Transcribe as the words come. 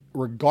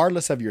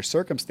regardless of your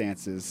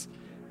circumstances,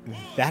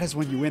 that is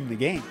when you win the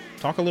game.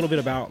 Talk a little bit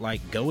about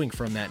like going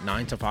from that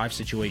 9-to-5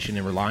 situation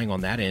and relying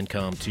on that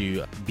income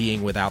to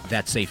being without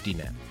that safety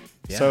net.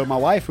 Yeah. So my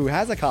wife, who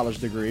has a college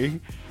degree,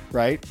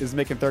 right, is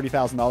making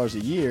 $30,000 a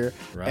year.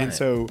 Right. And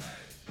so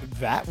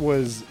that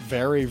was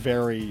very,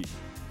 very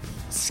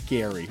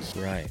scary.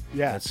 Right.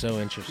 Yeah. That's so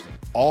interesting.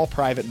 All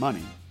private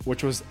money,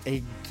 which was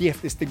a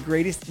gift. It's the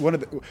greatest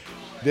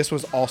this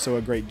was also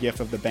a great gift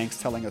of the banks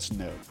telling us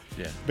no.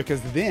 Yeah.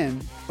 Because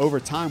then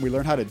over time we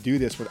learned how to do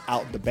this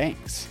without the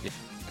banks. Yeah.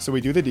 So we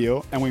do the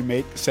deal and we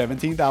make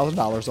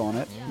 $17,000 on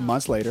it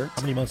months later.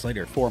 How many months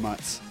later? 4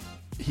 months.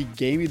 He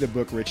gave me the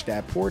book Rich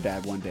Dad Poor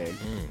Dad one day.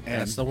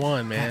 And that's the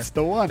one, man. That's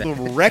the one.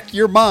 It'll wreck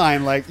your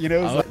mind. Like, you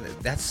know.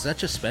 That's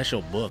such a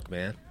special book,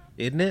 man.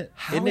 Isn't it?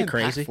 How Isn't it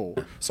crazy?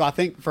 Impactful. So I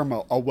think from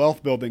a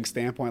wealth building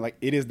standpoint, like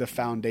it is the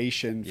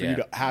foundation for you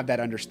to have that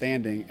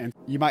understanding. And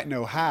you might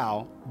know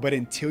how, but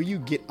until you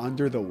get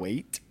under the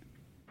weight.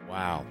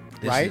 Wow.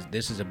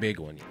 This is a big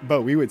one.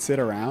 But we would sit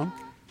around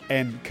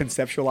and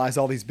conceptualize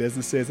all these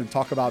businesses and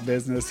talk about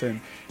business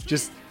and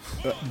just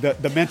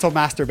the mental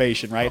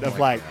masturbation, right? Of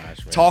like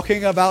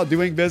talking about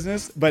doing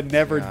business, but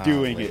never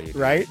doing it,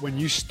 right? When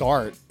you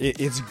start,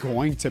 it's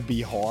going to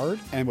be hard.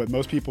 And what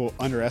most people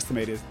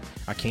underestimate is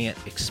I can't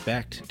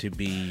expect to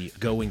be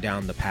going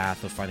down the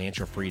path of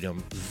financial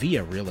freedom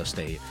via real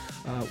estate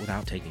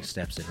without taking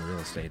steps in real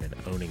estate and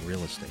owning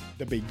real estate.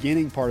 The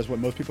beginning part is what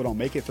most people don't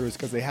make it through is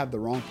because they have the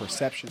wrong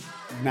perception.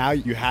 Now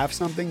you have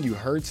something, you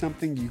heard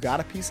something, you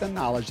got a piece of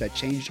knowledge that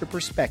changed your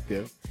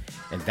perspective.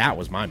 And that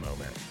was my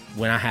moment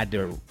when I had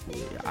to,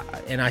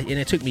 and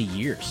it took me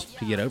years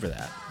to get over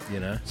that, you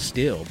know,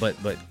 still, but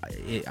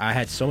I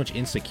had so much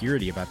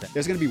insecurity about that.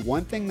 There's going to be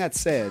one thing that's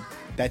said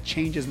that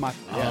changes my...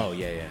 Oh,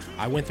 yeah.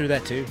 I went through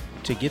that too.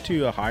 To get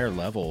to a higher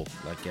level,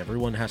 like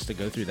everyone has to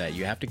go through that.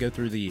 You have to go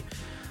through the,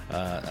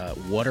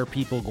 what are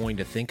people going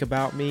to think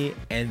about me?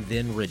 And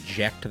then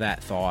reject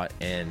that thought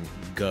and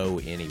go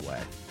anyway.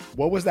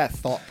 What was that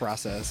thought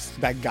process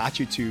that got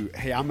you to,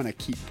 hey, I'm going to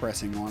keep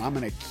pressing on. I'm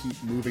going to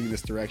keep moving in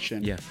this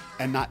direction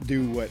and not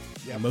do what...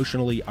 Yeah.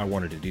 Emotionally, I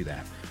wanted to do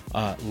that.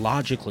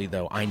 Logically,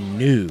 though, I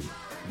knew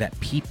that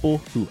people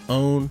who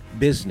own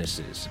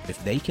businesses,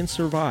 if they can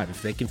survive,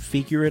 if they can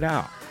figure it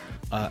out,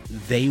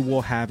 they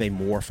will have a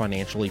more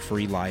financially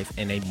free life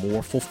and a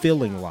more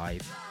fulfilling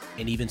life.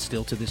 And even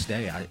still to this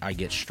day, I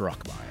get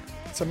struck by it.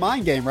 It's a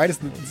mind game, right? It's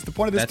the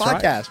point of this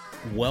podcast.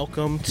 Right.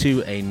 Welcome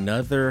to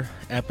another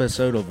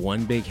episode of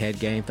One Big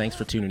Headgame. Thanks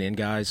for tuning in,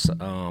 guys.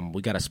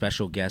 We got a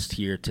special guest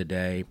here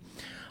today.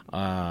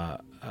 I'll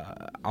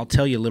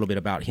tell you a little bit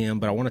about him,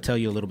 but I want to tell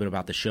you a little bit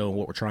about the show and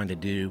what we're trying to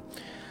do.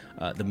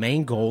 The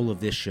main goal of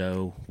this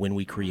show, when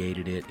we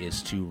created it,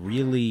 is to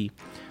really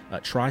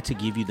try to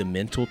give you the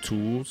mental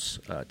tools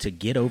to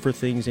get over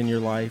things in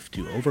your life,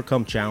 to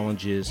overcome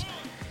challenges,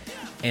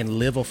 and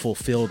live a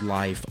fulfilled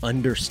life,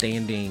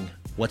 understanding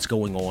what's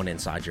going on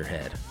inside your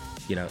head,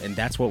 you know, and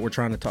that's what we're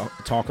trying to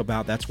talk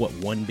about. That's what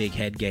One Big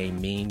Head Game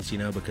means, you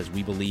know, because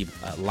we believe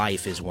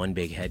life is one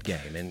big head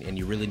game, and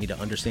you really need to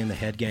understand the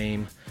head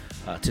game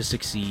to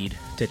succeed,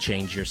 to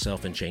change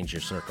yourself and change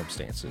your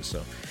circumstances.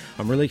 So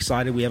I'm really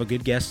excited. We have a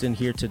good guest in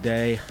here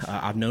today.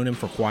 I've known him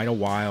for quite a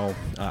while.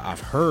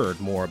 I've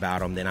heard more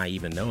about him than I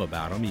even know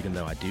about him, even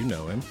though I do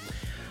know him.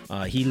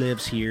 He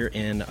lives here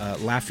in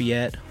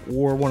Lafayette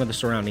or one of the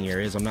surrounding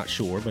areas. I'm not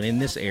sure, but in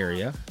this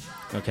area.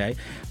 Okay,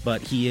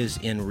 but he is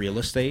in real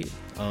estate,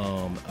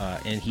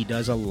 and he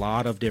does a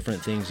lot of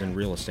different things in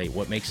real estate.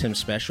 What makes him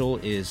special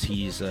is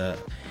he's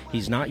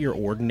not your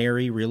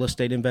ordinary real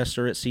estate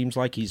investor. It seems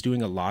like he's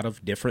doing a lot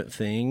of different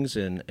things,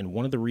 and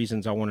one of the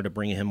reasons I wanted to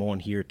bring him on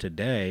here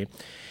today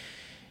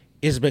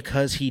is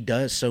because he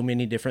does so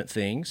many different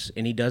things,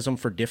 and he does them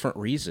for different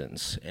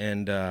reasons,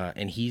 and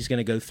he's going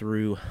to go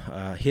through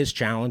his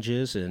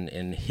challenges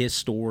and his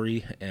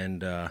story,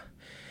 and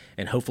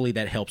hopefully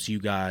that helps you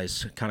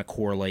guys kind of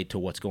correlate to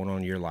what's going on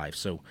in your life.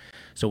 So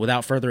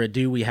without further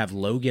ado, we have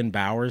Logan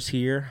Bowers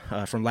here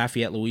from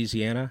Lafayette,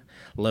 Louisiana.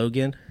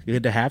 Logan,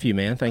 good to have you,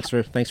 man. Thanks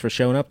for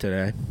showing up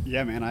today.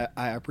 Yeah, man.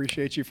 I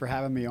appreciate you for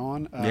having me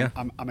on.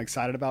 I'm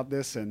excited about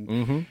this,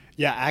 and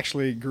I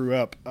actually grew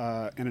up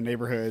in a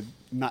neighborhood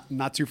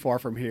not too far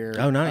from here.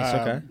 Oh, nice.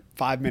 Okay.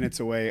 5 minutes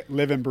away.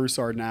 Live in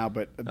Broussard now,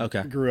 but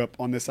grew up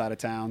on this side of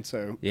town.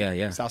 So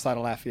south side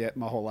of Lafayette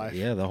my whole life.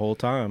 Yeah, the whole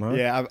time, huh?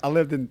 Yeah, I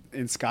lived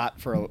in Scott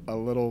for a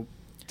little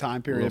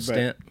time period, but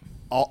stint.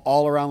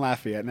 All around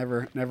Lafayette.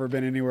 Never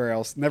been anywhere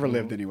else. Never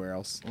lived anywhere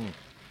else.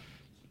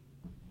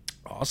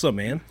 Awesome,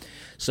 man.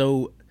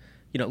 So,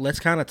 let's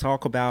kind of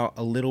talk about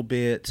a little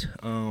bit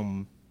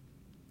of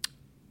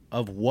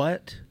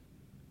what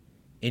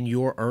in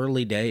your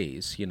early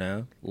days,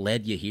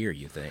 led you here,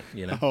 you think,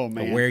 Oh,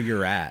 man. Where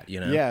you're at,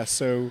 Yeah,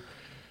 so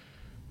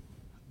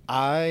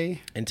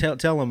And tell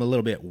them a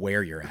little bit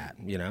where you're at,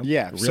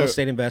 Yeah. Real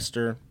estate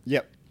investor.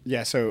 Yep.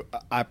 Yeah, so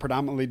I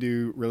predominantly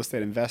do real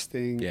estate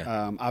investing.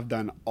 Yeah. I've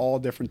done all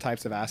different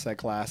types of asset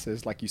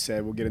classes. Like you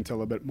said, we'll get into a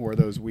little bit more of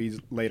those weeds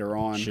later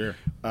on. Sure.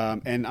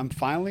 And I'm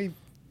finally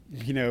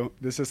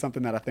this is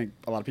something that I think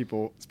a lot of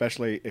people,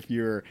 especially if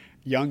you're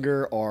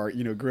younger or,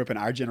 grew up in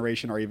our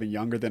generation or even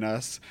younger than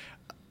us,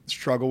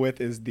 struggle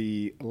with is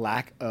the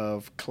lack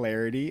of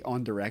clarity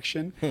on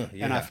direction.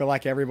 And I feel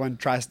like everyone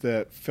tries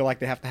to feel like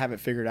they have to have it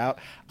figured out.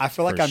 I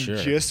feel like I'm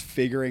just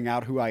figuring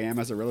out who I am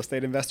as a real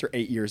estate investor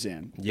 8 years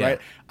in, right?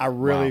 I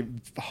really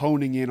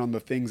honing in on the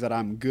things that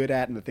I'm good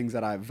at and the things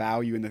that I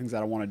value and the things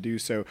that I want to do.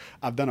 So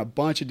I've done a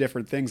bunch of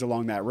different things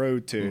along that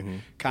road to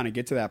kind of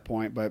get to that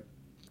point. But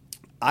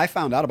I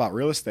found out about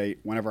real estate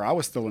whenever I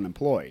was still an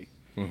employee.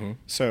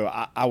 So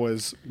I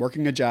was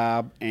working a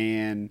job,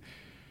 and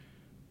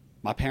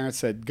my parents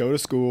said, go to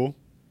school,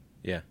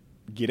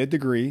 get a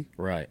degree,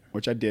 right?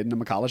 Which I did, and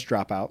I'm a college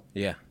dropout.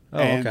 Oh,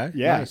 okay.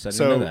 Yeah. Nice. I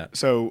didn't know that.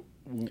 So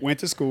went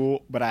to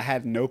school, but I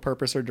had no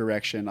purpose or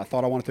direction. I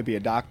thought I wanted to be a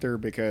doctor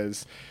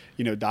because,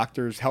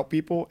 doctors help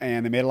people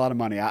and they made a lot of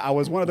money. I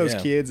was one of those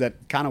kids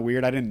that, kind of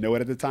weird, I didn't know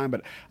it at the time,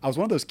 but I was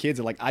one of those kids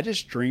that I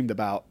just dreamed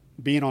about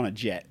being on a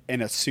jet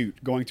in a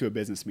suit going to a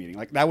business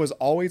meeting. That was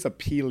always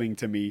appealing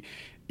to me.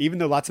 Even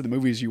though lots of the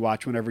movies you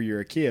watch whenever you're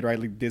a kid, right,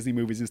 like Disney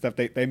movies and stuff,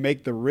 they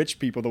make the rich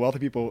people, the wealthy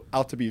people,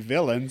 out to be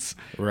villains,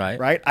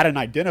 right? I didn't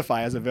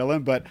identify as a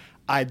villain, but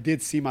I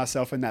did see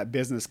myself in that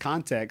business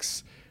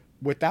context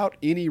without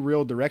any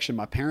real direction.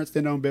 My parents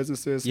didn't own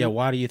businesses. Yeah,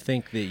 why do you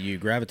think that you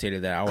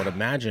gravitated that? I would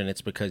imagine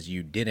it's because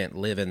you didn't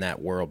live in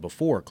that world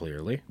before,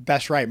 clearly.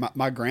 That's right.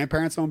 My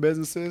grandparents own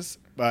businesses,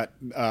 but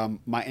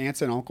my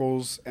aunts and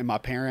uncles and my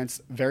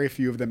parents, very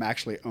few of them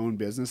actually own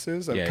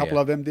businesses. A couple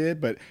of them did,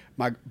 but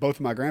both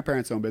of my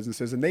grandparents own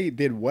businesses, and they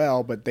did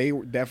well, but they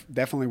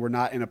definitely were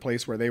not in a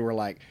place where they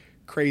were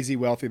crazy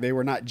wealthy. They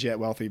were not jet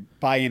wealthy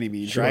by any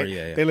means, right?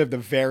 They lived a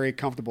very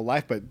comfortable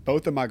life, but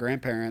both of my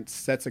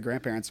sets of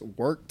grandparents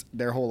worked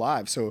their whole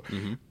lives. So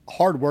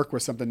hard work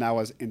was something that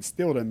was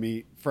instilled in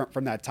me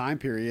from that time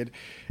period.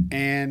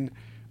 And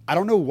I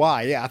don't know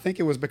why. Yeah, I think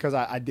it was because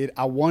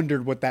I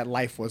wondered what that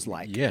life was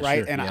like,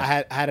 right? And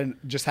I had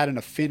an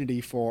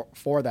affinity for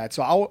that.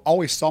 So I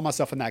always saw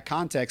myself in that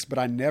context, but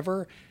I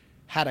never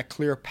had a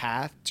clear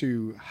path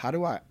to how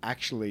do I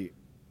actually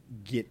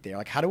get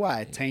there? How do I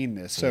attain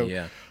this?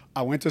 So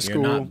I went to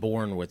school. You're not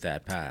born with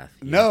that path.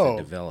 You have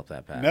to develop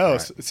that path. No.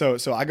 Right?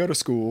 So I go to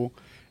school,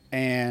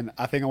 and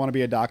I think I want to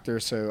be a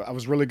doctor. So I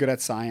was really good at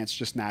science,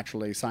 just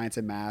naturally, science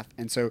and math.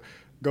 And so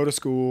go to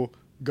school,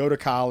 go to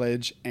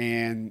college,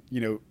 and,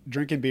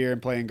 drinking beer and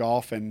playing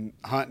golf and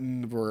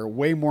hunting were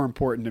way more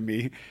important to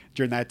me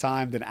during that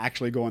time than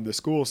actually going to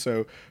school.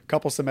 So a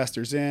couple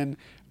semesters in,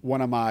 one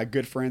of my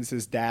good friends,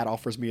 his dad,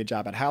 offers me a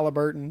job at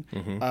Halliburton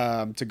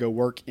to go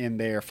work in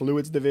their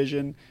fluids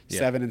division,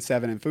 7 and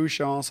 7 in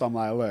Fouchon. So I'm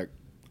like, look,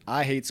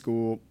 I hate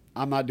school.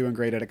 I'm not doing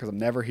great at it because I'm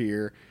never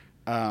here.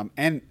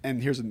 And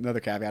here's another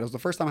caveat. It was the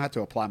first time I had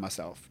to apply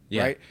myself,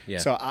 right? Yeah.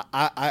 So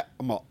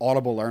I'm an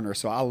audible learner.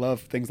 So I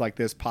love things like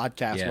this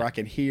podcast where I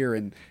can hear,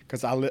 and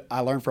because I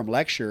learned from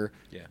lecture.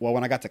 Yeah. Well,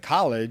 when I got to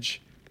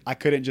college, I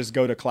couldn't just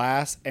go to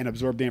class and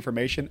absorb the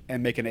information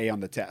and make an A on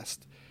the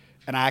test.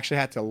 And I actually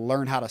had to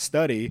learn how to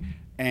study,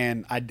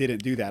 and I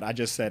didn't do that. I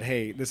just said,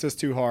 hey, this is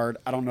too hard.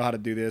 I don't know how to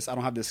do this. I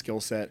don't have this skill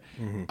set.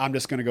 I'm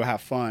just going to go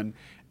have fun.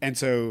 And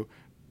so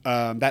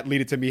that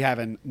led to me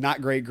having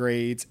not great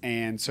grades.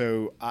 And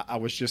so I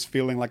was just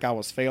feeling like I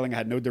was failing. I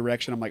had no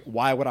direction. I'm like,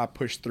 why would I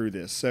push through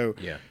this? So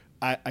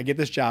I get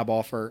this job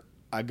offer.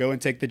 I go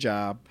and take the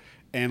job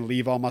and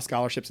leave all my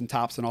scholarships and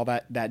tops and all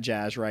that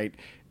jazz, right?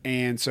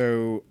 And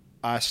so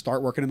I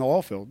start working in the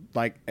oil field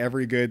like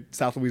every good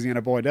South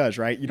Louisiana boy does,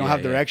 right? You don't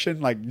have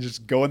direction,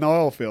 just go in the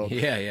oil field.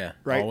 Yeah.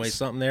 Right. Always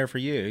something there for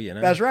you,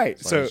 That's right.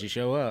 As long as you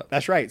show up.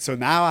 That's right. So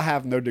now I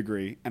have no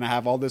degree, and I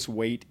have all this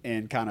weight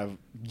and kind of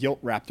guilt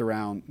wrapped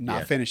around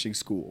not finishing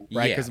school,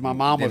 right? Because my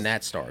mom was. Then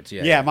that starts,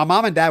 Yeah, my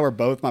mom and dad were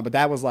both. My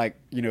dad was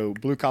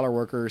blue collar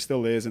worker,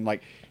 still is, and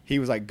he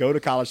was go to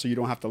college so you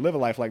don't have to live a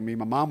life like me.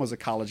 My mom was a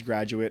college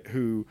graduate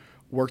who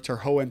worked her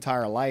whole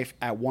entire life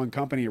at one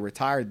company and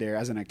retired there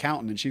as an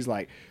accountant, and she's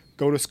like,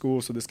 go to school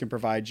so this can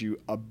provide you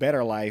a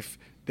better life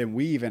than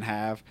we even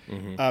have.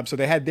 So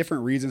they had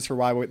different reasons for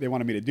why they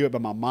wanted me to do it,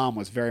 but my mom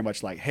was very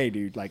much like, hey,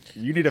 dude,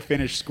 you need to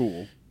finish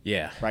school.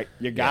 Yeah. Right?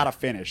 You got to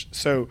finish.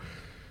 So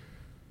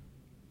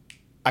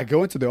I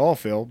go into the oil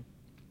field,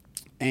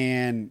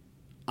 and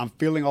I'm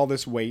feeling all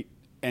this weight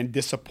and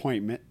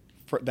disappointment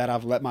that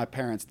I've let my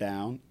parents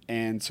down.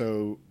 And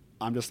so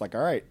I'm just like,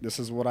 all right, this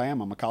is what I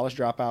am. I'm a college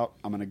dropout.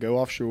 I'm going to go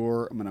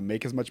offshore. I'm going to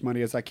make as much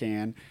money as I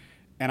can.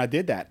 And I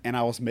did that, and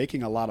I was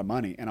making a lot of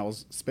money, and I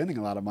was spending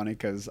a lot of money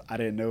because I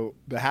didn't know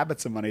the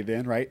habits of money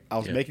then, right? I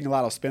was making a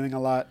lot, I was spending a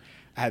lot.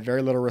 I had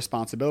very little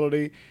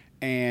responsibility,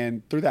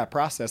 and through that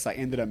process, I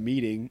ended up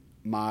meeting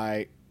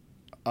my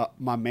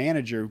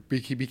manager.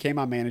 He became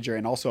my manager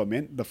and also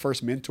the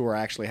first mentor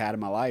I actually had in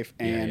my life.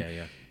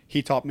 And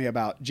he taught me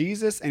about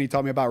Jesus, and he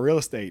taught me about real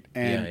estate.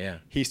 And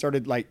he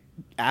started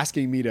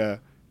asking me to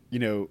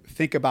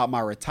think about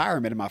my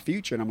retirement and my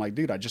future. And I'm like,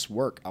 dude, I just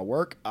work.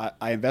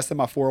 I invest in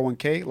my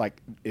 401k.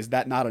 Is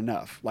that not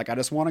enough? I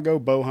just want to go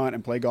bow hunt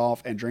and play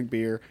golf and drink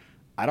beer.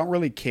 I don't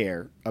really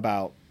care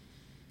about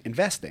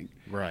investing.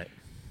 Right.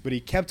 but he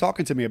kept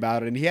talking to me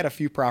about it, and he had a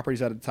few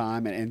properties at the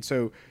time, and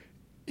so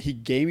he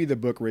gave me the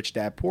book Rich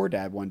Dad Poor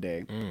Dad one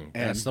day.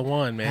 That's the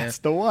one, man. That's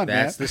the one,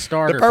 That's man. the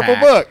starter The purple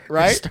pack. book,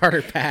 right? The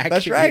starter pack.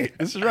 That's right.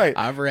 This is right.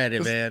 I've read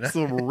it, man.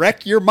 So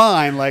wreck your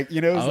mind, like,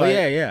 you know. It's like,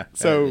 yeah.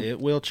 So it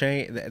will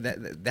change.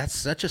 That's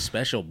such a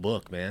special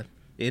book, man.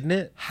 Isn't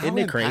it? How Isn't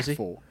it crazy?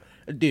 impactful?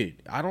 Dude,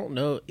 I don't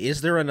know.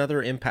 Is there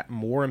another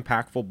more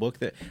impactful book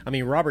that? I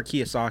mean, Robert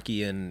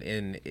Kiyosaki in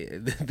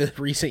the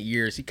recent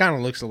years, he kind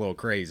of looks a little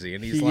crazy,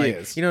 and he's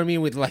like, you know what I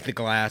mean, with like the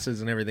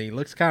glasses and everything. He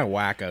looks kind of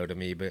wacko to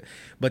me.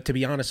 But to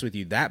be honest with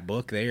you, that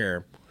book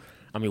there,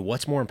 I mean,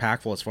 what's more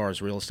impactful as far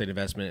as real estate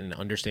investment and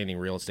understanding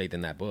real estate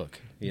than that book?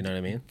 You know what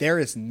I mean? There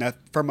is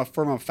nothing from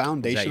a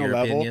foundational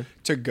level opinion?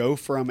 to go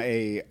from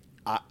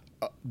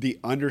the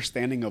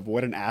understanding of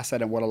what an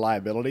asset and what a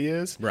liability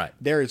is. Right.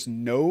 There is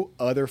no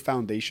other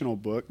foundational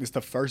book. It's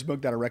the first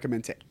book that I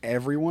recommend to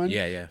everyone.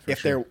 Yeah. If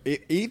sure.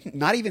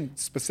 not even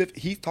specific,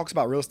 he talks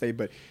about real estate,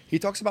 but he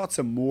talks about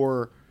some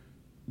more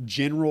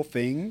general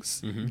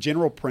things,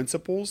 general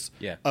principles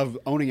of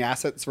owning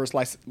assets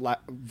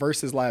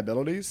versus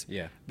liabilities.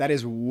 Yeah. That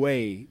is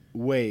way,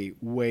 way,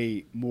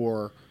 way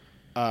more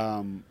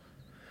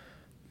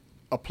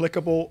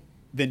applicable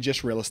than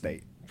just real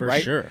estate. For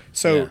right? sure.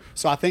 So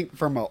I think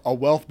from a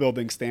wealth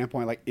building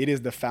standpoint, like it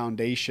is the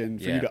foundation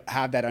for you to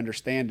have that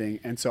understanding.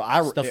 And so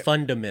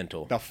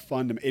fundamental.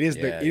 It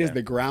is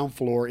the ground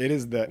floor. It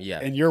is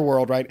in your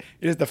world, right?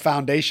 It is the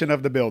foundation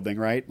of the building,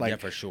 right? Like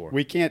for sure.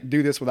 We can't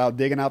do this without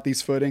digging out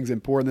these footings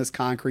and pouring this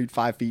concrete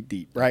 5 feet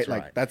deep, right?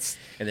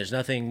 And there's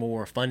nothing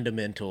more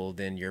fundamental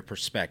than your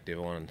perspective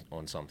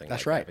on something.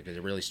 That's like right. That, because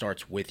it really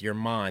starts with your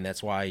mind.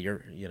 That's why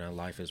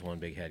life is one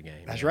big head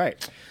game. That's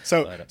right.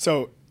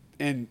 So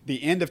in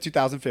the end of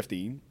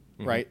 2015,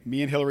 right,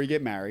 me and Hillary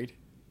get married,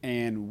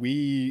 and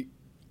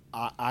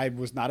I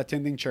was not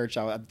attending church.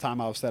 At the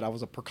time, I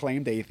was a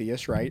proclaimed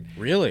atheist, right?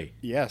 Really?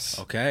 Yes.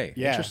 Okay.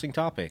 Yeah. Interesting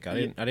topic. I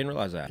didn't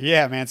realize that.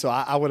 Yeah, man. So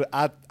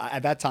I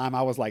at that time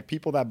I was like,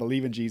 people that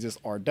believe in Jesus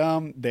are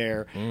dumb.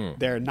 They're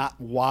not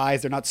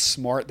wise. They're not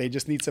smart. They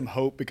just need some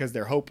hope because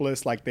they're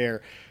hopeless.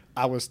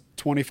 I was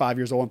 25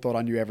 years old and thought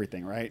I knew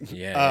everything, right?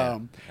 Yeah.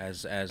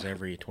 As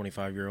every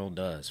 25-year-old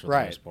does for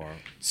the most part.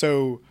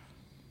 So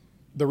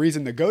the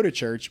reason to go to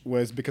church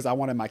was because I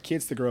wanted my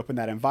kids to grow up in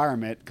that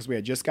environment because we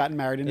had just gotten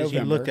married in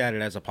November. You looked at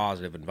it as a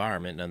positive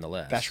environment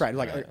nonetheless. That's right.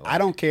 I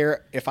don't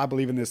care if I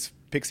believe in this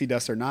pixie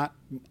dust or not.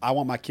 I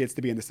want my kids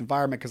to be in this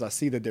environment because I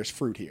see that there's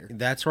fruit here.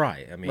 That's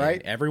right. I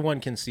mean, everyone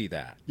can see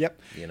that.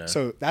 Yep.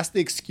 So that's the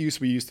excuse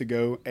we used to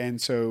go.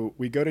 And so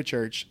we go to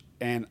church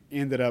and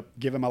ended up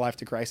giving my life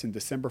to Christ in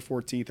December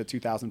 14th of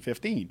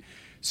 2015.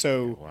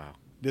 So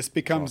this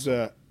becomes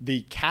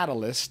the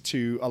catalyst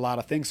to a lot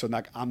of things. So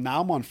I'm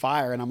on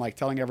fire, and I'm like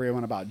telling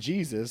everyone about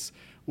Jesus.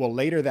 Well,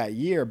 later that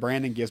year,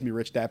 Brandon gives me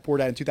Rich Dad Poor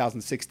Dad in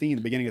 2016,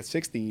 the beginning of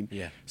 16.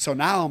 Yeah. So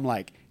now I'm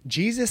like,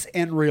 Jesus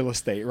and real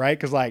estate, right?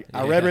 Because I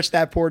read Rich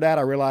Dad Poor Dad.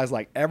 I realized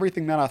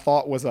everything that I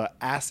thought was an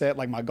asset,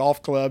 like my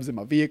golf clubs and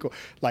my vehicle,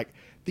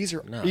 these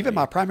are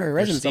my primary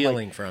residence.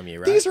 Stealing from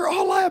you, right? These are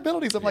all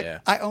liabilities. I'm like,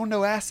 I own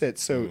no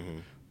assets. So,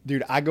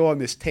 dude, I go on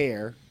this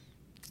tear.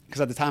 Because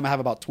at the time I have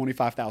about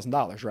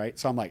 $25,000, right?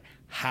 So I'm like,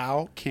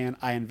 how can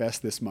I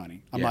invest this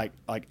money? I'm like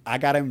I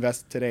got to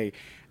invest today.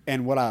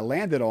 And what I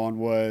landed on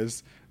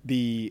was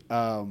the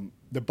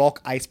bulk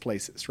ice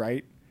places,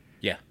 right?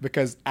 Yeah.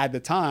 Because at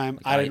the time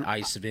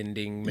ice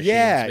vending machines.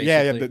 Yeah.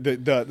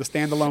 The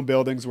standalone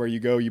buildings where you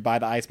go, you buy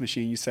the ice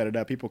machine, you set it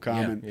up, people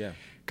come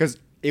because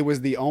it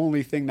was the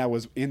only thing that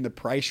was in the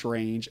price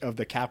range of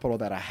the capital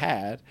that I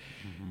had.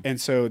 And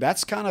so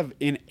that's kind of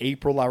in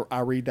April, I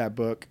read that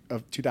book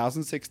of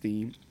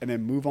 2016 and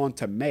then move on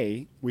to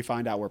May. We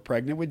find out we're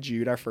pregnant with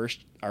Jude, our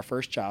first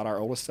child, our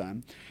oldest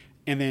son.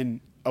 And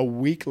then a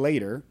week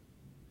later,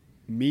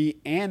 me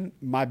and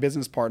my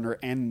business partner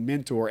and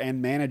mentor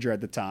and manager at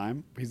the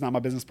time, he's not my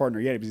business partner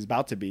yet, but he's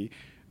about to be.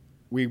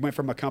 We went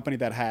from a company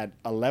that had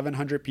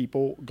 1,100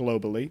 people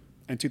globally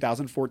in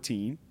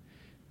 2014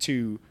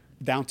 to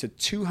down to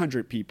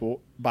 200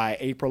 people by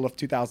April of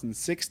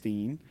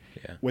 2016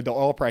 with the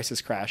oil prices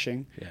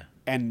crashing. Yeah.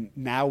 And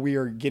now we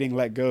are getting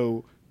let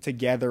go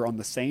together on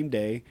the same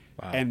day.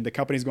 Wow. And the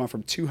company's going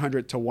from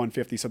 200 to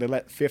 150. So they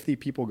let 50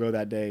 people go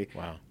that day,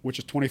 which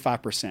is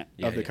 25%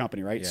 of the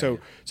company, right? So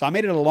I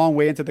made it a long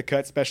way into the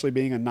cut, especially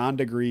being a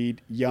non-degreed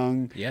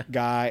young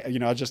guy.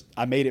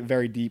 I made it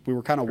very deep. We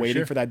were kind of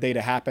waiting for that day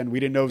to happen. We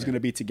didn't know it was going to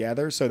be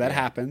together. So that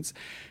happens.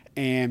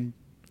 And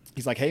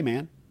he's like, hey,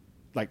 man,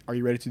 are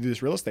you ready to do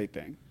this real estate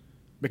thing?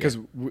 Because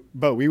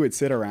we would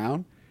sit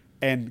around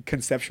and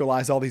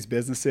conceptualize all these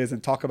businesses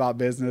and talk about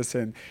business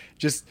and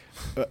just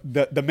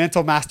the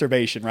mental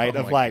masturbation, right?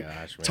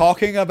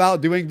 Talking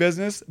about doing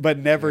business, but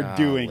never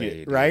doing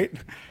it, right?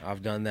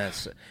 I've done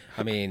that.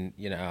 I mean,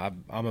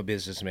 I'm a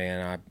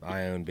businessman.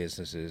 I own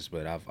businesses,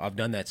 but I've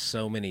done that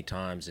so many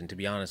times. And to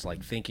be honest,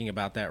 thinking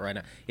about that right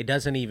now,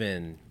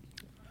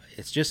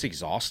 it's just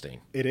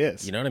exhausting. It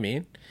is. You know what I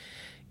mean?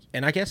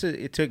 And I guess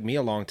it took me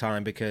a long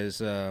time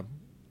because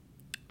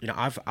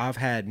I've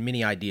had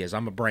many ideas.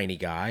 I'm a brainy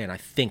guy, and I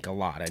think a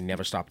lot. I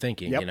never stop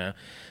thinking. Yep.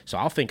 So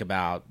I'll think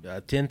about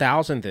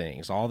 10,000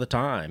 things all the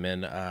time,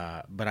 and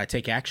but I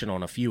take action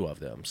on a few of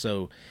them.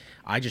 So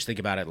I just think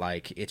about it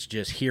like it's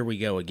just here we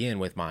go again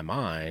with my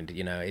mind.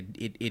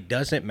 It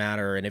doesn't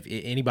matter, and if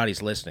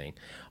anybody's listening,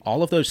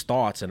 all of those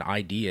thoughts and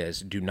ideas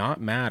do not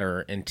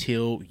matter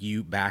until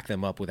you back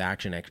them up with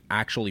action.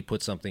 Actually,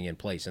 put something in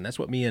place, and that's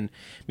what me and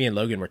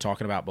Logan were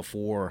talking about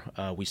before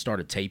we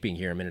started taping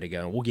here a minute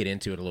ago, and we'll get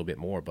into it a little bit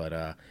more.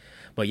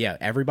 But yeah,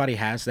 everybody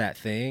has that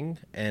thing,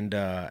 and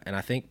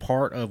I think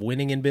part of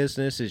winning in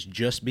business is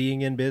just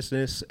being in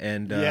business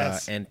and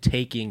and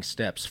taking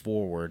steps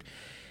forward.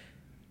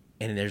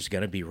 And there's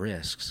going to be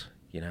risks.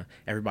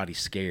 Everybody's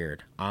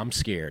scared. I'm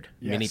scared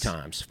many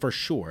times, for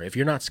sure. If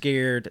you're not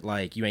scared,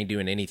 like you ain't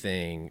doing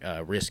anything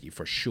risky,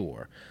 for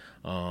sure.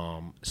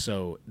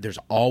 So there's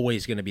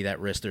always going to be that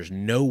risk. There's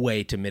no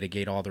way to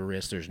mitigate all the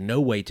risks. There's no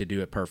way to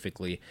do it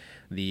perfectly.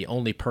 The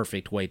only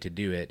perfect way to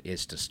do it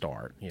is to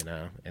start,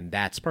 and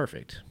that's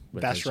perfect.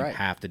 That's right. You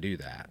have to do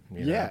that.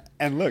 Yeah.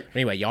 And look,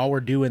 anyway, y'all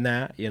were doing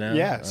that,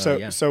 Yeah.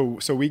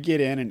 So we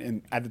get in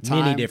and at the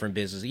time, many different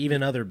businesses,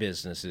 even other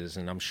businesses.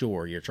 And I'm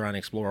sure you're trying to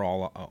explore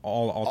all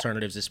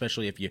alternatives,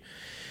 especially if you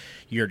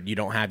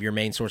don't have your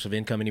main source of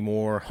income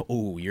anymore.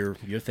 Oh, you're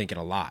thinking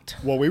a lot.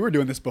 Well, we were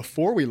doing this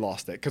before we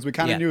lost it because we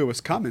kind of knew it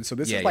was coming. So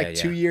this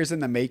is 2 years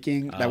in the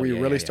making that we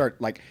really start.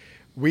 Like,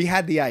 we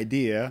had the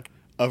idea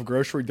of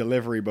grocery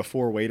delivery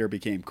before Waiter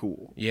became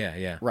cool.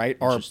 Yeah. Right?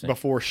 Or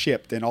before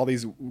Shipped and all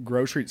these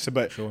groceries. So,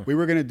 but we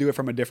were going to do it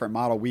from a different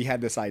model. We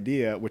had this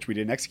idea, which we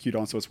didn't execute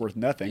on, so it's worth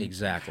nothing.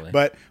 Exactly.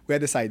 But we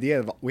had this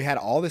idea of, we had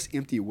all this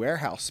empty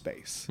warehouse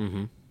space.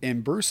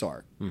 In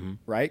Broussard,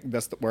 right?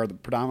 That's where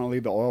predominantly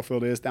the oil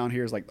field is down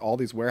here. Is like all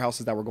these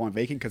warehouses that were going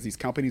vacant because these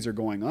companies are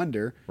going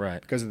under, right?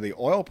 Because of the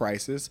oil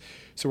prices.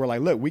 So we're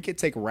like, look, we could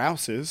take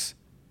Rouse's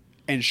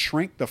and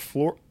shrink the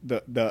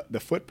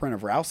footprint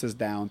of Rouse's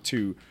down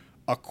to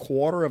a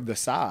quarter of the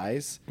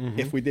size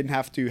if we didn't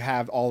have to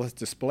have all this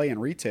display in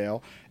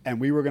retail. And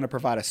we were going to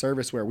provide a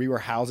service where we were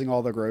housing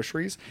all the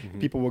groceries.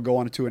 People would go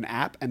onto an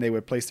app and they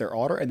would place their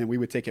order, and then we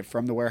would take it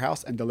from the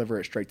warehouse and deliver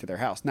it straight to their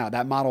house. Now,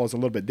 that model is a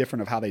little bit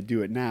different of how they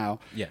do it now.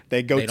 Yeah.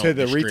 They go to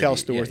the retail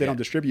stores. They don't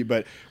distribute,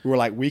 but we were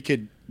like, we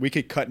could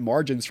cut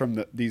margins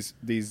from these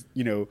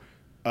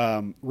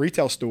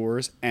retail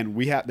stores, and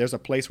there's a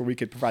place where we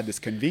could provide this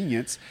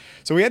convenience.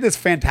 So we had this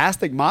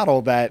fantastic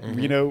model that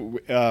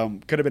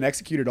could have been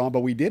executed on, but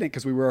we didn't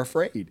because we were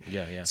afraid.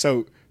 Yeah.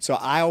 So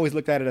I always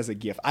looked at it as a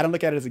gift. I didn't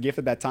look at it as a gift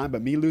at that time,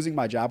 but me losing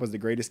my job was the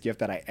greatest gift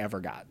that I ever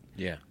got.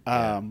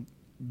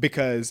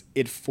 Because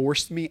it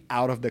forced me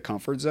out of the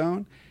comfort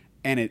zone.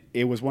 And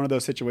it was one of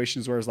those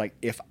situations where it's like,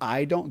 if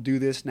I don't do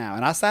this now,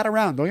 and I sat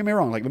around, don't get me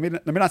wrong, like let me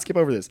not skip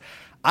over this.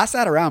 I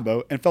sat around,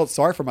 Beau, and felt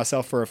sorry for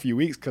myself for a few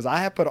weeks because I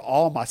had put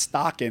all my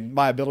stock in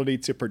my ability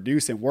to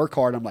produce and work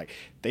hard. I'm like,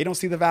 they don't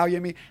see the value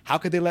in me. How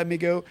could they let me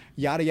go?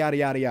 Yada, yada,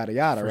 yada, yada,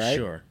 yada, right?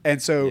 Sure. And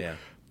so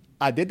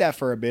I did that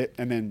for a bit,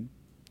 and then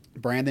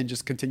Brandon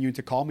just continued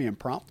to call me and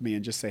prompt me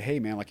and just say, hey,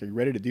 man, like, are you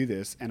ready to do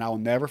this? And I'll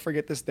never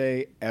forget this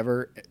day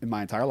ever in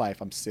my entire life.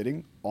 I'm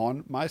sitting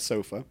on my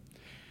sofa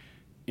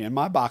in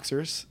my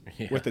boxers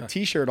with a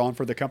T-shirt on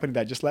for the company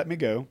that just let me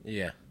go.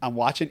 Yeah. I'm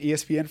watching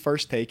ESPN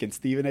First Take, and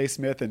Stephen A.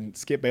 Smith and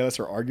Skip Bayless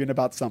are arguing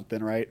about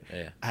something, right?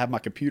 Yeah. I have my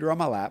computer on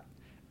my lap,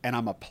 and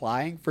I'm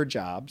applying for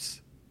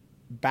jobs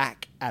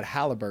back at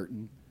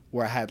Halliburton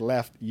where I had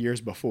left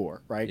years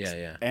before, right?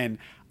 Yeah. And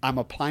I'm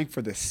applying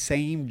for the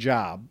same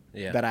job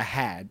that I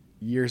had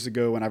years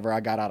ago whenever I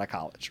got out of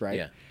college, right?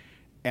 Yeah.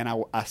 And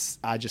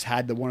I just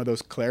had one of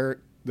those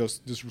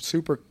just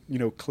super,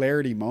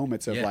 clarity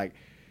moments of like,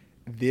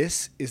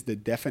 this is the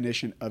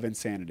definition of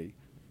insanity.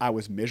 I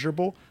was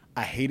miserable.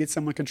 I hated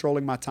someone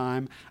controlling my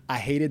time. I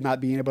hated not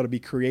being able to be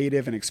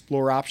creative and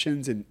explore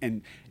options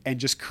and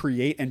just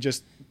create and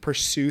just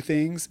pursue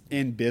things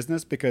in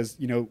business because,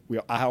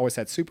 I always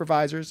had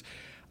supervisors.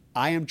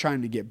 I am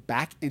trying to get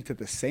back into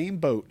the same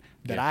boat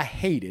that I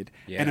hated.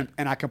 Yeah.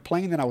 And I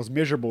complained that I was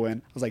miserable in.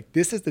 I was like,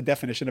 this is the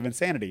definition of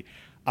insanity.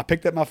 I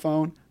picked up my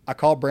phone. I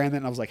called Brandon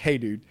and I was like, hey,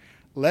 dude,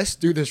 let's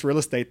do this real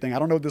estate thing. I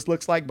don't know what this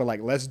looks like, but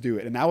like, let's do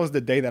it. And that was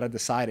the day that I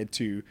decided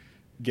to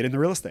get into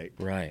real estate.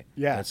 Right.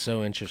 Yeah. That's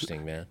so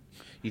interesting, man.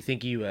 You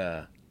think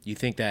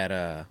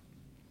that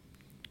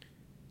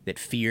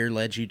fear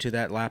led you to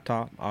that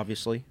laptop,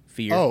 obviously?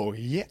 Fear? Oh,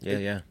 yeah.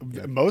 Yeah.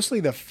 Mostly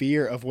the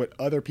fear of what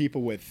other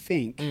people would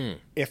think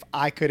if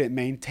I couldn't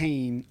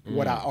maintain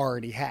what I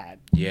already had.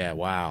 Yeah,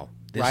 wow.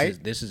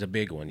 This is a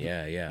big one.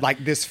 Yeah.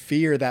 Like this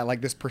fear that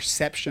like this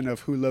perception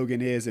of who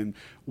Logan is and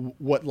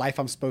what life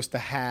I'm supposed to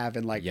have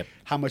and like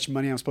how much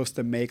money I'm supposed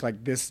to make,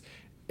 like this.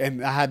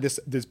 And I had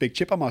this big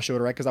chip on my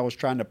shoulder, right? Because I was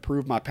trying to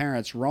prove my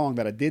parents wrong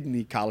that I didn't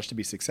need college to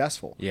be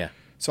successful. Yeah.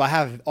 So I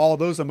have all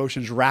those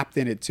emotions wrapped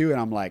in it too. And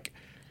I'm like,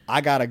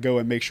 I got to go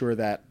and make sure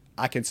that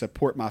I can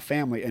support my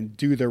family and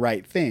do the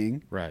right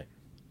thing. Right.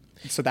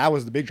 So that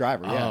was the big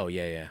driver. Yeah. Oh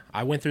yeah.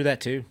 I went through that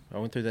too.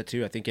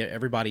 I think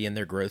everybody in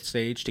their growth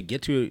stage to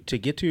get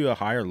to a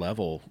higher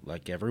level,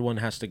 like everyone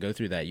has to go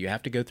through that. You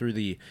have to go through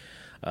the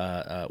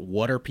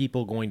what are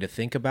people going to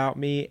think about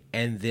me,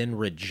 and then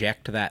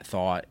reject that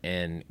thought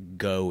and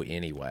go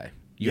anyway.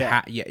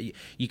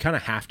 You kind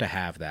of have to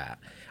have that.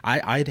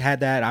 I'd had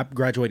that. I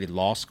graduated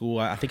law school.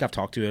 I think I've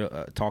talked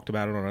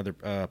about it on other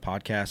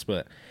podcasts,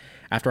 but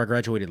after I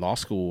graduated law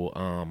school,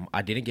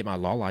 I didn't get my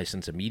law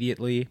license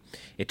immediately.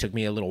 It took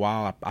me a little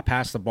while. I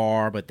passed the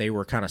bar, but they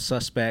were kind of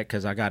suspect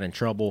because I got in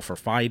trouble for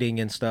fighting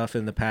and stuff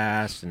in the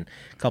past and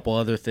a couple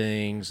other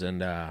things.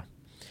 And I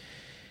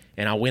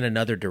went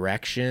another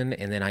direction,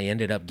 and then I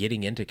ended up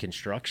getting into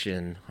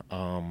construction,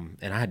 and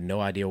I had no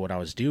idea what I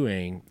was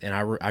doing. And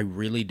I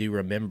really do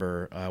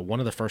remember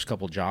one of the first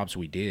couple jobs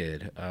we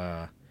did,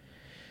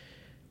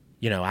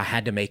 I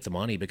had to make the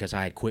money because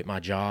I had quit my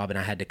job and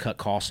I had to cut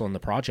costs on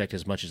the project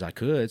as much as I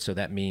could. So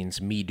that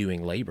means me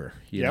doing labor,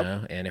 you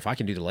know. And if I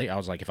can do the labor, I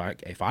was like,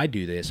 if I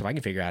do this, if I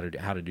can figure out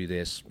how to do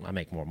this, I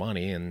make more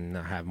money and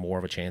I have more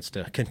of a chance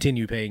to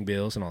continue paying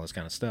bills and all this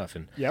kind of stuff.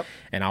 And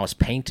and I was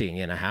painting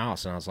in a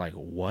house, and I was like,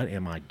 what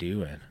am I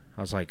doing?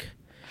 I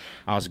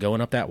was going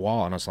up that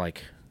wall, and I was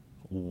like,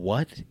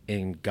 what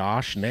in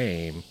gosh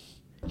name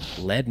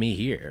led me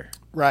here?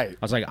 Right. I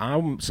was like,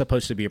 I'm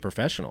supposed to be a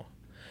professional.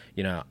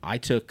 I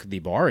took the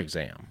bar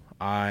exam.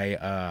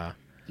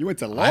 You went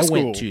to law school?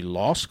 I went to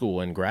law school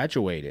and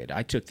graduated.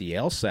 I took the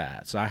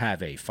LSATs. I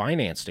have a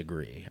finance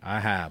degree.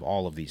 I have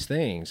all of these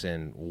things.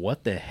 And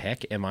what the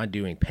heck am I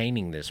doing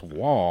painting this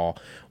wall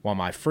while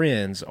my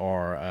friends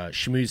are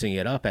schmoozing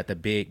it up at the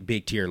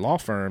big tier law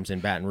firms in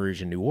Baton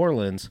Rouge and New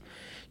Orleans,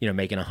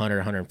 making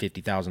 $100,000,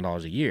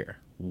 $150,000 a year?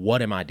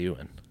 What am I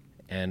doing?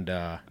 And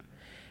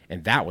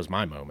that was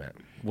my moment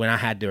when I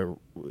had to,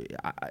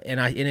 and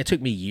it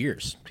took me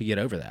years to get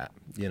over that,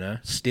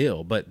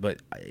 still, but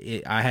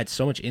I had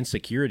so much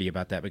insecurity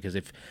about that because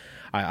if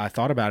I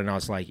thought about it and I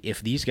was like,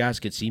 if these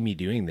guys could see me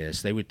doing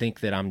this, they would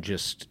think that I'm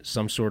just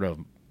some sort of,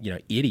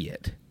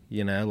 idiot,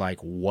 like,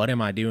 what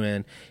am I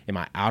doing? Am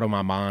I out of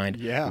my mind?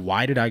 Yeah.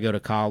 Why did I go to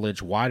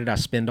college? Why did I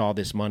spend all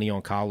this money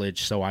on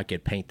college so I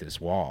could paint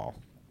this wall?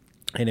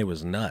 And it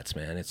was nuts,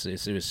 man. It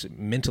was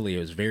mentally, it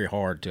was very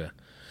hard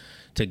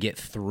to get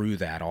through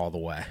that all the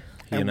way.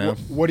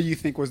 What do you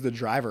think was the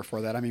driver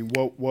for that? I mean,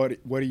 what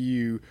do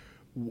you,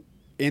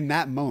 in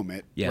that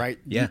moment, right?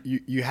 Yeah.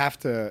 You have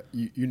to,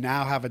 you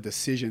now have a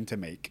decision to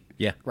make.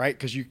 Yeah. Right?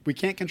 Because we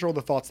can't control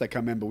the thoughts that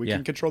come in, but we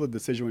can control the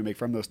decision we make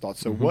from those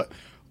thoughts. So what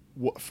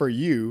for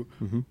you,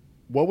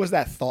 what was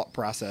that thought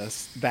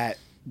process that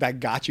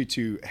got you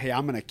to, hey,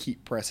 I'm going to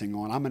keep pressing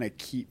on. I'm going to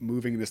keep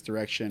moving in this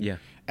direction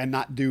and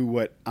not do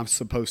what I'm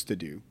supposed to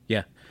do?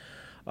 Yeah.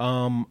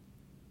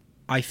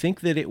 I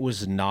think that it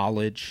was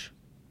knowledge.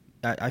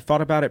 I thought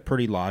about it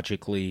pretty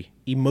logically.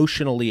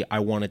 Emotionally, I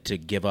wanted to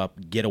give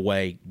up, get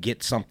away,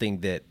 get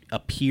something that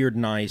appeared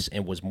nice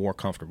and was more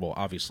comfortable,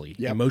 obviously.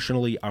 Yep.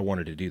 Emotionally, I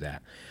wanted to do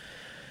that.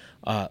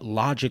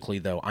 Logically,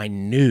 though, I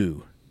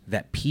knew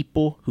that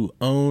people who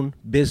own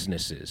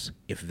businesses,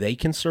 if they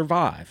can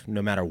survive,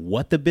 no matter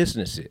what the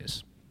business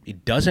is,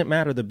 it doesn't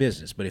matter the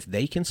business, but if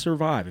they can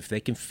survive, if they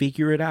can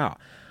figure it out,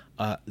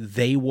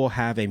 they will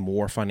have a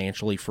more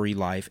financially free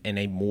life and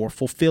a more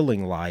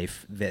fulfilling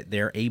life, that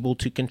they're able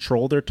to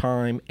control their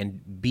time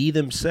and be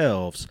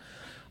themselves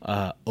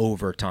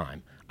over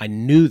time. I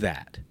knew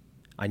that.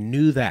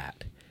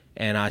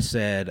 And I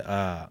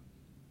said,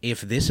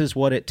 if this is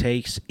what it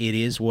takes, it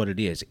is what it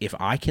is. If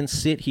I can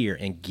sit here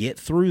and get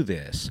through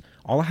this,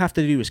 all I have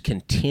to do is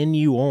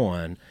continue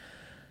on,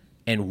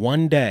 and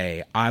one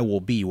day I will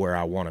be where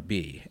I want to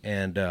be.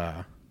 And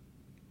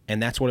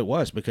that's what it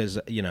was, because,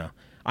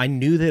 I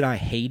knew that I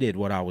hated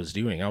what I was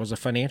doing. I was a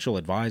financial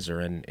advisor,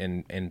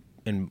 and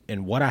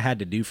what I had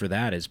to do for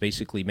that is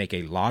basically make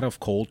a lot of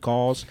cold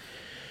calls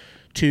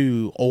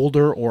to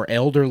older or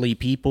elderly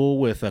people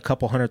with a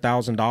couple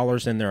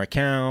 $100,000 in their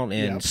account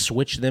and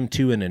switch them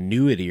to an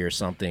annuity or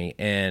something.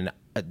 And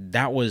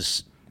it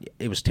was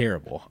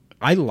terrible.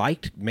 I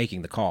liked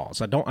making the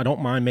calls. I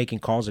don't mind making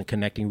calls and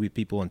connecting with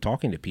people and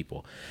talking to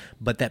people,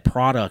 but that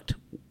product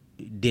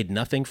did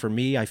nothing for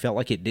me. I felt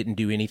like it didn't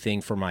do anything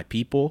for my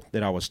people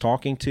that I was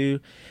talking to.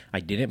 I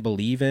didn't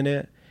believe in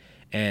it,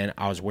 and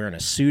I was wearing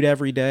a suit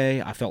every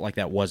day. I felt like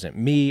that wasn't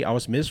me. I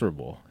was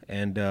miserable,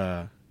 and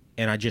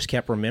I just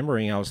kept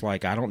remembering. I was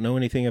like, I don't know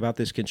anything about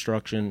this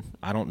construction.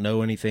 I don't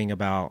know anything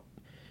about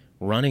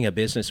running a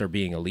business or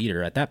being a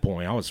leader. At that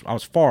point, I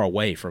was far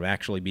away from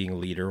actually being a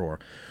leader or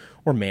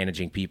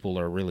managing people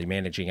or really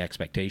managing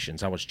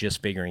expectations. I was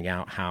just figuring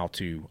out how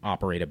to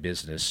operate a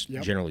business,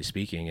 generally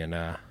speaking,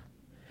 and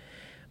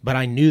but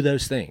I knew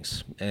those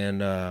things,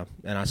 and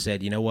I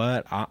said, you know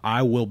what?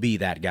 I will be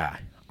that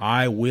guy.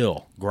 I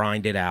will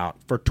grind it out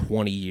for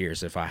 20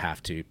 years if I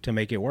have to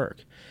make it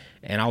work,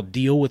 and I'll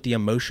deal with the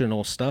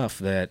emotional stuff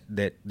that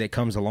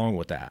comes along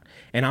with that,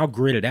 and I'll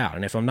grit it out.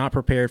 And if I'm not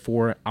prepared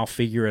for it, I'll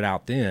figure it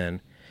out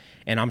then,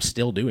 and I'm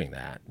still doing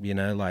that.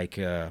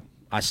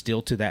 I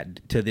still to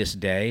this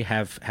day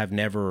have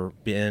never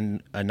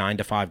been a 9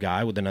 to 5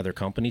 guy with another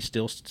company.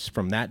 Still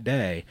from that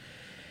day,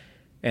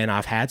 and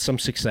I've had some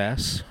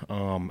success.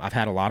 I've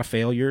had a lot of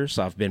failures.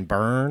 I've been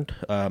burned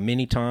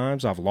many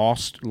times. I've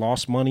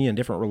lost money in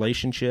different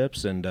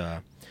relationships, and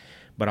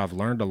but I've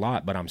learned a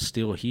lot. But I'm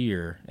still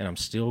here, and I'm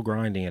still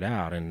grinding it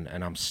out,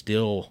 and I'm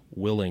still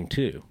willing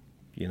to,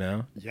 you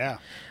know. Yeah.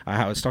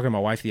 I was talking to my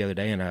wife the other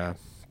day, and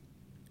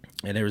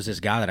there was this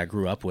guy that I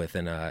grew up with,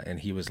 and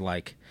he was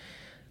like,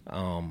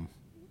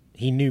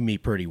 he knew me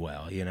pretty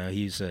well, you know.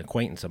 He's an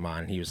acquaintance of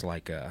mine. He was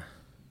like,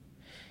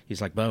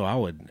 Beau,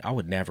 I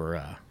would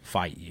never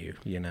fight you,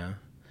 you know.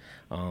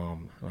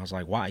 And I was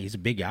like, why? He's a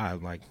big guy.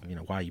 I'm like, you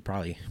know, why? You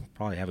probably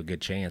have a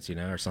good chance, you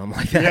know, or something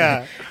like that.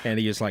 Yeah. And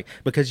he was like,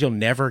 because you'll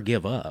never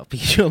give up.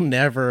 You'll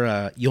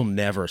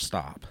never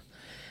stop.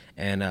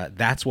 And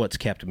that's what's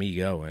kept me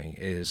going,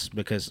 is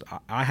because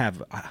I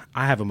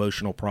have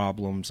emotional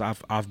problems.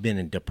 I've been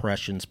in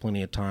depressions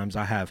plenty of times.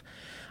 I've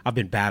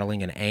been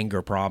battling an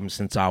anger problem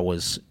since I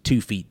was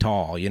 2 feet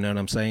tall. You know what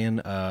I'm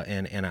saying?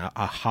 And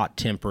a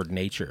hot-tempered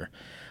nature.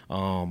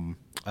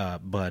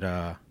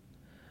 But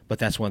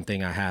that's one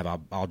thing I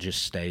have. I'll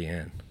just stay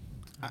in.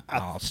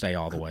 I'll stay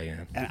all the way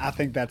in. And I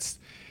think that's,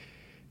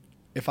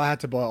 if I had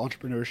to boil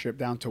entrepreneurship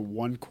down to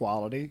one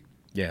quality,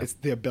 it's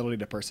the ability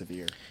to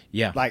persevere.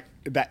 Yeah. Like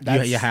that.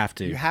 You have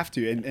to. You have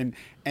to.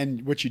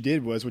 And what you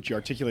did was, what you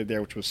articulated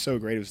there, which was so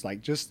great. It was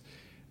like, just,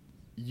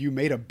 you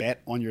made a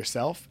bet on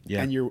yourself,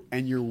 and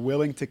you're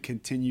willing to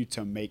continue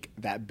to make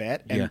that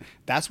bet. And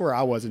that's where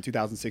I was in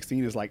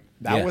 2016, is like,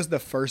 that was the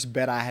first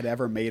bet I had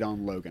ever made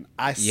on Logan.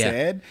 I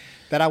said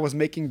that I was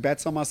making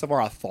bets on myself,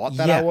 or I thought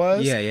that I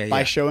was,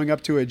 by showing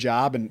up to a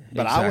job,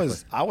 but I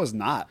was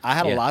not. I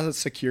had a lot of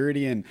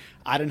security, and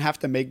I didn't have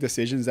to make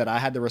decisions that I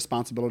had the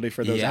responsibility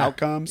for those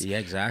outcomes. Yeah,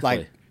 exactly.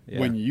 Like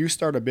when you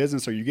start a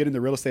business, or you get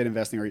into real estate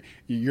investing, or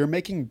you're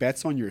making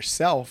bets on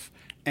yourself,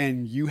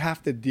 and you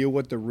have to deal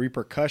with the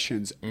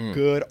repercussions,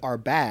 good or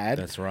bad.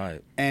 That's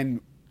right.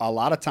 And a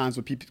lot of times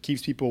what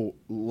keeps people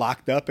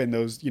locked up in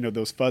those, you know,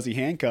 those fuzzy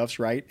handcuffs,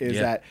 right, is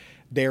that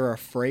they're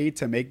afraid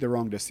to make the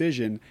wrong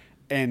decision.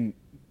 And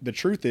the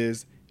truth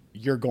is,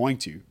 you're going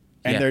to.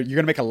 And you're going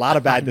to make a lot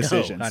of bad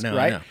decisions,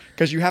 right?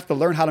 Because you have to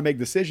learn how to make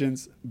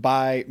decisions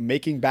by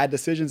making bad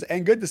decisions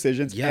and good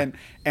decisions,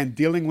 and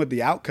dealing with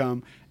the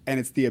outcome. And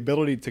it's the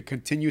ability to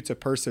continue to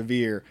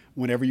persevere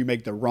whenever you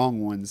make the wrong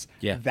ones.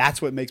 Yeah.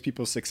 That's what makes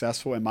people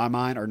successful in my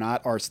mind,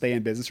 or stay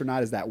in business or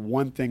not, is that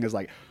one thing is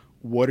like,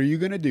 what are you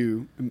going to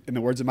do? In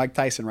the words of Mike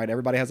Tyson, right?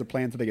 Everybody has a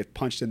plan until they get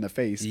punched in the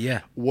face.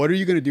 Yeah. What are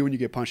you going to do when you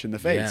get punched in the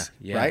face?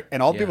 Right?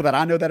 And all the people that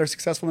I know that are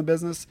successful in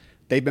business,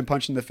 they've been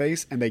punched in the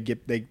face, and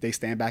they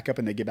stand back up,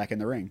 and they get back in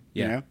the ring.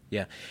 Yeah. You know?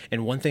 Yeah.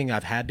 And one thing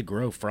I've had to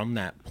grow from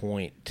that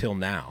point till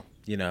now,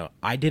 you know,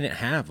 I didn't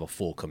have a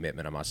full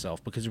commitment of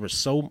myself because there was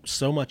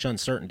so much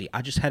uncertainty.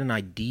 I just had an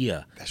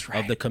idea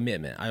of the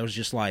commitment. I was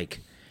just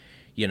like,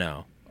 you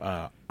know,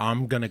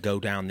 I'm going to go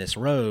down this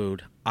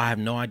road. I have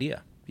no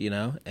idea, you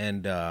know,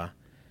 and I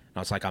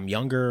was like, I'm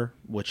younger,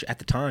 which at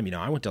the time, you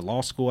know, I went to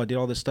law school, I did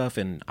all this stuff,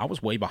 and I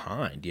was way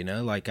behind, you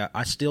know, like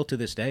I still to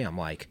this day, I'm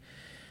like,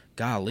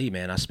 golly,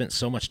 man, I spent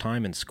so much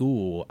time in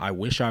school. I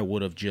wish I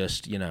would have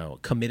just, you know,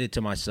 committed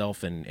to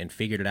myself and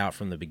figured it out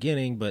from the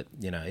beginning. But,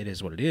 you know, it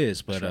is what it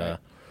is. But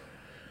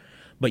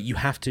but you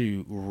have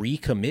to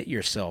recommit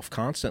yourself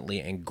constantly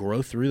and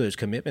grow through those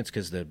commitments,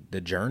 because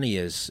the journey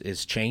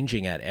is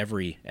changing at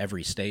every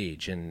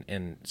stage.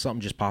 And something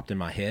just popped in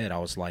my head. I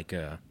was like,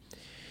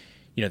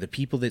 you know, the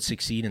people that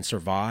succeed and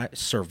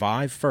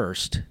survive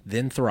first,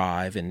 then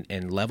thrive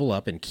and level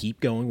up and keep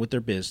going with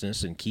their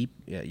business and keep,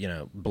 you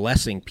know,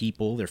 blessing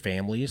people, their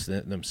families,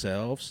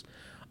 themselves,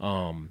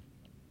 are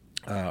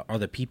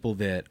the people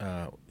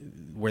that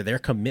where their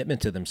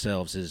commitment to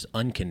themselves is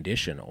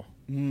unconditional.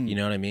 You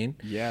know what I mean?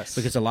 Yes.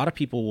 Because a lot of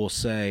people will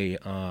say,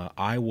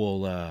 I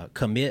will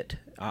commit,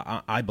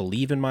 I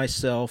believe in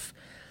myself,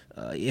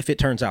 if it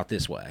turns out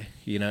this way,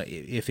 you know,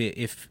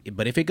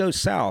 but if it goes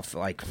south,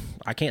 like,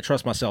 I can't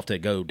trust myself to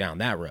go down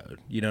that road.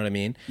 You know what I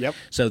mean? Yep.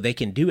 So they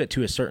can do it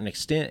to a certain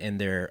extent, and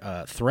their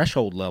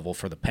threshold level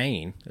for the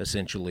pain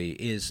essentially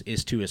is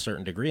to a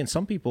certain degree. And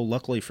some people,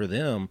 luckily for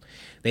them,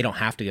 they don't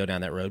have to go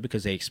down that road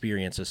because they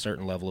experience a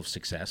certain level of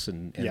success,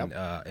 and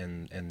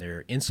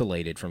they're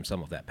insulated from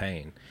some of that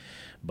pain.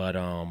 But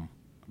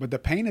the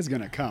pain is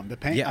going to come. The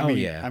pain.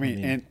 Yeah, I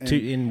mean,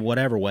 in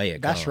whatever way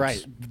it that's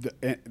comes.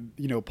 That's right.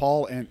 You know,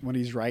 Paul, and when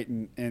he's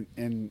writing,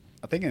 and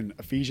I think in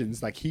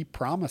Ephesians, like, he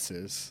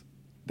promises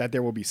that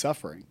there will be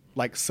suffering.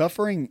 Like,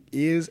 suffering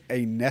is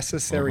a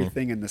necessary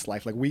thing in this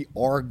life. Like, we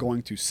are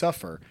going to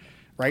suffer,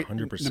 right?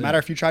 100%. No matter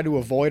if you try to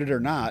avoid it or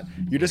not,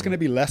 you're just going to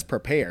be less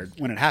prepared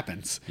when it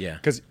happens. Yeah.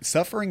 Because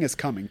suffering is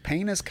coming.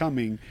 Pain is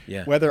coming.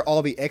 Yeah. Whether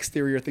all the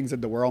exterior things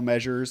that the world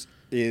measures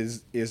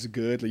is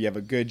good. You have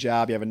a good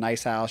job. You have a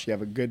nice house. You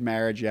have a good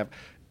marriage. You have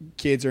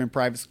kids are in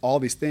private. All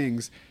these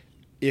things.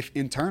 If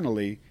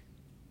internally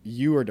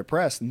you are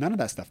depressed, none of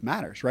that stuff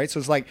matters, right? So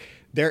it's like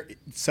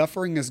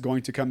suffering is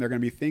going to come. There are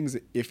going to be things,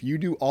 if you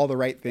do all the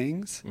right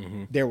things,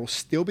 there will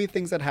still be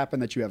things that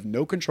happen that you have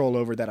no control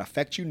over that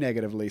affect you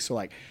negatively. So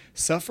like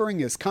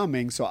suffering is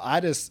coming. So I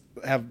just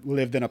have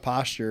lived in a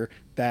posture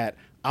that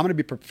I'm going to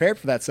be prepared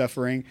for that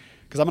suffering,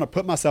 because I'm going to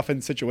put myself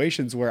in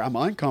situations where I'm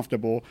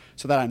uncomfortable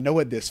so that I know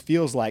what this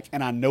feels like,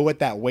 and I know what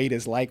that weight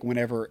is like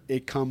whenever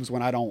it comes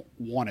when I don't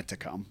want it to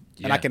come.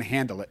 Yeah. And I can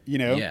handle it, you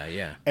know? Yeah,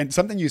 yeah. And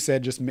something you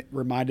said just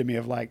reminded me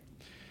of like,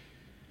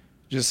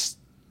 just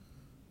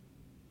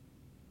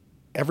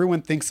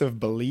everyone thinks of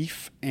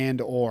belief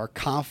and or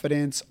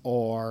confidence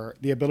or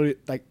the ability,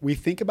 like we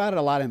think about it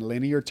a lot in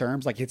linear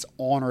terms, like it's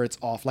on or it's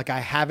off. Like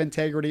I have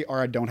integrity or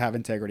I don't have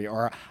integrity,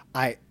 or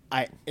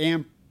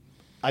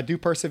I do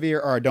persevere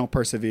or I don't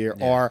persevere,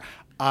 or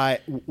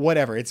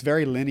whatever. It's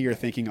very linear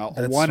thinking,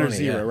 one or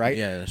zero, right?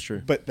 Yeah, that's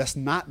true. But that's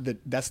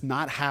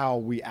not how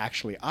we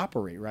actually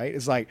operate, right?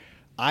 It's like,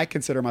 I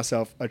consider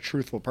myself a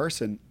truthful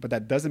person, but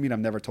that doesn't mean I've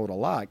never told a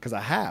lie, because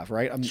I have,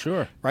 right?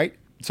 Sure. Right?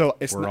 So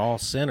we're all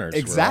sinners.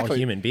 Exactly. We're all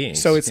human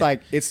beings. So it's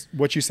like, it's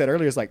what you said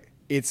earlier is like,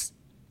 it's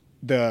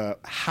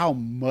how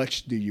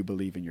much do you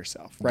believe in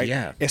yourself, right?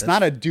 Yeah. It's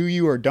not a do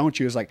you or don't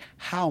you. It's like,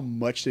 how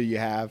much do you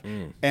have?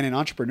 And in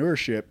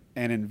entrepreneurship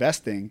and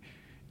investing,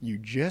 you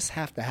just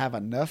have to have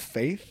enough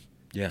faith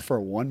for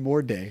one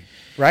more day,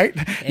 right?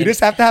 You just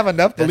have to have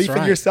enough belief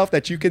in yourself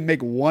that you can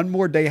make one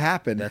more day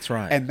happen. That's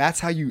right. And that's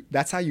how you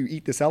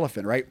eat this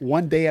elephant, right?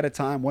 One day at a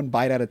time, one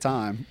bite at a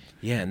time.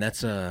 Yeah. And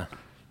that's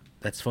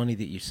funny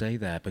that you say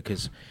that,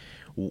 because,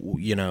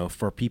 you know,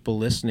 for people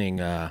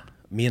listening,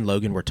 me and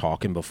Logan were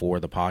talking before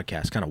the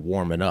podcast, kind of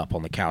warming up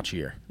on the couch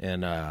here.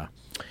 And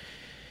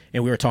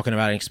we were talking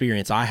about an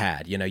experience I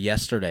had, you know,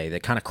 yesterday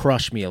that kind of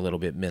crushed me a little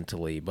bit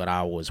mentally, but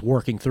I was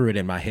working through it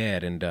in my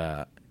head.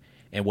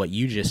 And what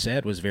you just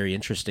said was very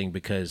interesting,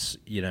 because,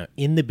 you know,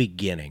 in the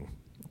beginning,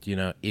 you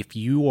know, if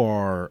you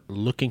are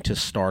looking to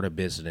start a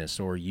business,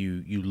 or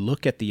you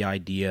look at the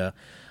idea,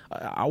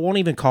 I won't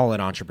even call it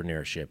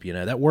entrepreneurship. You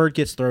know, that word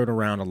gets thrown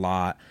around a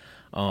lot.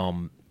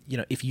 You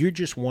know, if you're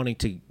just wanting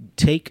to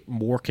take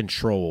more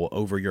control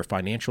over your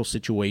financial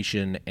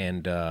situation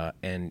and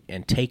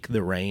take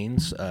the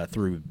reins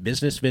through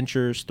business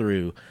ventures,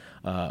 through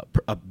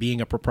being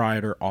a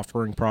proprietor,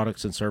 offering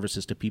products and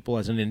services to people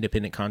as an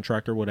independent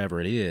contractor, whatever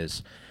it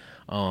is,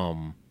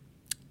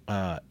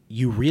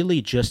 you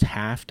really just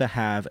have to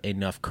have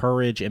enough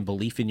courage and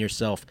belief in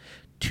yourself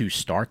to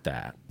start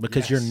that,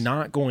 because you're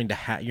not going to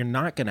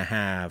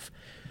have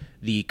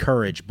the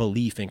courage,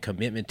 belief, and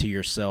commitment to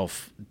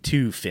yourself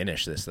to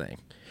finish this thing,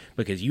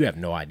 because you have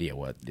no idea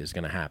what is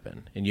going to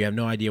happen, and you have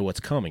no idea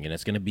what's coming, and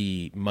it's going to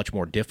be much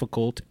more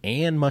difficult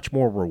and much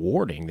more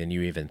rewarding than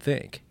you even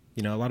think.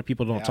 You know, a lot of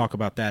people don't talk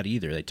about that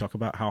either. They talk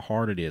about how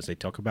hard it is. They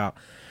talk about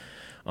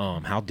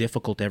how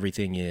difficult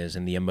everything is,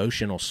 and the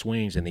emotional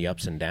swings and the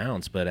ups and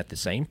downs. But at the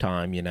same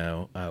time, you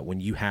know, when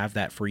you have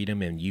that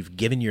freedom and you've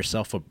given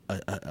yourself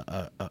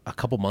a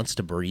couple months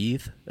to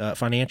breathe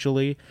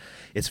financially,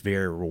 it's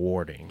very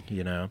rewarding,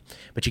 you know.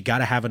 But you got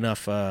to have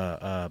enough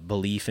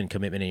belief and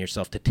commitment in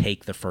yourself to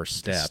take the first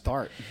step.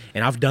 Start.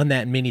 And I've done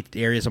that in many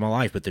areas of my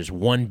life, but there's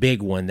one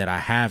big one that I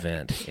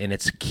haven't, and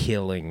it's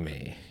killing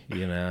me.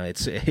 You know,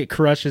 it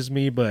crushes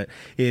me, but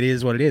it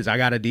is what it is. I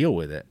got to deal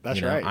with it.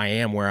 That's right. I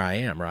am where I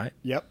am, right?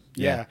 Yep.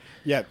 Yeah.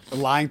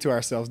 Lying to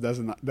ourselves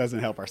doesn't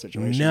help our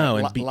situation.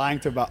 No, lying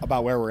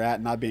about where we're at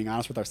and not being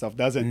honest with ourselves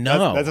doesn't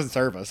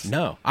serve us.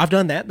 No, I've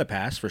done that in the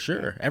past for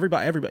sure.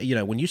 Everybody, you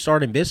know, when you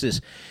start in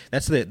business,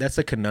 that's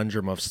the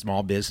conundrum of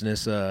small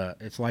business.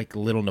 It's like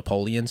little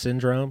Napoleon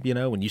syndrome. You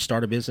know, when you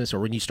start a business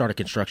or when you start a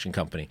construction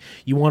company,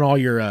 you want all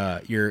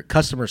your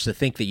customers to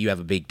think that you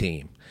have a big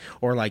team.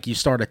 Or like you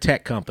start a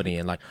tech company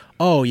and like,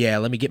 oh yeah,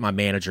 let me get my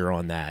manager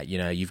on that. You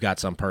know, you've got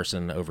some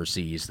person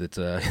overseas that's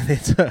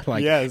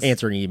like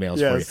answering emails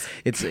for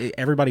you.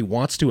 Everybody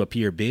wants to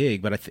appear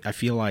big, but I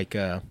feel like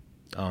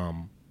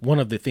one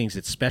of the things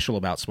that's special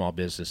about small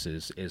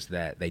businesses is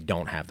that they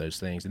don't have those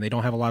things, and they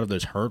don't have a lot of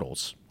those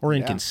hurdles or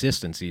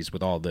inconsistencies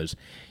with all of those,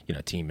 you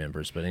know, team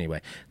members. But anyway,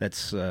 that's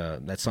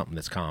something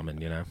that's common,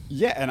 you know.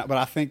 Yeah, but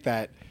I think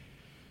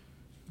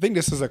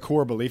this is a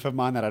core belief of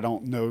mine that I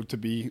don't know to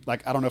be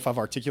like, I don't know if I've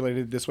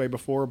articulated it this way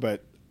before,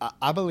 but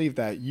I believe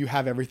that you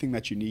have everything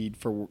that you need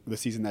for the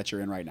season that you're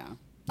in right now.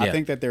 Yeah. I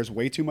think that there's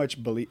way too much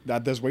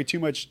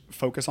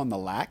focus on the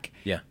lack,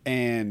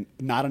 and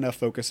not enough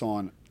focus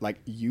on like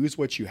use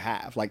what you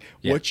have. Like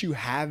what you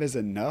have is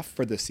enough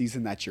for the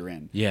season that you're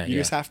in. You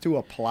just have to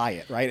apply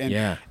it,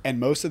 right? And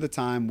most of the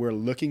time we're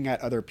looking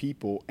at other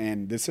people,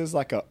 and this is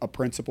like a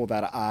principle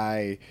that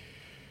I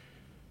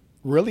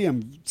really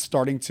am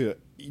starting to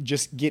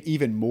just get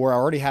even more. I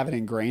already have it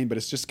ingrained, but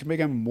it's just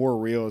becoming more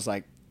real. Is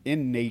like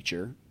in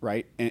nature,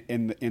 right?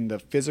 In the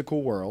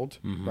physical world,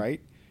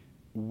 right?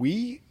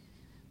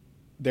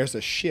 There's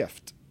a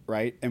shift,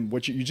 right? And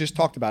what you just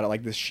talked about it,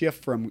 like the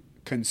shift from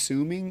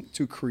consuming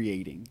to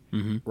creating,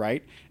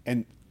 right?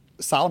 And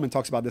Solomon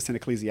talks about this in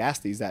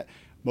Ecclesiastes, that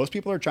most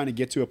people are trying to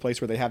get to a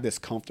place where they have this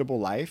comfortable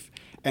life.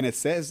 And it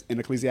says in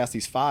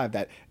Ecclesiastes 5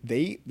 that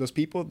those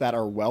people that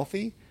are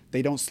wealthy,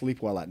 they don't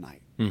sleep well at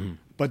night. Mm-hmm.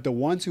 But the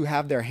ones who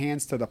have their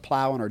hands to the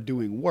plow and are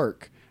doing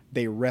work,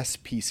 they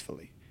rest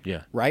peacefully.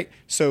 Yeah. Right?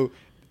 So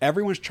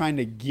everyone's trying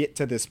to get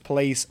to this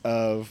place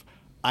of,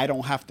 I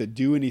don't have to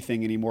do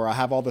anything anymore. I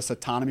have all this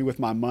autonomy with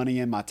my money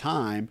and my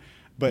time,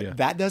 but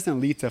that doesn't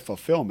lead to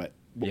fulfillment.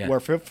 Yeah. Where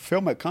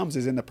fulfillment comes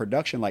is in the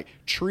production, like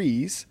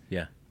trees.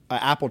 Yeah. An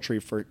apple tree,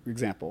 for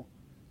example,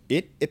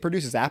 it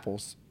produces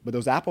apples, but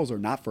those apples are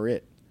not for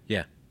it.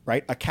 Yeah.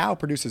 Right? A cow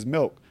produces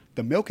milk.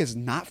 The milk is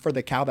not for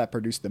the cow that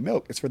produced the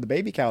milk. It's for the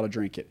baby cow to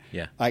drink it.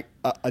 Yeah. Like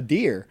a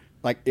deer,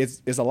 like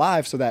is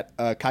alive so that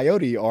a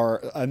coyote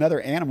or another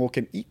animal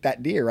can eat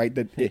that deer, right?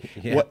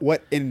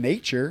 What in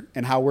nature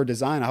and how we're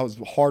designed, how it's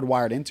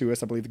hardwired into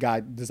us. I believe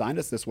God designed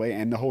us this way,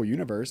 and the whole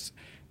universe,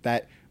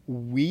 that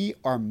we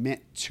are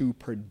meant to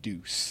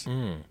produce.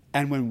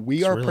 And when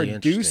we are really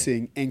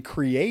producing and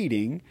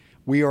creating,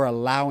 we are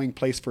allowing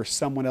place for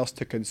someone else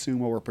to consume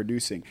what we're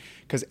producing.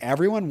 Because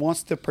everyone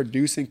wants to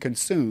produce and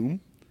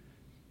consume,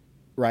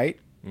 right?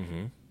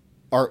 Mm-hmm.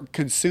 Or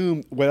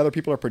consume what other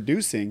people are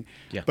producing.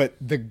 Yeah. But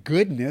the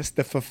goodness,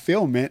 the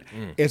fulfillment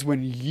is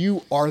when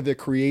you are the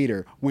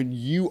creator, when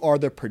you are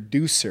the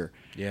producer,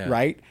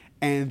 right?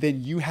 And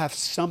then you have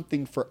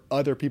something for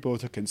other people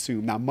to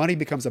consume. Now, money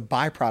becomes a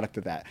byproduct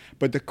of that.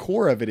 But the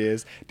core of it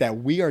is that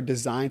we are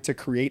designed to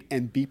create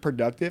and be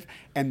productive.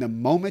 And the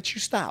moment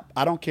you stop,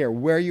 I don't care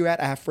where you're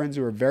at. I have friends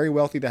who are very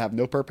wealthy that have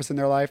no purpose in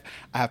their life.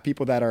 I have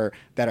people that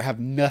have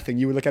nothing.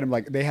 You would look at them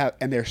like they have,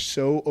 and they're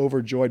so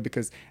overjoyed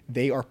because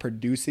they are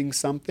producing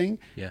something.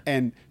 Yeah.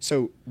 And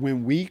so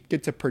when we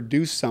get to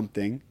produce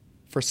something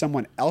for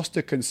someone else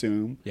to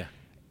consume,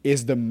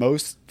 is the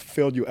most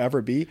filled you'll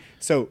ever be.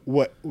 So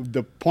what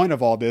the point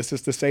of all this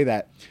is to say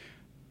that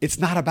it's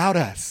not about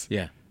us.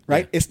 Yeah.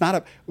 Right? Yeah. It's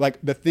not like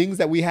the things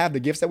that we have, the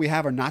gifts that we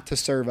have are not to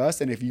serve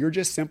us. And if you're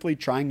just simply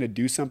trying to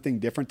do something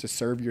different to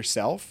serve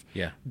yourself,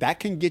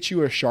 that can get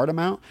you a short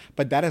amount,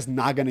 but that is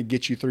not going to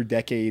get you through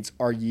decades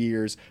or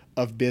years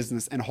of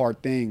business and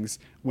hard things.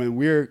 When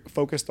we're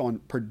focused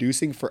on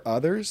producing for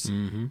others,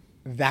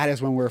 that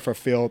is when we're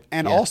fulfilled.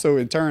 And also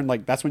in turn,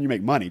 like that's when you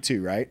make money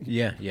too, right?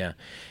 Yeah.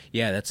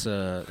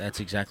 That's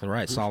exactly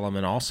right.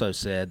 Solomon also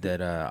said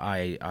that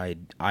I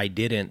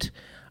didn't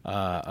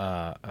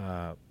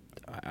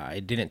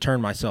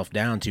turn myself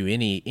down to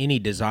any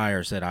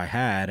desires that I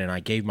had, and I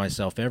gave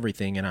myself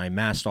everything, and I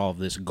amassed all of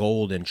this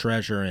gold and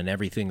treasure and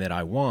everything that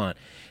I want,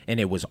 and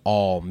it was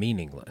all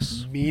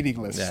meaningless.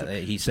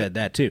 He said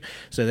that too.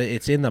 So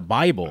it's in the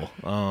Bible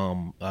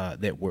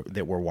that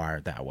we're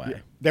wired that way. Yeah.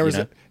 There was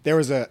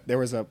a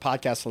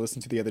podcast I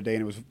listened to the other day,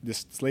 and it was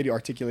this lady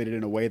articulated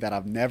in a way that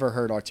I've never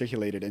heard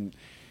articulated,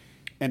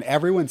 and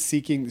everyone's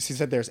seeking. She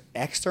said there's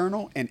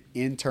external and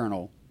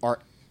internal,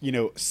 or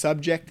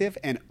subjective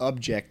and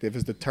objective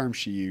is the term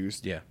she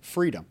used. Yeah.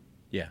 Freedom.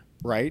 Yeah.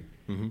 Right.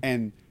 Mm-hmm.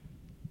 And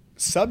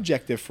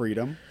subjective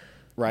freedom,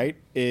 right,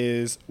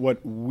 is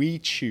what we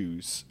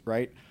choose.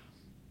 Right.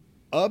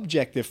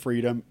 Objective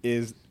freedom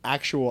is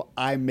actual.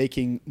 I'm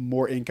making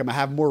more income. I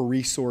have more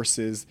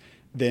resources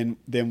than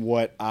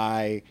what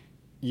I,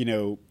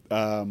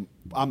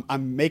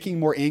 I'm making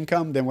more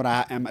income than what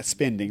I am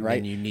spending,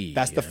 right? Than you need.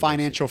 That's the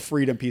financial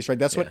freedom piece, right?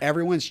 That's what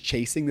everyone's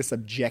chasing, this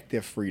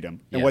objective freedom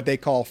and what they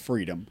call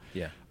freedom.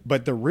 Yeah.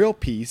 But the real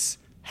piece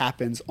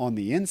happens on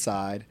the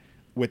inside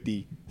with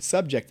the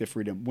subjective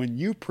freedom. When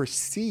you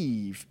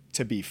perceive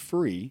to be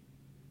free,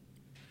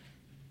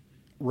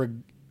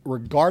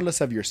 regardless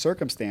of your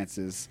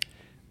circumstances,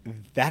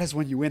 that is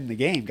when you win the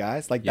game,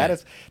 guys. Like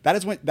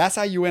that's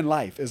how you win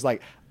life. Is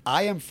like,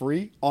 I am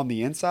free on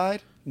the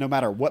inside, no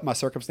matter what my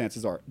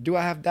circumstances are. Do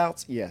I have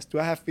doubts? Yes. Do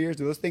I have fears?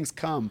 Do those things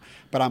come?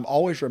 But I'm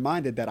always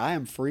reminded that I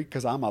am free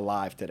because I'm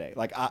alive today.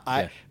 Like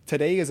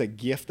today is a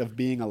gift of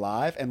being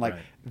alive. And like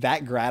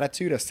that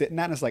gratitude of sitting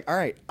that and it's like, all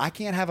right, I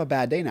can't have a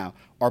bad day now.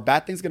 Are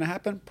bad things going to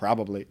happen?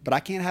 Probably. But I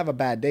can't have a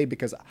bad day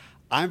because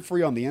I'm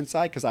free on the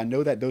inside, because I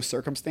know that those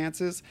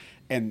circumstances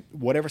and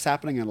whatever's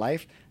happening in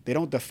life, they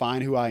don't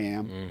define who I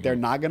am. Mm-hmm. They're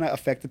not going to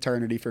affect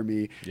eternity for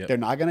me. Yep. They're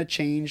not going to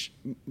change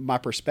my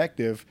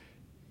perspective.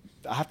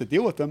 I have to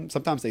deal with them.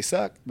 Sometimes they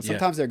suck, but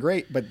sometimes they're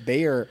great, but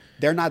they're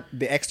not,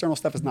 the external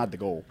stuff is not the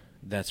goal.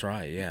 That's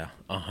right. Yeah.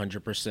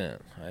 100%.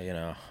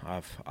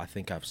 I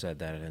think I've said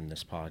that in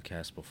this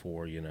podcast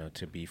before,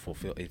 to be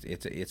fulfilled.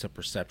 It's a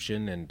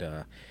perception, and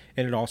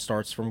it all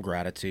starts from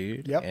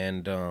gratitude. Yep.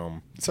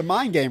 And it's a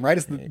mind game, right?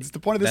 It's the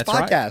point of this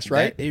podcast,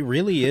 right? It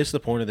really is the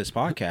point of this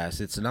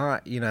podcast. It's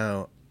not,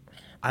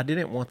 I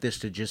didn't want this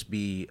to just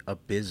be a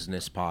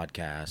business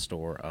podcast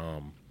or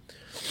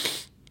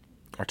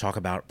talk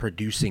about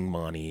producing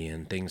money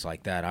and things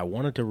like that. I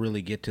wanted to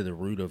really get to the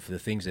root of the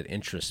things that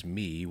interest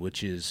me,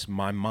 which is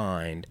my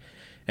mind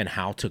and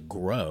how to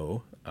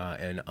grow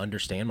and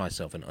understand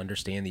myself and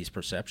understand these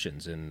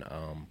perceptions. And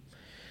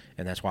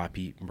that's why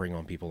I bring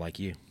on people like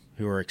you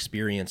who are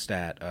experienced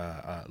at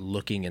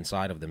looking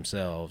inside of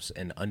themselves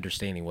and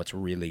understanding what's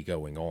really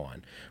going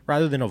on,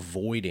 rather than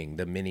avoiding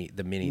the many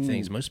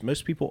things.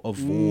 Most people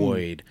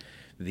avoid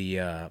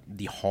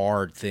the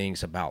hard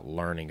things about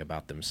learning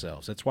about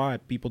themselves. That's why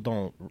people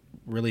don't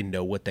really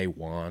know what they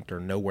want or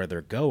know where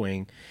they're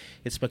going.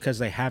 It's because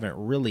they haven't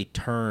really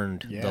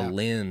turned the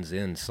lens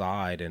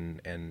inside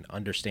and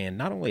understand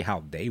not only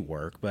how they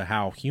work, but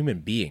how human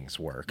beings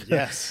work.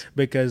 Yes.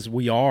 Because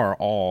we are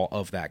all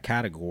of that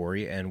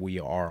category and we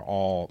are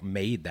all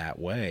made that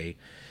way.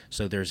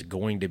 So there's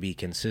going to be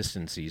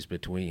consistencies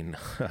between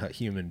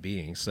human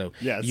beings. So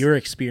your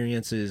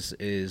experience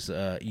is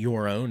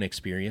your own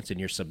experience and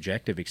your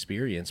subjective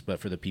experience. But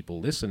for the people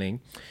listening,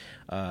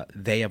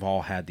 they have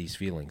all had these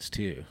feelings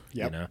too.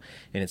 You know,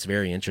 and it's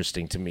very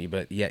interesting to me.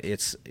 But yeah,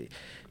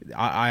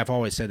 I've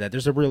always said that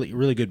there's a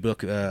really good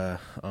book, Viktor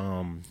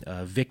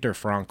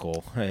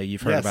Frankl.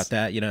 You've heard about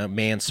that? You know,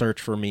 Man's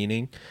Search for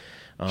Meaning.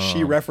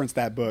 She referenced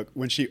that book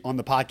when she on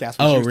the podcast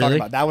when she was talking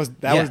about that was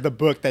the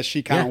book that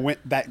she kind of went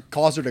that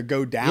caused her to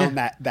go down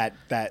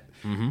that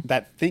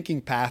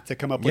thinking path to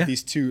come up with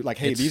these two, like,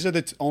 hey, these are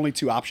the only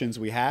two options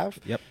we have.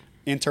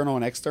 Internal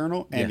and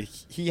external, and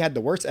he had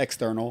the worst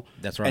external.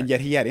 That's right. And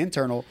yet he had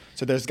internal.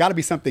 So there's got to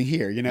be something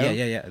here, you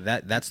know?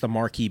 That's the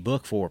marquee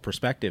book for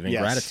perspective and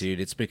gratitude.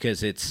 It's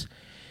because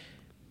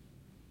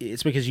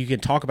you can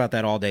talk about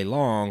that all day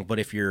long, but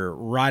if you're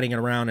riding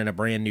around in a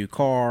brand new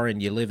car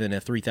and you live in a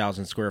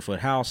 3,000 square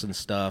foot house and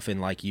stuff, and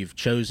like you've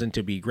chosen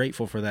to be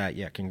grateful for that,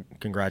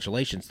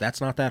 congratulations.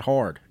 That's not that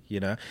hard, you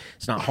know.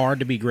 It's not hard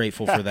to be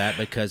grateful for that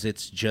because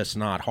it's just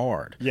not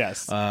hard.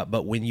 Yes.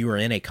 But when you are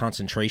in a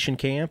concentration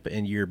camp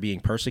and you're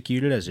being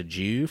persecuted as a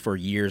Jew for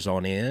years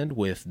on end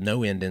with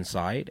no end in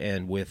sight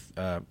and with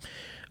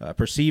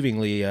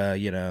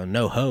perceivingly,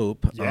 no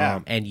hope,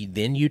 and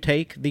then you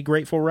take the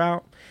grateful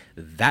route,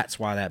 that's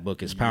why that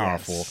book is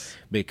powerful,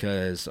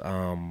 because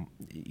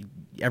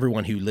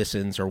everyone who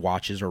listens or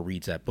watches or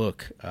reads that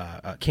book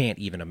can't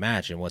even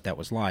imagine what that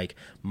was like,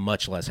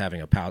 much less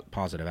having a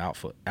positive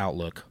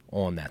outlook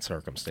on that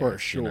circumstance. For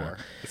sure. You know?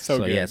 It's so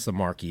good. Yeah, it's the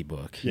marquee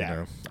book. You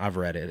know? I've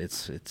read it.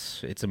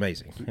 It's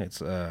amazing.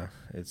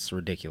 It's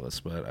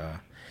ridiculous,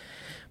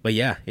 but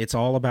yeah, it's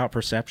all about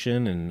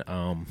perception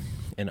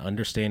and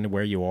understanding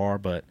where you are.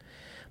 But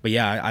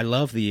yeah, I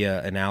love the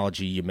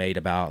analogy you made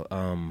about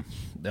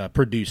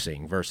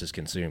producing versus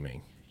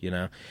consuming. You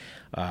know,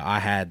 I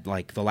had,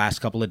 like, the last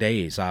couple of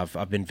days,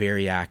 I've been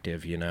very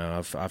active. You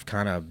know, I've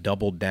kind of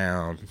doubled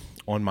down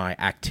on my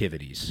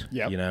activities.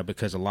 You know,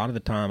 because a lot of the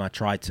time I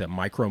try to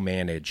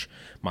micromanage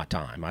my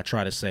time. I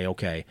try to say,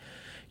 okay,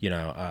 you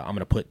know, I'm going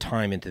to put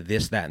time into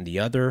this, that, and the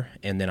other,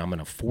 and then I'm going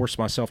to force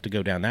myself to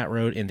go down that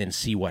road and then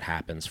see what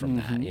happens from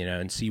that, you know,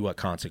 and see what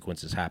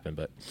consequences happen.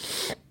 But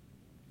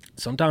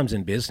sometimes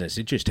in business,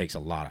 it just takes a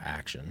lot of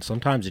action.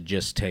 Sometimes it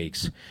just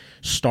takes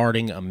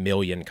starting a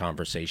million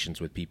conversations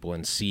with people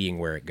and seeing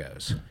where it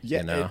goes. Yeah,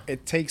 you know?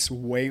 it takes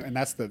way, and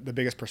that's the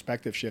biggest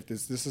perspective shift.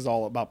 This is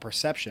all about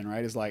perception,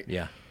 right? It's like,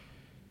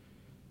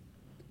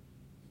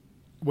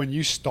 when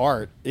you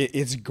start,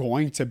 it's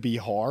going to be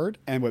hard.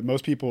 And what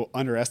most people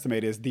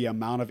underestimate is the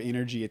amount of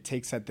energy it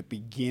takes at the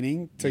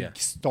beginning to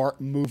start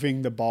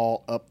moving the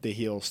ball up the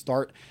hill,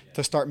 start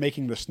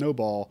making the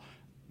snowball.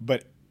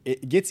 But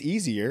it gets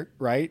easier,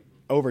 right,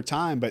 over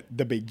time. But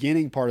the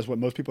beginning part is what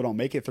most people don't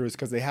make it through, is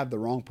because they have the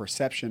wrong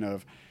perception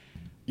of,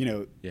 you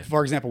know,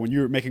 for example, when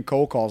you're making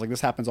cold calls, like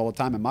this happens all the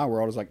time in my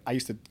world. It's like, I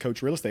used to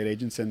coach real estate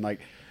agents, and like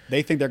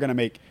they think they're going to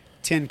make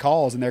 10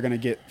 calls and they're going to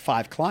get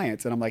 5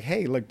 clients. And I'm like,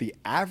 hey, look, the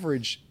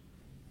average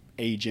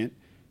agent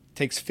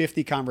takes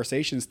 50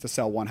 conversations to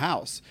sell one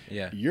house.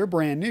 You're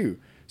brand new.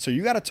 So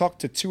you got to talk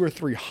to 200 or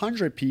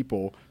 300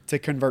 people to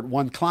convert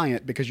one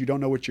client because you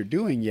don't know what you're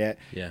doing yet.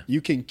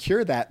 You can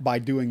cure that by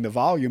doing the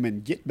volume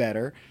and get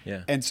better.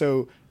 And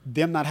so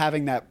them not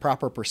having that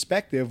proper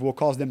perspective will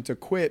cause them to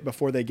quit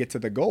before they get to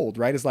the gold,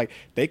 right? It's like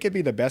they could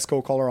be the best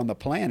cold caller on the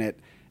planet,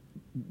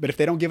 but if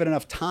they don't give it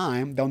enough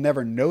time, they'll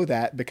never know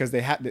that, because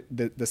they have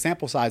the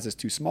sample size is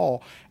too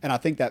small. And I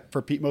think that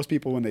for most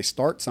people, when they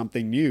start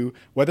something new,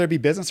 whether it be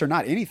business or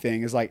not,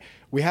 anything, is like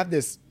we have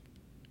this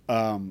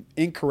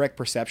incorrect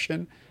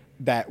perception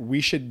that we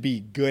should be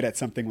good at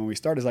something when we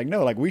start. Is like,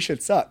 no, like we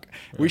should suck.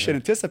 We should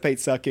anticipate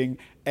sucking,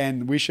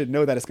 and we should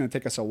know that it's going to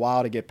take us a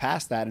while to get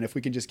past that. And if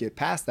we can just get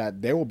past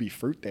that, there will be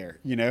fruit there,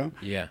 you know?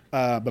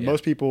 But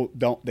most people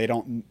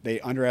they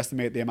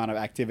underestimate the amount of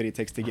activity it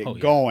takes to get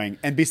going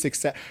and be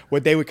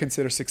what they would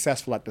consider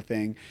successful at the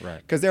thing.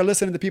 Because they're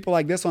listening to people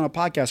like this on a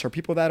podcast, or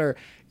people that are,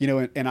 you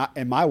know,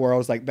 in my world,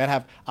 is like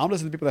I'm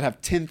listening to people that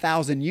have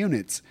 10,000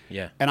 units.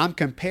 And I'm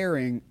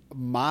comparing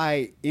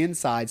my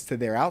insides to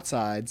their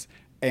outsides.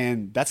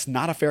 And that's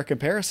not a fair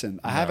comparison.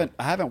 I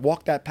haven't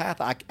walked that path.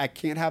 I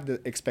can't have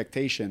the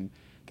expectation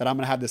that I'm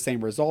going to have the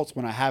same results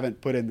when I haven't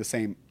put in the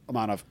same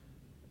amount of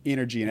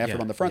energy and effort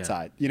on the front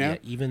side, you know?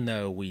 Even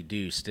though we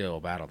do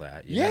still battle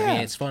that. You know what I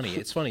mean?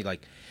 It's funny.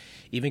 Like,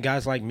 even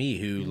guys like me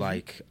who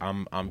like,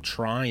 I'm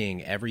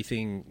trying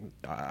everything.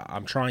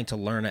 I'm trying to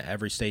learn at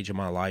every stage of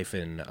my life.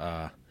 And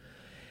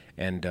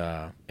and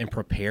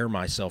prepare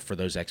myself for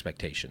those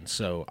expectations.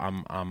 So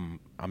I'm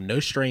no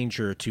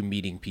stranger to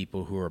meeting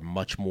people who are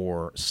much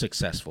more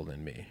successful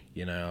than me.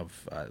 You know,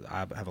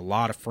 I have a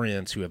lot of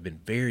friends who have been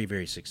very,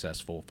 very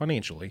successful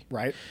financially.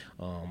 Right.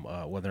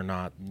 Whether or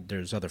not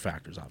there's other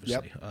factors,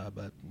 obviously,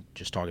 but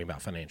just talking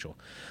about financial.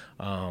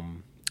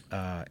 And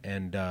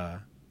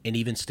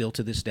even still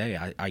to this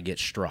day, I get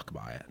struck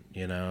by it.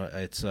 You know,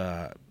 it's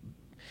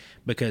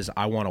because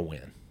I want to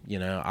win. You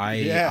know,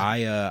 I'm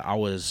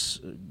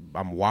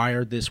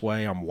wired this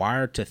way. I'm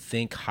wired to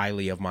think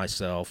highly of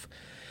myself,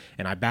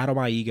 and I battle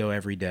my ego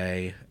every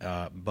day.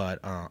 But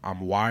I'm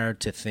wired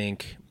to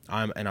think.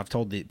 And I've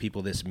told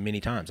people this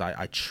many times.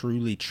 I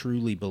truly,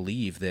 truly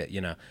believe that,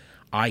 you know,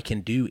 I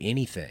can do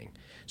anything.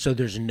 So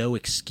there's no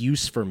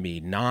excuse for me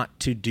not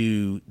to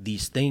do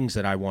these things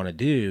that I want to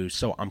do.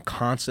 So I'm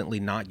constantly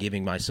not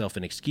giving myself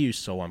an excuse.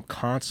 So I'm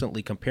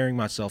constantly comparing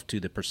myself to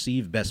the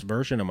perceived best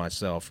version of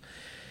myself.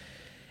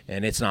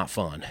 And it's not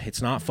fun.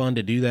 It's not fun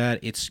to do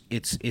that. It's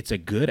a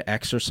good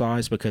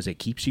exercise because it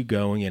keeps you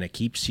going and it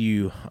keeps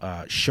you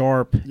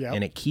sharp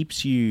and it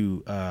keeps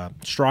you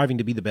striving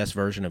to be the best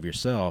version of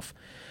yourself.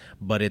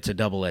 But it's a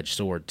double-edged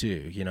sword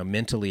too. You know,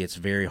 mentally, it's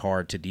very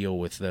hard to deal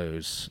with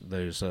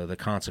the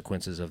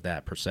consequences of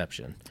that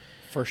perception.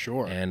 For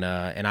sure. And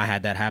I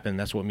had that happen.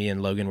 That's what me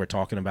and Logan were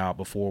talking about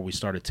before we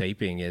started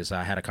taping. Is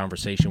I had a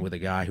conversation with a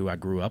guy who I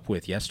grew up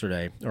with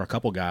yesterday, or a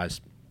couple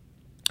guys.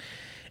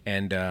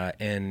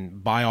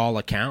 And by all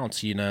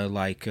accounts, you know,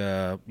 like,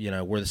 you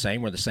know, we're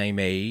the same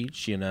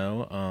age, you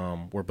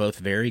know, we're both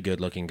very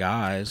good looking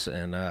guys.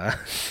 But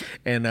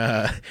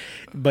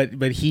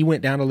he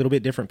went down a little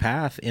bit different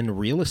path in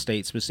real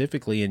estate,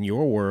 specifically in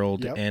your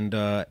world.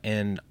 Yep.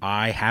 And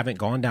I haven't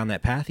gone down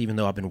that path, even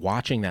though I've been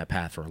watching that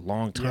path for a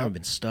long time. Yep. I've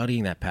been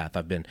studying that path.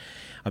 I've been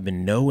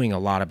knowing a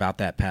lot about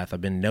that path.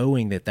 I've been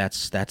knowing that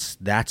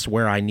that's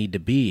where I need to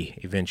be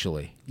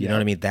eventually. You know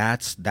what I mean?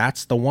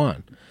 That's the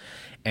one.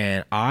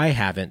 And I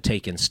haven't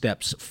taken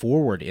steps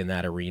forward in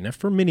that arena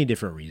for many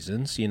different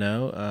reasons, you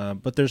know,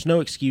 but there's no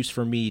excuse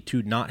for me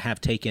to not have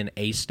taken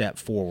a step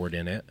forward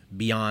in it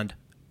beyond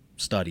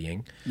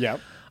studying. Yep.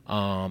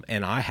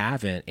 And I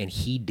haven't, and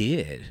he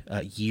did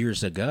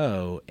years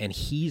ago, and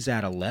he's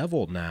at a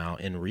level now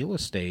in real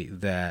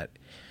estate that,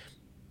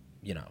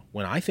 you know,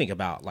 when I think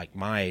about like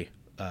my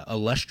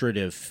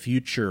illustrative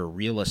future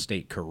real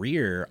estate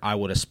career, I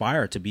would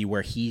aspire to be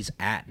where he's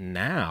at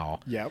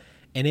now. Yep.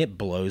 And it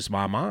blows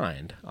my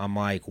mind. I'm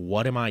like,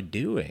 what am I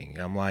doing?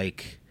 I'm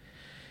like,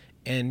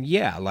 and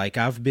yeah, like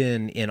I've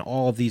been in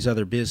all of these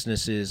other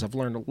businesses. I've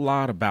learned a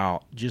lot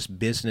about just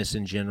business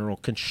in general,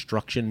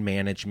 construction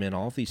management,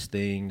 all these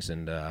things,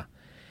 and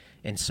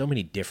so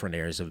many different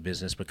areas of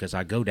business because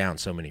I go down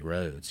so many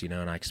roads, you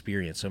know, and I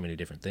experience so many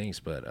different things.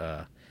 But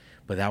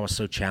that was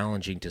so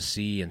challenging to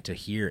see and to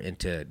hear and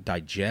to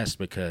digest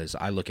because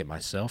I look at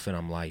myself and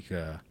I'm like,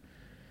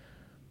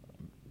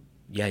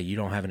 yeah, you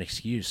don't have an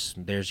excuse.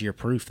 There's your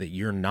proof that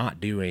you're not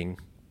doing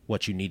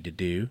what you need to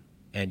do,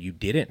 and you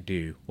didn't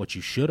do what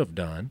you should have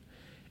done,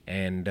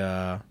 and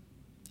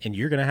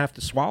you're going to have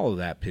to swallow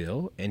that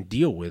pill and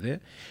deal with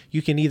it.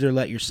 You can either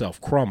let yourself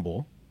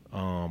crumble,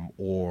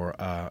 or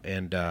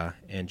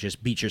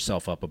just beat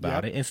yourself up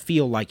about it and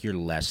feel like you're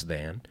less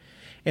than.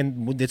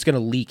 And it's going to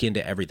leak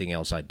into everything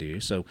else I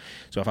do. So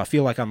if I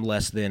feel like I'm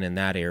less than in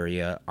that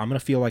area, I'm going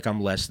to feel like I'm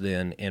less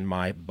than in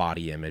my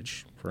body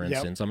image, for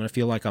instance. I'm going to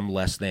feel like I'm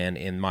less than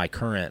in my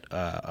current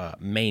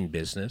main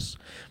business.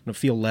 I'm going to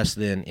feel less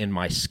than in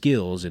my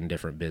skills in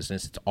different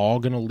business. It's all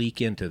going to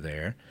leak into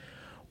there.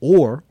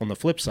 Or, on the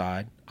flip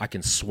side, I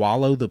can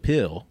swallow the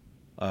pill,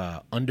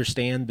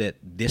 understand that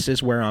this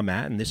is where I'm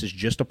at and this is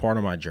just a part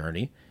of my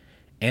journey,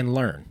 and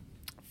learn.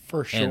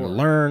 For sure. And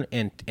learn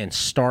and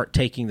start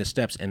taking the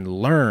steps and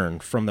learn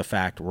from the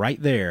fact right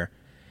there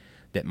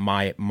that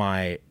my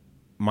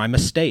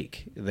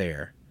mistake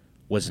there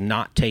was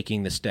not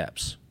taking the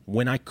steps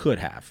when I could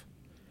have.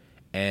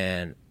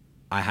 And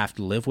I have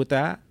to live with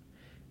that.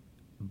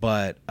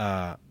 But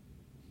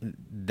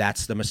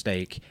that's the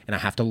mistake, and I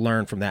have to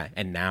learn from that.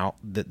 And now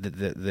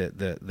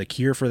the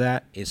cure for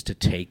that is to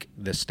take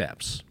the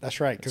steps. That's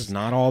right. It's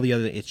not all the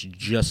other. It's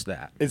just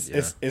that.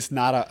 It's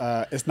not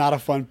a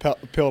fun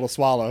pill to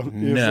swallow.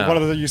 No. It's one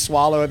of those you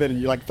swallow it and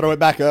you like throw it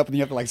back up and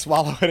you have to like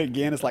swallow it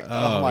again. It's like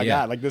oh my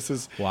god, like this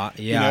is. Well,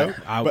 yeah, you know?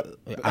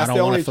 I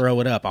don't want to throw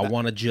it up. I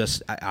want to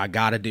just. I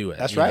got to do it.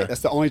 That's right. Know?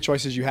 That's the only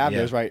choices you have.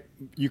 There's right.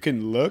 You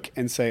can look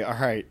and say, all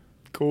right,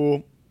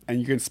 cool, and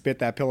you can spit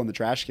that pill in the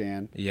trash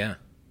can. Yeah.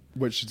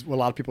 Which is what a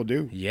lot of people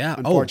do. Yeah.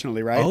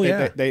 Unfortunately, right? Oh,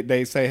 yeah.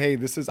 They say, hey,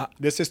 this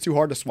is too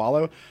hard to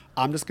swallow.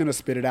 I'm just going to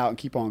spit it out and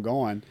keep on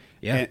going.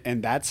 Yeah.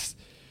 And that's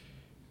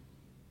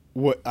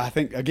what I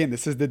think. Again,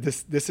 this is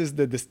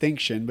the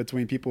distinction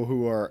between people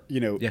who are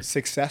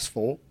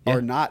successful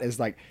or not. Is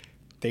like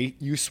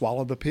you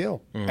swallow the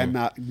pill, and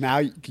now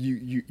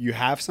you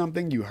have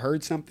something, you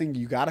heard something,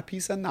 you got a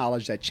piece of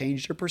knowledge that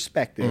changed your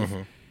perspective.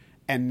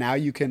 and now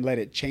you can let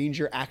it change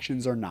your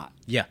actions or not.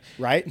 Yeah.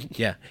 Right?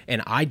 Yeah.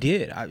 And I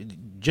did.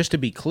 Just to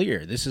be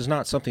clear, this is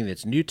not something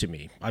that's new to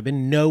me. I've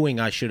been knowing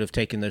I should have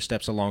taken those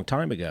steps a long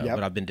time ago,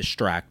 but I've been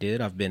distracted.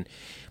 I've been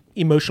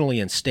emotionally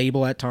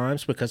unstable at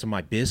times because of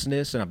my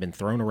business, and I've been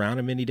thrown around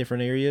in many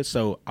different areas.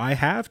 So I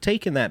have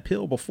taken that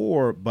pill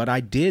before, but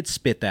I did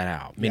spit that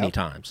out many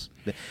times.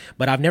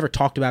 But I've never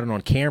talked about it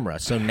on camera.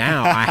 So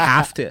now I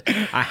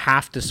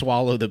have to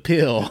swallow the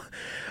pill.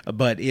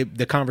 But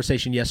the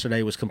conversation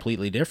yesterday was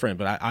completely different.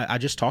 But I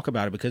just talk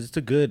about it because it's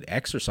a good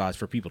exercise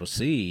for people to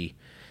see,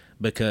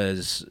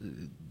 because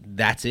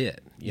that's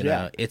it. You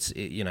know, it's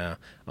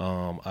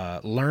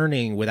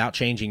learning without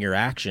changing your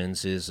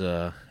actions is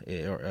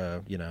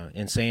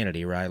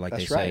insanity, right? Like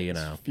that's they right.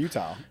 say, It's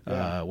futile.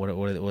 Yeah.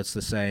 What's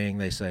the saying?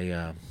 They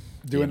say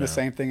doing the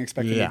same thing,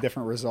 expecting a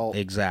different result.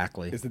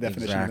 Exactly. Is the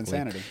definition of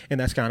insanity. And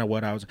that's kind of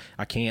what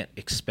I can't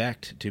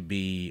expect to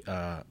be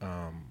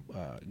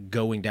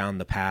going down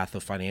the path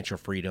of financial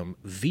freedom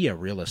via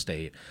real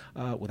estate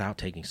without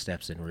taking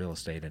steps in real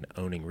estate and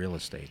owning real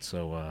estate.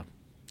 So,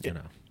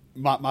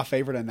 My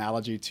favorite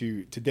analogy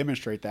to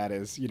demonstrate that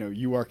is,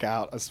 you work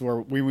out. I swear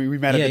we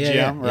met at the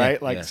gym,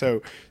 right?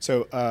 So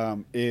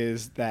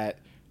is that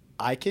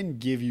I can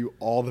give you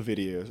all the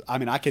videos. I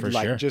mean, I could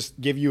just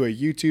give you a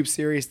YouTube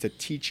series to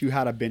teach you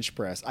how to bench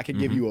press. I could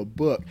give you a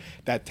book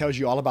that tells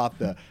you all about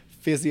the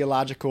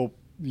physiological,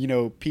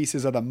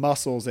 pieces of the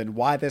muscles and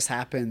why this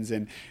happens.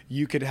 And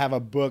you could have a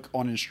book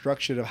on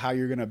instruction of how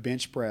you're going to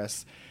bench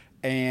press.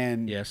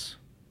 And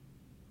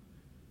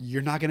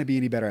you're not going to be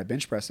any better at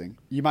bench pressing.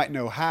 You might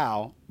know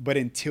how, but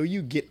until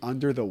you get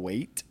under the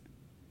weight,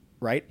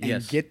 right,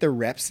 and get the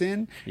reps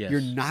in, you're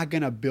not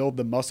going to build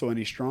the muscle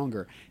any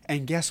stronger.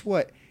 And guess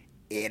what?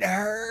 It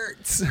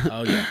hurts.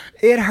 Oh yeah.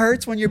 It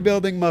hurts when you're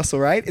building muscle,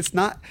 right?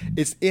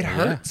 It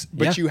hurts,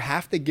 but you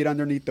have to get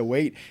underneath the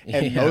weight.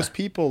 And most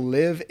people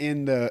live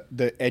in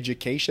the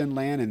education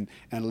land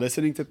and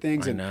listening to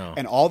things.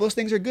 And all those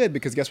things are good,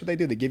 because guess what they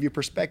do? They give you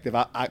perspective.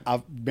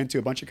 I've been to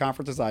a bunch of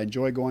conferences I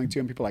enjoy going to,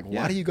 and people are like,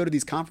 why do you go to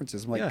these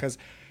conferences? I'm like, because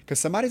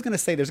somebody's going to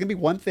say, there's going to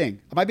be one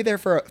thing. I might be there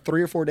for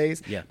 3 or 4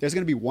 days. Yeah. There's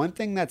going to be one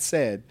thing that's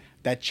said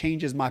that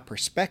changes my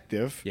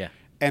perspective. Yeah.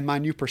 And my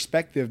new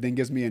perspective then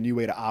gives me a new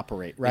way to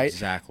operate, right?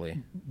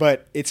 Exactly.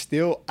 But I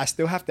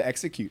still have to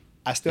execute.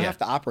 I still have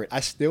to operate. I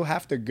still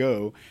have to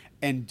go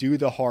and do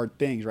the hard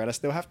things, right? I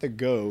still have to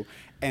go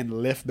and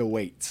lift the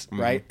weights,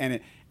 right?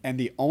 And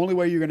the only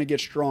way you're going to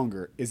get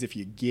stronger is if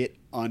you get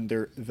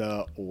under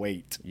the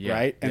weight,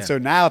 right? And so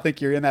now I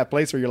think you're in that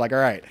place where you're like, all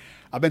right,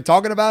 I've been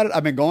talking about it.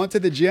 I've been going to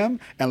the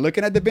gym and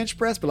looking at the bench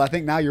press, but I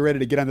think now you're ready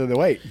to get under the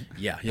weight.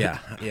 Yeah.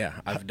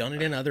 I've done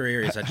it in other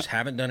areas. I just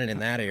haven't done it in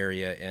that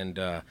area. And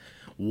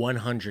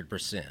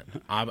 100%.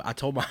 I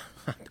told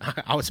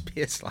I was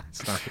pissed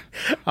last night.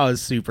 I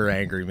was super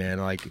angry, man.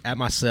 Like at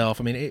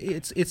myself. I mean,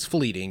 it's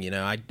fleeting.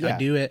 I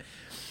do it.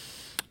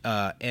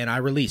 And I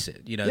release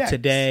it.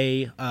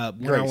 Today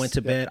when I went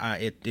to bed,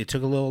 it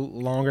took a little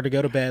longer to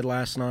go to bed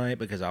last night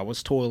because I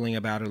was toiling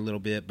about it a little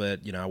bit.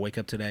 But I wake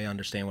up today,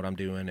 understand what I'm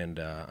doing, and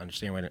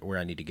understand where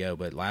I need to go.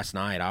 But last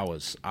night I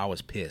was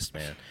pissed,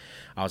 man.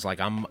 I was like,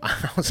 I'm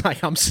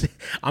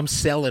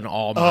selling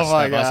all my stuff.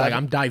 I was like,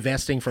 I'm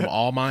divesting from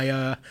all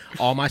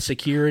my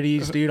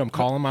securities, dude. I'm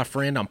calling my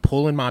friend. I'm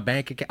pulling my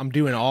bank account. I'm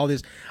doing all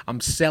this.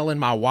 I'm selling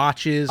my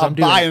watches. I'm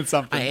buying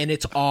something, and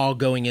it's all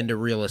going into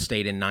real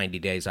estate in 90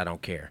 days. I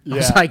don't care. I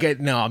was like,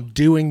 no, I'm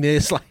doing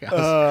this. Like,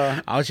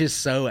 I was just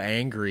so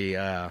angry.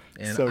 And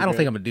so I don't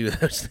think I'm gonna do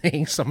those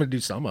things. I'm gonna do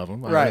some of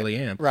them. I really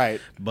am.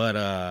 Right.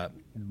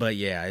 But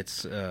yeah,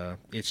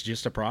 it's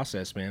just a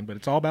process, man. But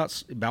it's all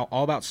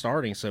about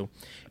starting. So,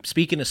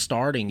 speaking of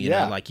starting, you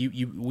know, like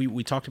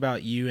we talked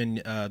about you and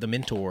the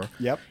mentor.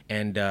 Yep.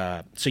 And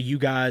so you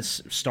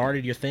guys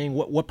started your thing.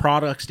 What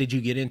products did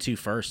you get into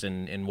first,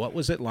 and what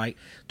was it like?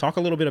 Talk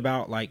a little bit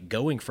about like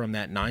going from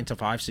that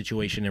 9-to-5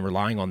 situation and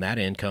relying on that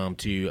income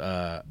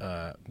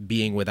to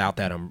being without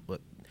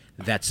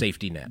that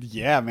safety net.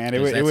 Yeah, man.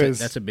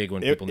 That's a big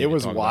one. It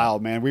was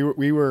wild, man.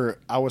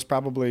 I was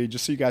probably,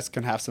 just so you guys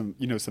can have some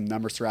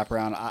numbers to wrap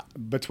around.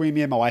 Between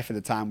me and my wife at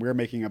the time, we were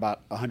making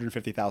about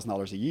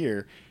 $150,000 a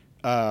year.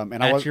 And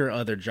That's your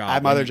other job.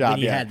 At my other job,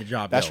 you had the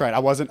job. That's right. I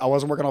wasn't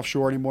working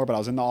offshore anymore, but I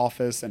was in the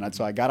office, and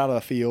so I got out of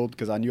the field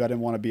because I knew I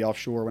didn't want to be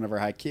offshore whenever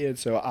I had kids.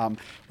 So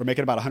we're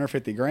making about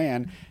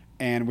 $150,000.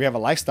 And we have a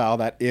lifestyle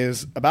that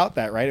is about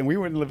that, right? And we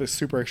wouldn't live as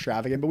super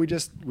extravagant, but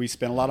we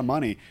spent a lot of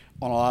money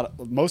on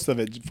most of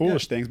it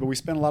foolish things, but we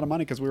spent a lot of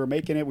money because we were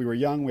making it. We were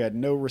young. We had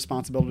no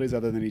responsibilities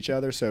other than each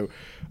other. So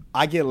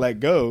I get let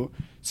go.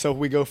 So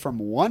we go from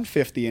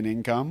 $150,000 in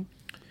income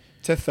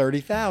to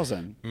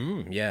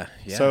 $30,000. Yeah.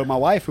 So my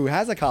wife, who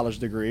has a college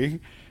degree,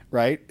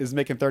 right, is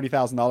making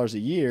 $30,000 a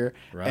year.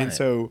 Right. And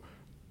so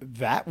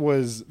that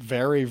was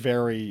very,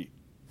 very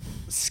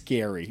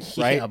scary,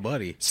 right? Yeah,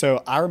 buddy.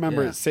 So I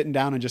remember sitting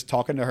down and just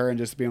talking to her and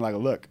just being like,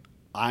 look,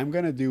 I'm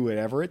going to do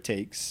whatever it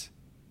takes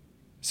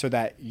so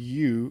that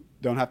you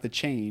don't have to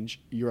change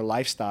your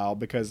lifestyle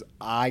because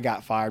I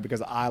got fired,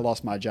 because I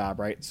lost my job,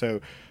 right?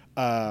 So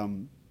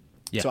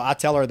Yeah. So I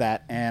tell her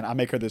that, and I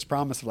make her this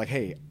promise of like,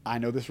 hey, I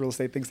know this real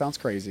estate thing sounds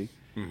crazy.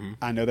 Mm-hmm.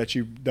 I know that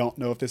you don't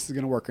know if this is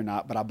going to work or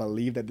not, but I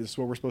believe that this is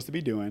what we're supposed to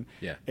be doing.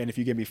 Yeah. And if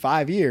you give me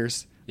 5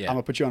 years, Yeah. I'm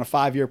going to put you on a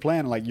 5-year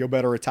plan. And like, you'll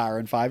better retire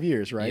in 5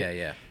 years, right? Yeah,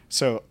 yeah.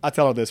 So I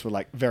tell her this with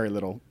like very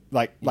little,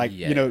 like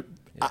Yeah. you know,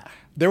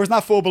 there was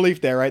not full belief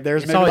there, right?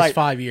 There's It's maybe always like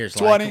 5 years.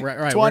 20, like,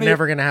 right. 20 We're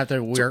never going to have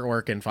to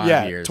work in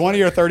 5 years.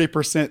 20 like. or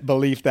 30%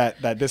 belief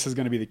that this is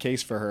going to be the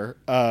case for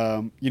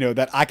her. You know,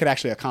 that I could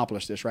actually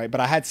accomplish this, right? But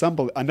I had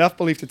enough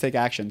belief to take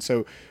action.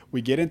 So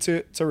we get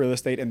into real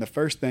estate, and the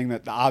first thing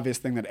the obvious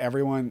thing that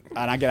everyone,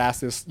 and I get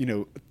asked this, you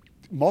know,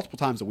 multiple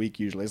times a week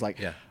usually, is like,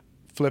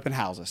 flipping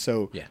houses.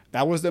 So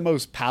that was the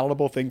most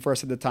palatable thing for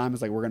us at the time,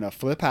 is like, we're going to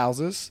flip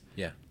houses.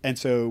 Yeah. And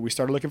so we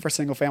started looking for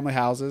single family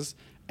houses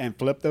and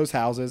flip those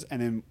houses.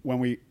 And then when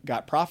we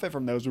got profit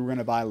from those, we were going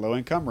to buy low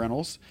income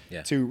rentals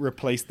to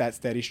replace that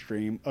steady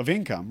stream of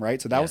income.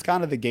 Right. So that was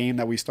kind of the game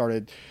that we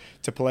started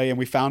to play. And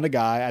we found a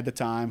guy at the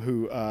time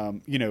who,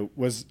 you know,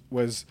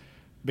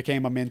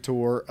 became a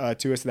mentor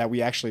to us, that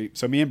we actually,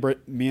 so me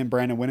and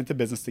Brandon went into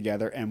business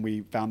together, and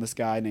we found this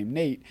guy named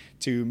Nate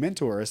to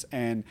mentor us.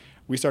 And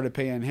we started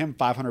paying him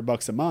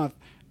 $500 a month.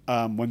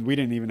 When we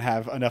didn't even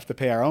have enough to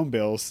pay our own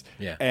bills.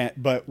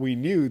 But we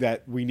knew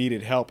that we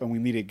needed help and we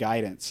needed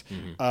guidance.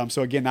 Mm-hmm.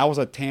 So again, that was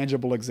a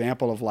tangible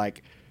example of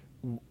like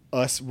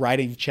us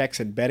writing checks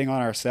and betting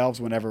on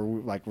ourselves whenever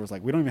we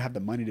don't even have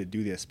the money to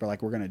do this, but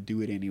like, we're going to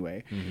do it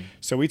anyway. Mm-hmm.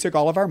 So we took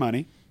all of our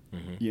money.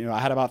 Mm-hmm. You know, I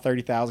had about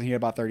 30,000, he had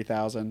about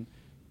 30,000.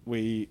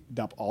 We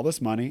dump all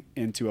this money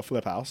into a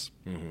flip house.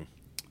 Mm-hmm.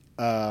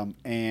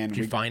 And did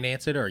you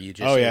finance it, or you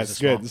just? Oh yeah, it's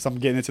good. So I'm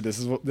getting into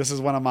this. This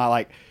is one of my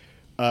like.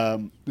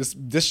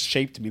 This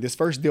shaped me. This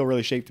first deal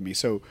really shaped me.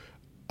 So,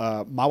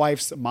 my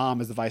wife's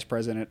mom is the vice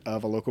president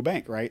of a local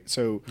bank, right?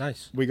 So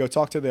nice. We go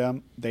talk to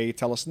them. They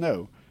tell us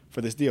no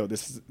for this deal.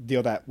 This is a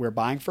deal that we're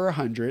buying for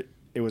 $100.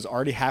 It was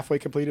already halfway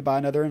completed by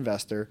another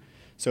investor,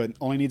 so it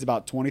only needs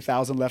about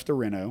 $20,000 left to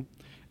reno.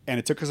 And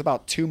it took us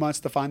about 2 months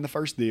to find the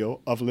first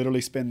deal, of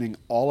literally spending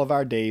all of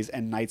our days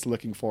and nights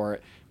looking for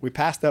it. We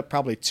passed up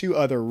probably 2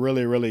 other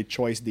really, really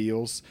choice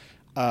deals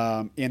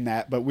in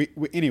that. But we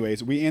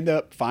end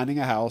up finding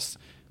a house.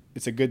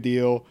 It's a good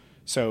deal.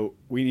 So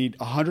we need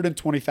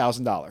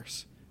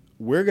 $120,000.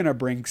 We're going to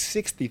bring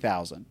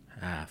 $60,000.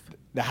 Half.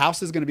 The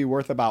house is going to be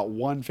worth about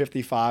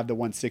 $155,000 to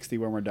 $160,000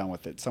 when we're done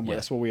with it. Somewhere.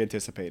 That's what we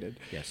anticipated.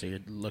 Yeah. So you're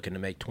looking to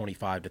make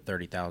 $25,000 to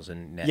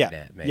 $30,000 net.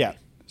 Net, maybe. Yeah.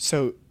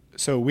 So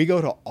we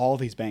go to all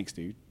these banks,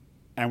 dude,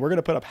 and we're going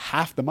to put up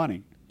half the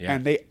money,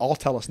 and they all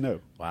tell us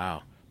no.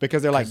 Wow.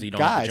 Because they're like,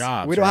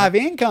 guys, we don't have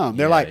income.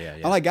 They're like,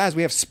 I'm like, guys,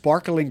 we have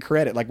sparkling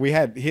credit. Like, we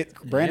had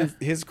Brandon,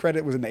 his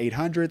credit was in the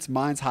 800s,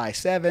 mine's high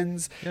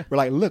 7s. Yeah. We're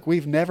like, look,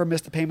 we've never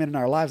missed a payment in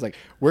our lives. Like,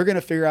 we're going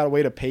to figure out a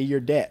way to pay your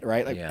debt,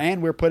 right? Like,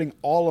 and we're putting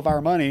all of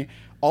our money,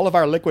 all of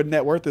our liquid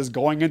net worth is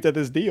going into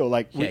this deal.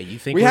 Like, you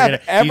think we're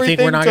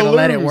not going to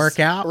let it work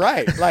out?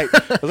 Right. Like,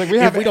 I was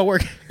like, we don't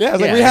work. Yeah, I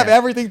was like, we have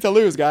everything to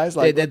lose, guys.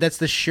 Like, that's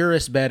the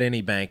surest bet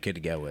any bank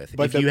could go with.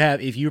 But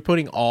if you're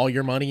putting all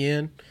your money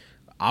in,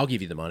 I'll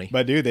give you the money.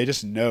 But dude, they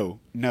just no,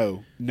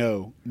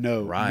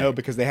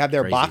 because they have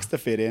their box to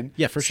fit in.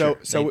 Yeah, for sure.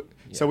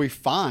 So we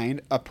find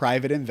a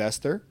private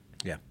investor.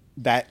 Yeah.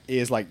 That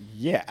is like,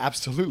 yeah,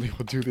 absolutely,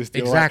 we'll do this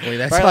deal. Exactly.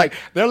 That's right? Like,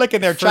 they're licking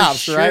their chops,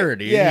 sure, right?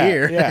 Dude.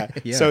 Yeah.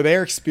 So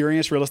they're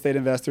experienced real estate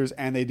investors,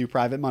 and they do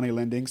private money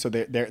lending. So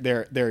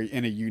they're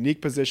in a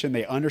unique position.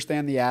 They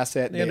understand the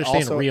asset. They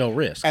understand real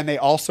risk, and they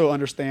also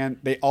understand.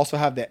 They also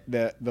have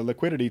the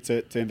liquidity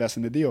to invest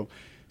in the deal.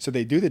 So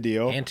they do the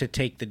deal, and to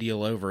take the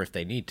deal over if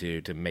they need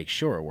to make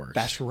sure it works.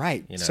 That's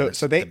right. You know,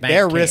 so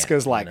their risk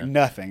is like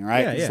nothing,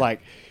 right? It's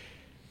like,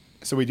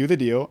 so we do the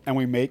deal and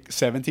we make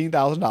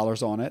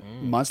 $17,000 on it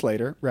months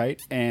later, right?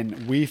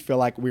 And we feel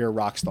like we are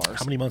rock stars.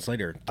 How many months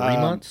later? 3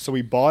 months. So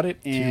we bought it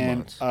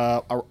in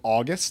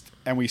August,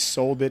 and we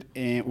sold it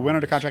in. We went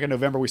under contract in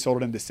November. We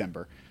sold it in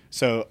December.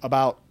 So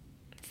about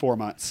 4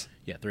 months.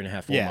 Yeah,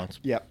 3.5, 4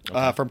 months. Yeah,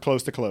 okay. From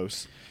close to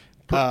close.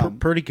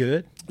 Pretty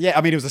good. Yeah,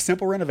 I mean, it was a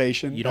simple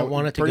renovation. You don't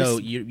want it to go.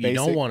 You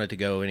don't want it to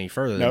go any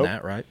further than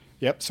that, right?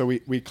 Yep. So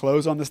we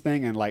close on this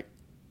thing, and like,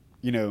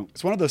 you know,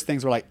 it's one of those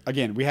things where, like,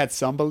 again, we had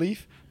some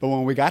belief, but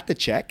when we got the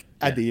check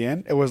at the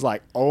end, it was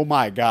like, oh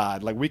my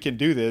God, like, we can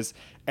do this.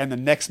 And the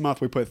next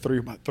month we put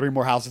three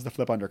more houses to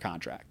flip under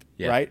contract,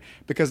 right?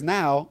 Because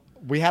now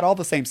we had all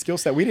the same skill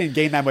set. We didn't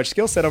gain that much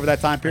skill set over that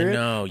time period,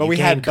 but we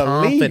had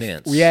belief.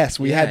 Confidence. Yes,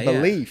 we had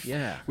belief.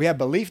 Yeah. We had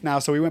belief now,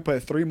 so we went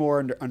put 3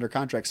 more under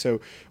contract. So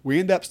we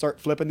end up start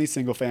flipping these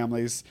single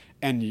families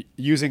and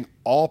using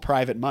all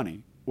private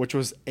money, which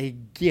was a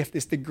gift.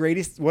 It's the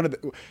greatest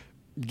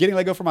getting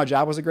let go from my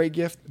job was a great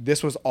gift.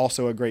 This was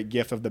also a great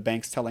gift of the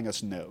banks telling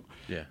us no.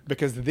 Yeah.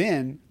 Because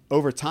then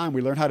over time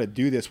we learned how to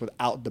do this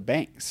without the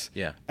banks.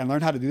 Yeah. And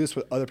learned how to do this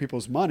with other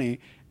people's money,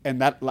 and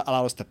that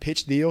allowed us to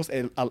pitch deals.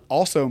 It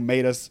also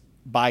made us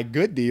buy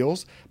good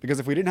deals, because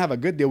if we didn't have a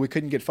good deal, we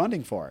couldn't get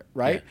funding for it,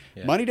 right?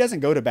 Yeah. Money doesn't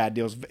go to bad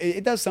deals.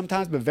 It does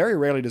sometimes, but very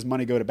rarely does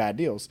money go to bad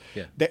deals.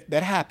 Yeah.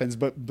 That happens,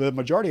 but the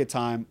majority of the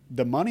time,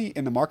 the money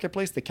in the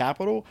marketplace, the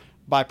capital,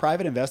 by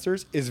private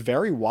investors is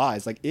very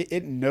wise. Like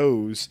it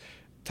knows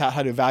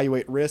how to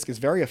evaluate risk. It's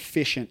very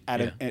efficient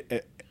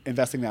at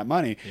investing that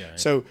money.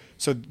 So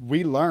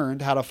we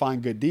learned how to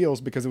find good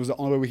deals because it was the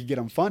only way we could get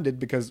them funded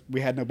because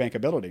we had no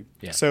bankability.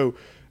 So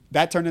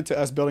that turned into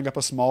us building up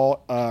a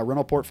small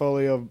rental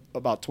portfolio of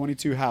about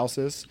 22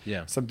 houses,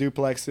 some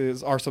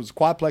duplexes or some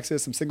quadplexes,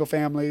 some single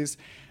families.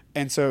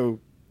 And so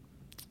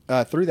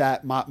through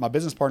that, my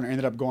business partner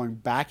ended up going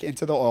back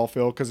into the oil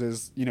field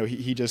because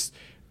he just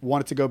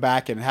wanted to go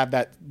back and have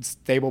that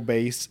stable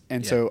base.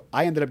 And so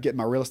I ended up getting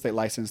my real estate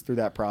license through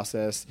that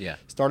process.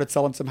 Started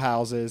selling some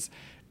houses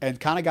and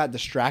kind of got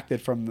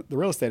distracted from the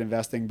real estate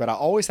investing. But I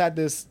always had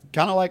this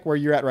kind of like where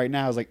you're at right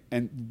now is like,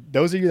 and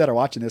those of you that are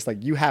watching this,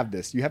 like you have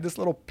this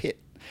little pit.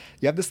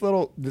 You have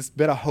this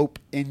bit of hope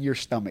in your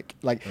stomach.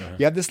 Like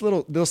you have this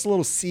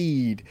little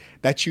seed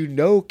that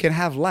can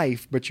have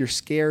life, but you're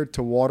scared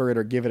to water it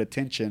or give it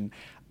attention.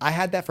 I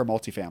had that for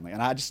multifamily,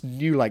 and I just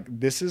knew like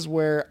this is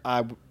where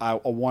I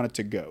wanted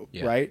to go,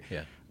 right?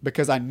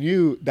 Because I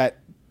knew that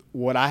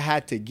what I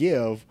had to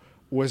give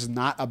was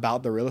not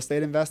about the real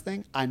estate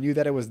investing. I knew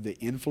that it was the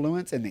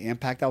influence and the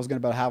impact I was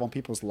going to have on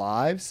people's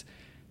lives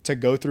to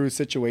go through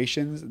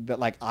situations that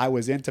like I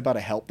was in to about to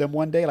help them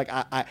one day. Like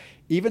I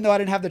even though I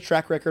didn't have the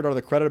track record or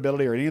the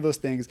credibility or any of those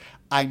things,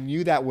 I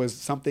knew that was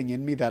something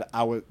in me that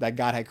that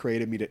God had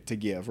created me to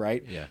give,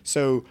 right?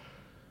 So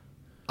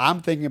I'm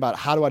thinking about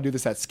how do I do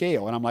this at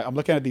scale? And I'm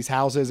looking at these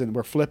houses and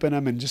we're flipping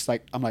them and just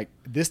like, I'm like,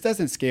 this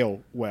doesn't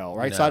scale well,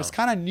 right? No. So I just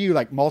kind of knew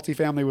like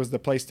multifamily was the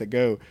place to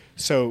go.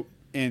 So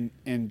in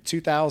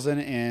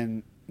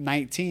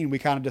 2019, we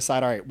kind of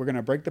decided, all right, we're going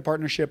to break the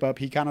partnership up.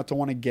 He kind of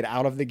want to get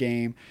out of the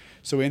game.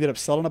 So we ended up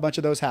selling a bunch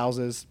of those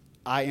houses.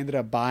 I ended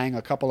up buying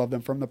a couple of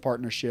them from the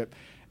partnership.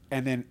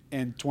 And then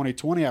in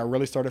 2020, I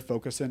really started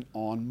focusing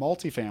on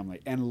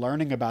multifamily and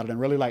learning about it and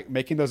really like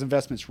making those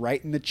investments,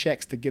 writing the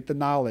checks to get the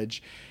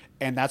knowledge.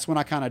 And that's when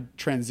I kind of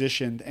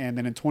transitioned. And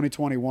then in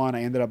 2021,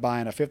 I ended up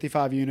buying a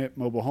 55-unit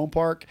mobile home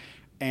park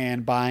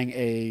and buying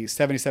a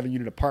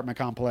 77-unit apartment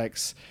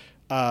complex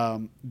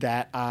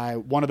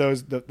one of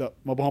those, the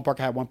mobile home park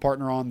I had one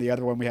partner on, the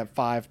other one we had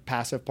 5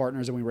 passive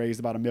partners, and we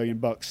raised about $1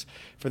 million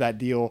for that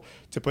deal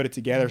to put it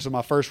together. So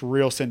my first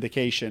real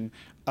syndication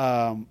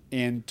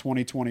in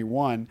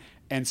 2021.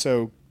 And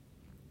so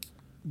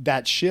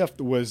that shift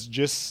was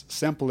just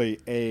simply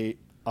a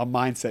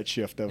mindset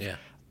shift of,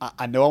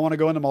 I know I want to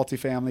go into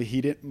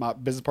multifamily. My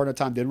business partner at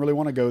the time didn't really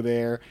want to go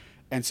there.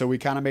 And so we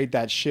kind of made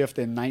that shift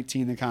in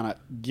 19 and kind of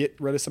get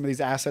rid of some of these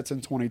assets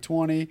in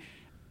 2020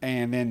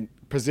 and then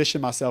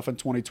position myself in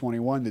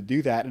 2021 to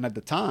do that. And at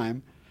the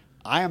time,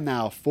 I am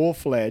now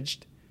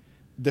full-fledged,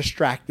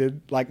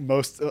 distracted like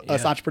most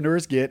us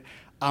entrepreneurs get.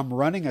 I'm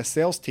running a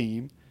sales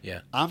team.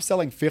 I'm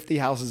selling 50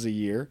 houses a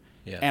year.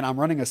 And I'm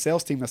running a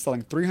sales team that's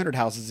selling 300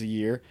 houses a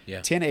year,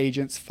 10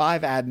 agents,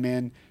 5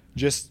 admin.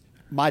 Just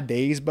my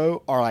days,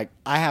 Beau, are like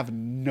I have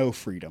no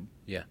freedom.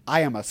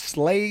 I am a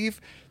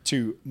slave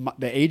to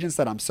the agents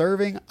that I'm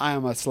serving. I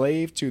am a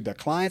slave to the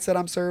clients that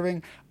I'm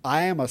serving.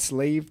 I am a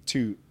slave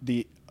to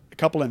the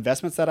couple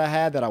investments that I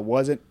had that I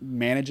wasn't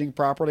managing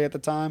properly at the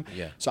time.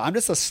 So I'm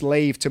just a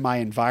slave to my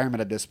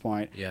environment at this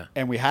point.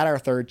 And we had our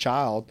 3rd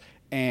child,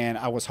 and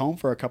I was home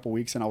for a couple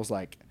weeks, and I was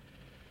like,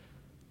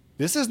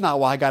 this is not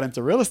why I got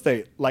into real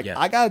estate. Like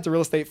I got into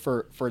real estate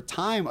for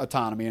time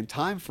autonomy and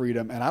time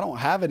freedom, and I don't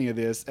have any of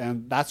this.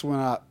 And that's when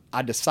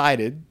I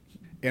decided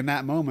in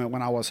that moment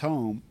when I was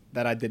home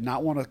that I did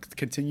not want to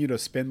continue to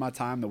spend my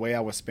time the way I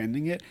was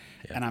spending it.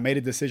 And I made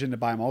a decision to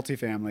buy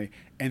multifamily.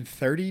 And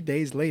 30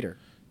 days later,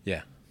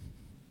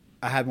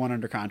 I had one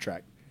under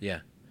contract.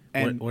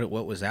 And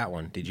what was that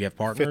one? Did you have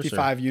partners?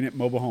 55-unit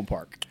mobile home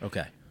park.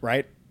 Okay.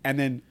 Right? And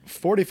then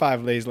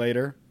 45 days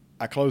later,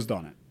 I closed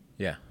on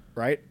it.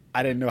 Right?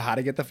 I didn't know how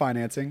to get the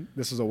financing.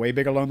 This was a way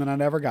bigger loan than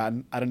I'd ever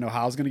gotten. I didn't know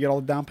how I was going to get all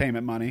the down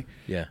payment money.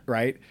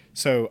 Right?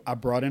 So I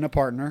brought in a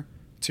partner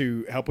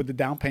to help with the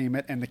down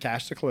payment and the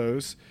cash to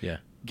close.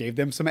 Gave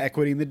them some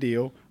equity in the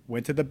deal.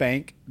 Went to the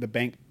bank. The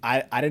bank,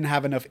 I didn't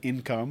have enough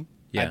income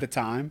at the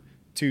time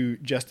to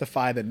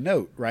justify the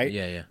note,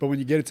 right? But when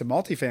you get into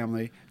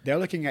multifamily, they're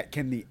looking at,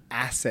 can the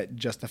asset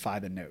justify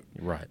the note?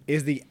 Right.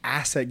 Is the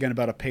asset going to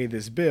be able to pay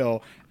this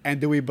bill? And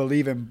do we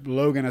believe in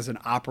Logan as an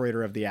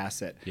operator of the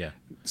asset?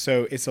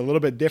 So it's a little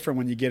bit different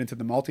when you get into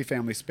the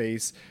multifamily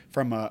space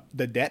from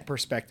the debt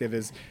perspective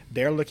is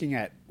they're looking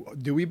at,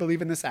 do we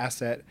believe in this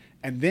asset?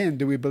 And then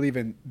do we believe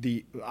in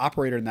the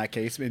operator in that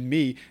case, in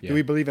me? Do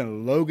we believe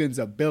in Logan's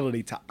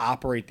ability to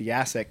operate the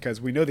asset? Because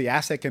we know the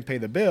asset can pay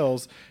the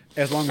bills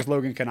as long as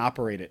Logan can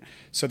operate it.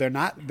 So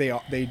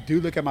they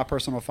do look at my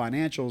personal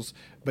financials,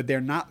 but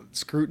they're not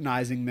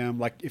scrutinizing them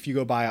like if you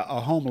go buy a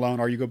home loan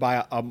or you go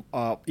buy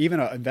even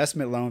an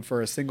investment loan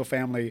for a single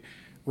family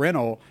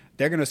rental.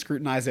 They're going to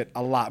scrutinize it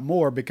a lot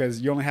more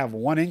because you only have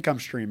one income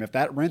stream. If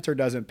that renter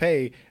doesn't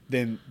pay,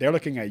 then they're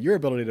looking at your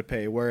ability to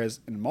pay. Whereas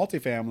in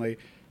multifamily,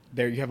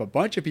 there you have a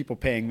bunch of people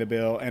paying the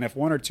bill, and if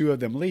 1 or 2 of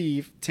them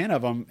leave, 10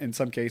 of them in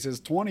some cases,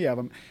 20 of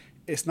them,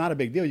 it's not a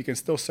big deal. You can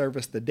still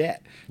service the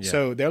debt. Yeah.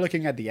 So they're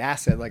looking at the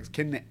asset, like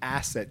can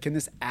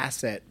this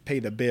asset pay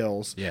the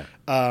bills? Yeah.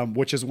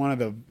 Which is one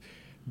of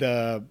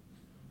the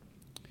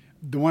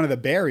one of the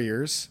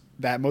barriers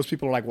that most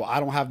people are like, well, I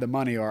don't have the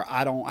money, or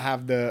I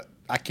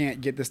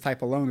can't get this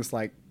type of loan. It's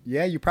like,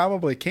 yeah, you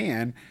probably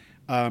can.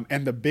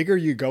 And the bigger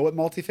you go with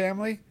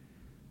multifamily,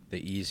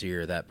 the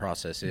easier that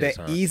process is.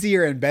 The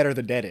easier and better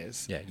the debt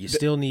is. Yeah, you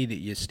still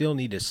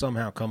need to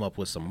somehow come up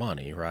with some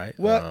money, right?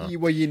 Well,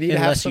 you need to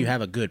have unless you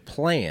have a good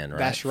plan, right?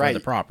 That's right. For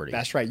the property.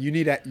 That's right. You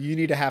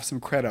need to have some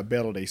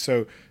credibility.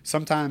 So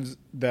sometimes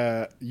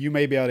you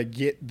may be able to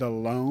get the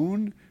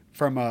loan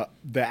from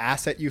the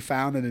asset you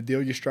found and the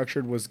deal you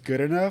structured was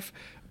good enough,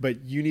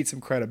 but you need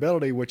some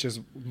credibility, which is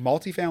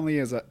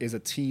multifamily is a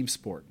team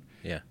sport.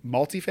 Yeah.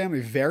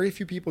 Multifamily, very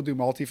few people do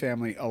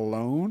multifamily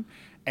alone,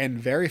 and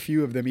very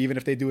few of them, even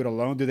if they do it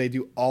alone, do they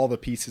do all the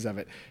pieces of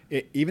it.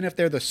 Even if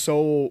they're the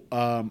sole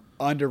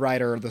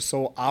underwriter or the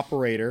sole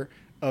operator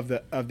of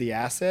the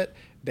asset,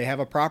 they have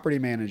a property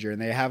manager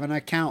and they have an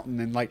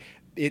accountant, and like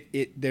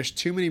there's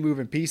too many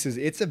moving pieces.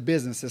 It's a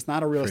business. It's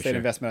not a real estate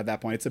investment at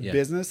that point. It's a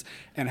business,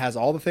 and has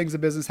all the things a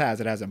business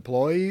has. It has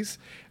employees,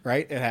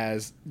 right? It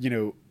has,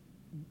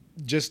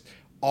 just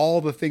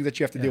all the things that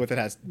you have to deal with. It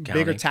has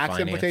bigger tax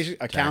implications,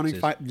 accounting.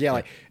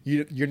 Like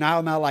you're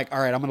now not like, all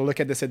right, I'm going to look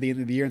at this at the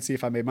end of the year and see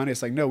if I made money.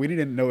 It's like, no, we need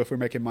to know if we're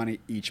making money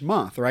each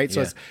month, right?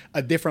 So it's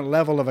a different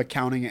level of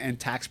accounting and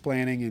tax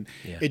planning, and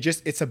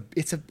it's a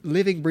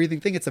living, breathing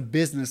thing. It's a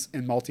business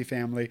in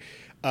multifamily,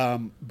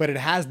 but it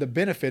has the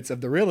benefits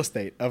of the real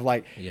estate of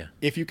like,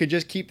 if you could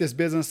just keep this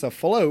business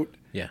afloat,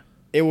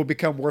 it will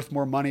become worth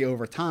more money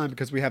over time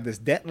because we have this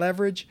debt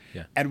leverage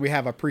and we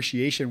have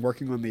appreciation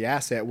working on the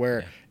asset,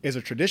 where is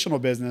a traditional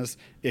business,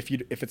 if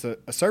it's a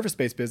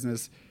service-based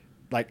business,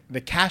 like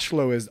the cash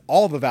flow is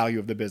all the value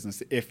of the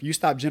business. If you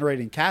stop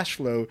generating cash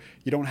flow,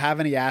 you don't have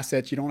any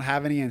assets, you don't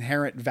have any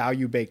inherent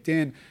value baked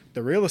in.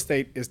 The real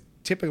estate is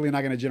typically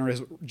not going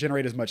to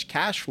generate as much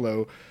cash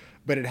flow,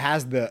 but it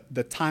has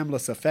the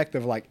timeless effect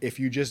of like, if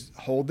you just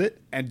hold it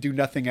and do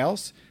nothing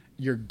else,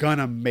 you're going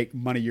to make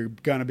money. You're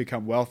going to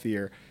become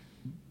wealthier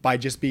by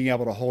just being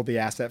able to hold the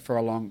asset for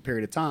a long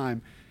period of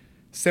time,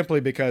 simply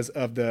because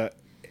of the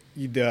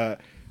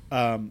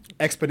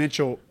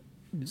exponential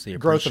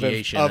growth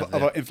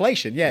of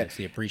inflation. Yeah, it's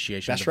the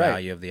appreciation of the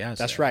value of the asset.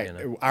 That's right.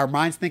 Our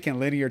minds think in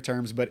linear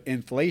terms, but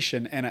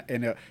inflation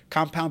and a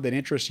compounded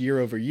interest year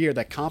over year,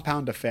 that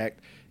compound effect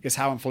is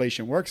how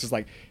inflation works. It's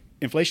like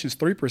inflation is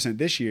 3%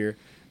 this year,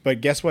 but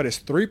guess what? It's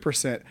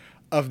 3%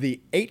 of the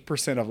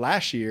 8% of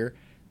last year,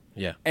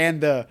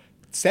 and the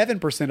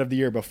 7% of the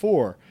year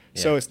before.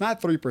 So it's not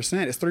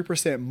 3%, it's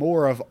 3%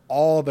 more of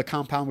all the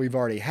compound we've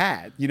already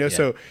had,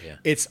 so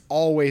it's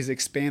always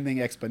expanding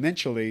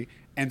exponentially.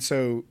 And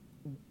so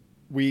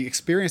we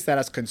experience that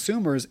as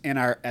consumers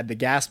at the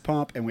gas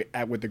pump and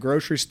with the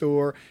grocery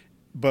store.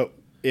 But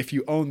if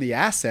you own the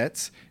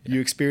assets,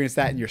 you experience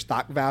that in your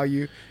stock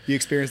value, you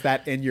experience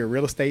that in your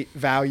real estate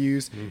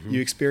values,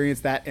 you experience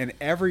that in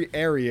every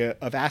area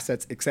of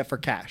assets except for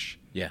cash.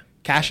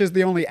 Cash is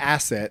the only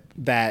asset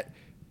that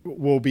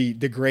will be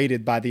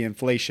degraded by the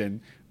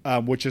inflation,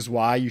 which is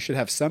why you should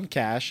have some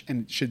cash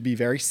and should be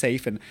very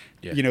safe. And,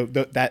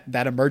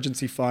 that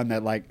emergency fund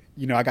that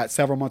I got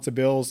several months of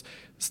bills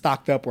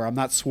stocked up where I'm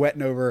not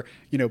sweating over,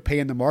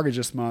 paying the mortgage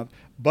this month,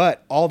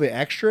 but all the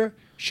extra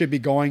should be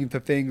going into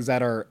things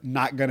that are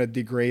not going to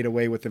degrade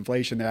away with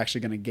inflation. They're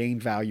actually going to gain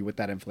value with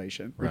that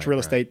inflation, which real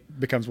estate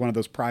becomes one of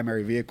those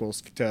primary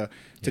vehicles to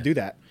do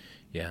that.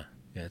 Yeah.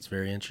 Yeah. It's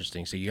very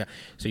interesting. So you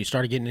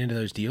started getting into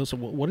those deals. So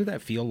what did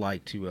that feel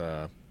like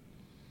to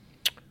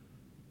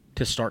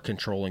start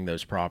controlling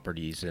those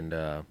properties, and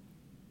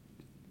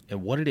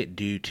what did it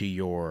do to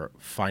your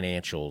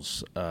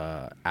financials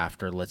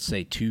after, let's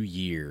say, 2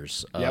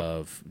 years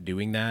of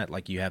doing that?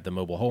 Like, you have the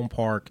mobile home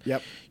park,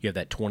 you have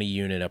that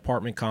 20-unit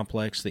apartment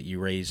complex that you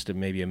raised to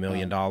maybe $1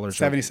 million.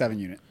 77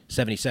 unit.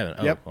 77.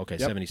 Oh, okay,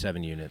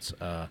 77 units.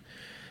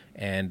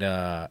 And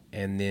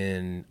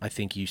then I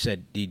think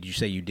did you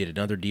say you did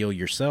another deal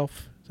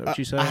yourself? Is that what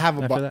you said? I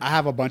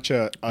have a bunch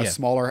of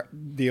smaller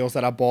deals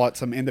that I bought,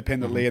 some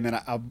independently, and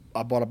then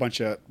I bought a bunch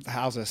of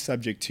houses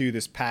subject to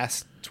this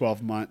past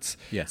 12 months.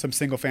 Some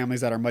single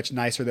families that are much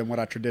nicer than what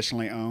I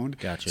traditionally owned.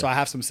 Gotcha. So I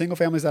have some single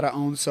families that I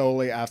own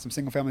solely. I have some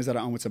single families that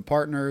I own with some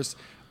partners.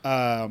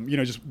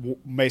 Just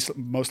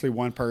mostly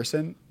one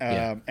person,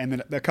 and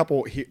then a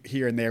couple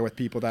here and there with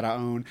people that I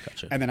own.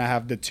 Gotcha. And then I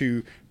have the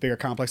two bigger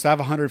complexes. I have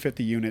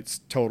 150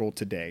 units total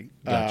today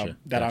that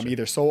I'm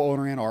either sole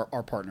owner in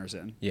or partners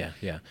in. Yeah.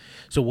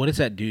 So what does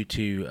that do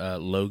to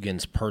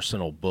Logan's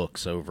personal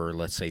books over,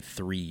 let's say,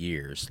 3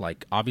 years?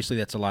 Like, obviously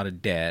that's a lot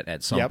of debt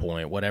at some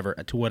point,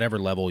 whatever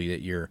level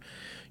that you're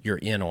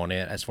in on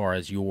it, as far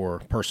as your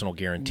personal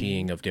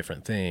guaranteeing of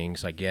different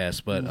things, I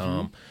guess. But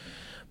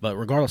But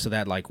regardless of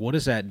that, like, what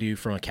does that do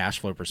from a cash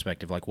flow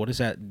perspective? Like, what does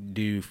that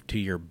do to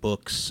your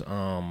books?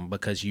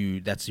 Because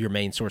that's your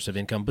main source of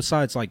income,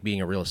 besides like being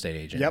a real estate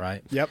agent,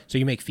 right? Yep. So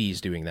you make fees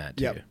doing that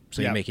too. Yep.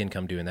 So you make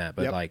income doing that.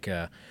 But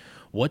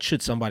What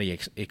should somebody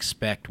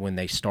expect when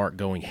they start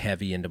going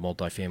heavy into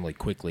multifamily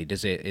quickly?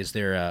 Is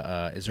there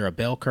a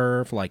bell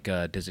curve? Like,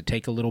 does it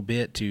take a little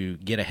bit to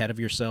get ahead of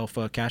yourself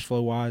cash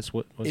flow wise?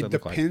 What does that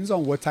look like? It depends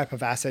on what type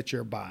of asset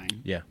you're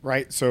buying. Yeah.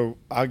 Right. So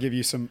I'll give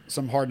you some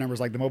hard numbers.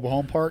 Like the mobile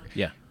home park.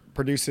 Yeah.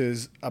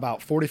 Produces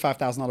about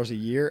 $45,000 a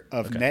year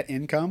of net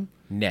income.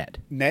 Net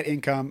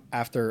income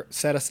after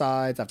set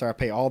asides, after I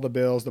pay all the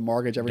bills, the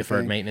mortgage, everything.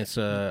 Deferred maintenance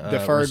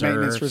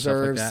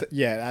reserves. Like that.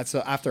 Yeah, that's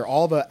after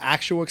all the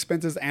actual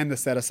expenses and the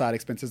set aside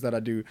expenses that I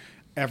do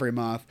every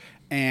month,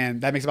 and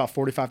that makes about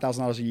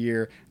 $45,000 a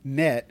year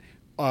net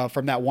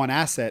from that one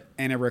asset,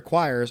 and it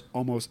requires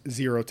almost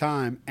zero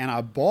time. And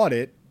I bought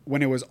it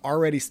when it was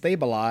already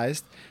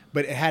stabilized,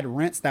 but it had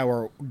rents that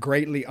were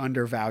greatly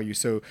undervalued.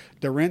 So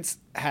the rents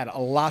had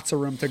lots of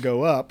room to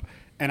go up,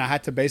 and I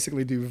had to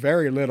basically do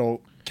very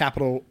little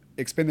capital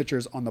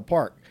expenditures on the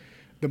park.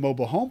 The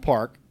mobile home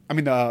park,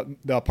 the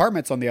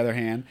apartments, on the other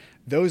hand,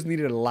 those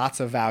needed lots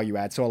of value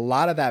add. So a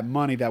lot of that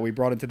money that we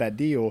brought into that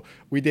deal,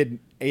 we did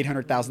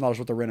 $800,000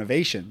 worth of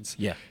renovations.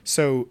 Yeah.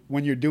 So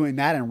when you're doing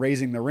that and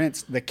raising the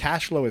rents, the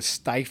cash flow is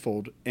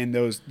stifled in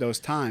those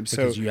times.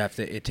 Because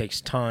so it takes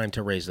time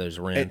to raise those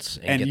rents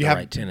and get you the have,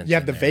 right tenants. You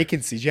have the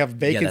vacancies. You have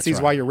vacancies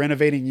while you're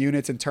renovating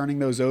units and turning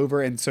those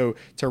over. And so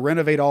to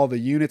renovate all the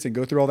units and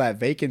go through all that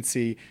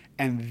vacancy,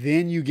 and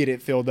then you get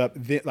it filled up.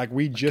 Like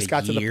we just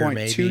got to the point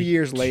maybe 2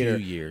 years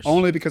later,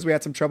 only because we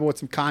had some trouble with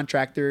some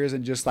contractors,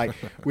 and just like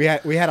we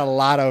had a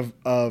lot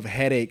of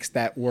headaches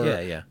that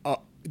were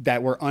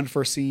that were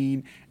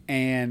unforeseen.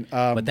 And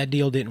but that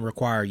deal didn't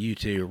require you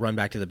to run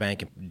back to the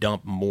bank and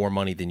dump more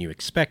money than you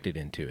expected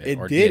into it.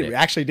 It did. It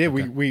actually did.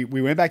 Okay.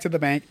 We went back to the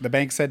bank. The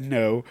bank said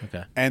no.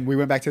 Okay. And we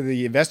went back to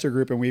the investor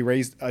group and we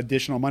raised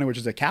additional money, which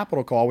is a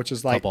capital call, which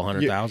is like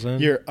 $200,000.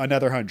 You're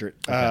another 100.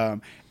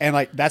 Okay. And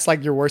like that's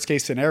like your worst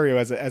case scenario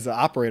as an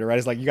operator, right?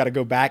 It's like you got to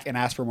go back and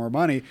ask for more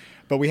money.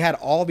 But we had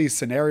all these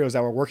scenarios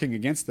that were working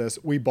against us.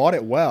 We bought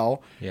it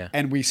well,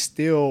 and we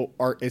still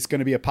are. It's going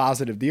to be a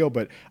positive deal,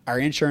 but our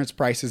insurance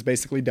prices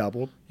basically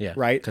doubled. Yeah,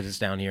 right. Because it's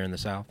down here in the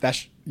South.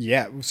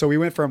 So we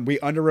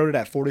underwrote it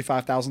at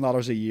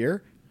 $45,000 a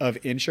year of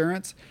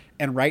insurance,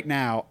 and right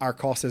now our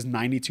cost is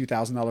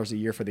 $92,000 a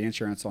year for the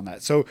insurance on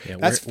that. So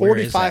that's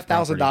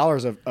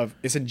 $45,000 of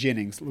it's in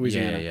Jennings,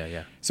 Louisiana.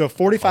 Yeah. So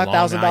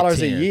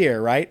 $45,000 a year,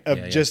 right?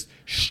 Of just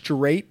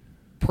straight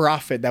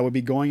profit that would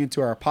be going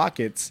into our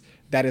pockets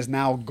that is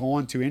now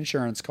going to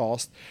insurance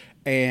costs.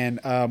 And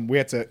we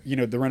had to,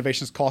 the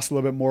renovations cost a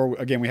little bit more.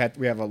 Again, we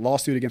have a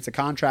lawsuit against a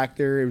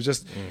contractor. It was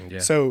just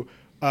so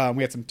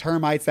we had some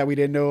termites that we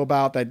didn't know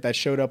about that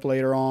showed up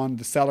later on.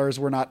 The sellers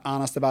were not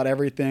honest about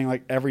everything,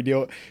 like every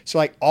deal. So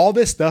like all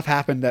this stuff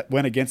happened that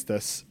went against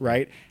us,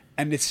 right?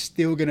 And it's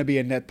still going to be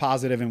a net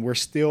positive, and we're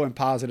still in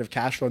positive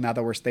cash flow now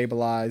that we're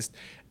stabilized.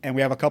 And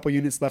we have a couple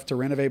units left to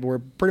renovate, but we're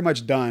pretty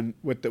much done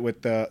with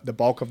the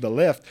bulk of the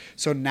lift.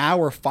 So now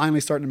we're finally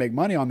starting to make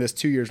money on this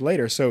 2 years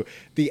later. So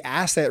the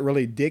asset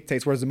really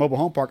dictates. Whereas the mobile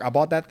home park, I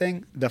bought that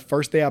thing the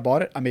first day I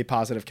bought it, I made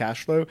positive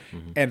cash flow,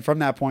 and from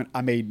that point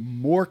I made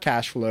more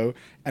cash flow.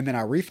 And then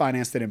I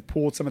refinanced it and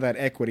pulled some of that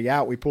equity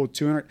out. We pulled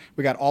 $200.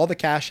 We got all the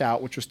cash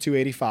out, which was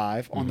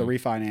 $285 on the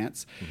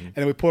refinance, and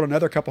then we pulled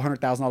another couple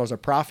 $100,000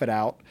 of profit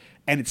out,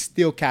 and it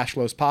still cash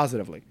flows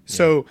positively.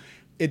 So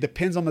it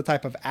depends on the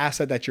type of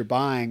asset that you're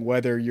buying,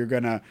 whether you're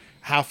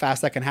how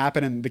fast that can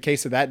happen. In the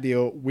case of that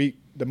deal,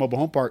 the mobile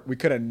home park, we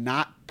could have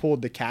not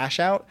pulled the cash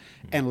out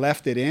and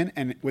left it in,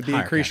 and with the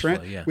increased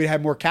rent, we'd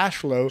have more cash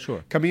flow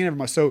coming in every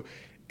month. So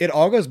it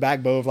all goes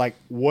back, Beau, of like,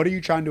 what are you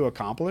trying to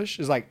accomplish?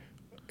 Is like,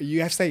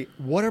 you have to say,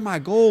 what are my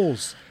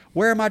goals?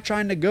 Where am I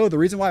trying to go? The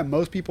reason why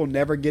most people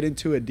never get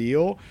into a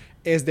deal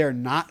is they're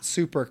not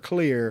super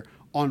clear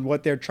on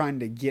what they're trying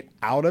to get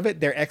out of it.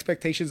 Their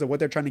expectations of what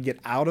they're trying to get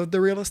out of the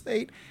real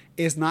estate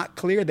is not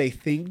clear. They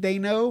think they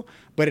know,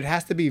 but it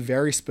has to be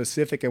very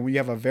specific. And when you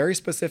have a very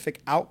specific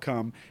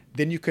outcome,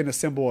 then you can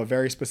assemble a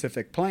very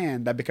specific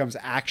plan that becomes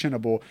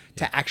actionable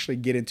to actually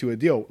get into a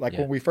deal. Like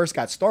when we first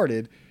got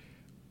started,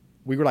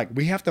 we were like,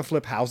 we have to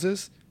flip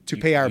houses to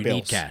pay our bills.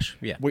 Need cash.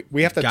 Yeah.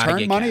 We have to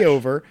turn money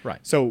over. Right.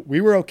 So we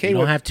were okay. You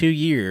don't have 2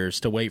 years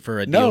to wait for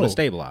a deal to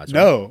stabilize.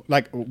 Right? No.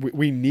 Like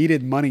we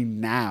needed money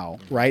now,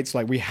 right? So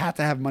like we had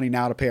to have money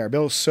now to pay our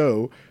bills.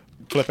 So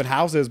flipping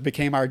houses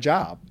became our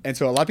job. And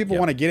so a lot of people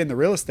want to get into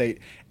real estate,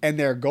 and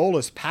their goal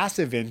is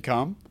passive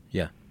income.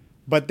 Yeah.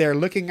 But they're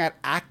looking at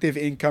active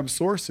income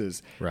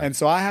sources. Right. And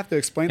so I have to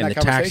explain that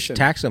conversation.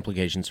 Tax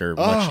implications are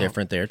much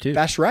different there too.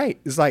 That's right.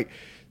 It's like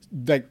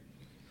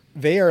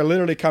they are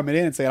literally coming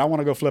in and saying, I want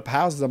to go flip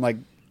houses. I'm like,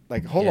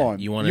 hold on.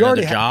 You want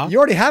another job? You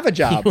already have a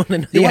job.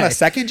 You want a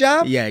second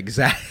job? Yeah,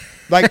 exactly.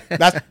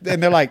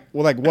 And they're like,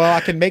 well,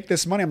 I can make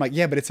this money. I'm like,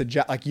 yeah, but it's a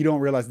job. Like, you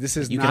don't realize this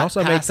is not You can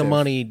also passive. make the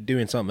money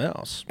doing something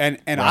else. And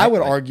right? I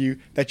would argue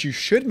that you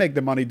should make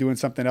the money doing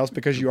something else,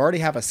 because you already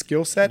have a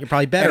skill set. You're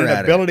probably better and at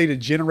an ability to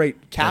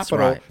generate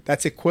capital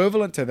that's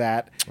equivalent to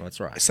that. That's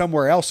right.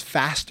 Somewhere else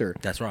faster.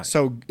 That's right.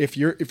 So if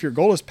your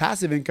goal is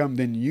passive income,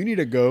 then you need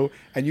to go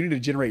and you need to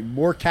generate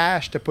more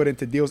cash to put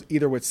into deals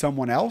either with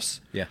someone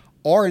else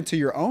or into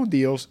your own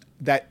deals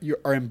that you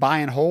are in buy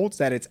and holds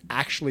that it's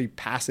actually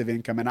passive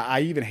income. And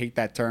I even hate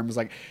that term. It's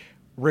like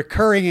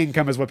recurring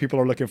income is what people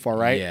are looking for,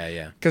 right?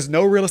 Yeah. Because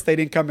no real estate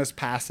income is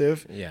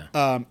passive.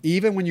 Yeah.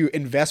 Even when you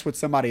invest with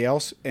somebody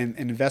else and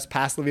invest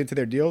passively into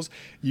their deals,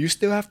 you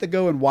still have to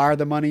go and wire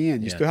the money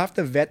in. You still have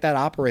to vet that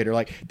operator.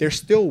 Like there's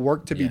still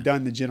work to be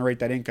done to generate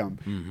that income.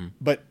 Mm-hmm.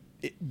 But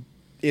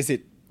is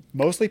it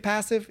mostly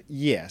passive?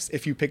 Yes,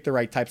 if you pick the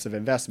right types of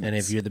investments. And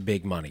if you're the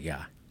big money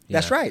guy.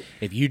 That's right.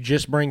 If you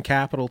just bring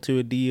capital to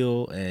a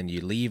deal and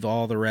you leave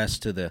all the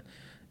rest to the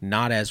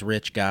not as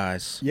rich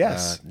guys,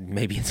 yes,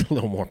 maybe it's a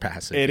little more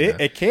passive.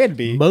 It can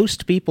be.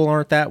 Most people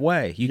aren't that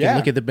way. You can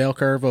look at the bell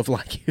curve of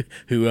like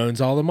who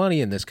owns all the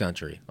money in this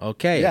country.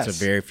 Okay, it's a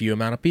very few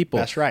amount of people.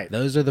 That's right.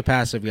 Those are the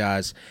passive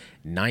guys.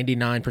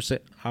 99%,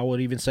 I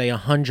would even say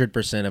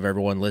 100% of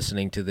everyone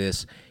listening to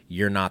this,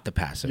 you're not the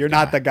passive You're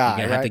guy. not the guy.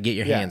 You're going to have to get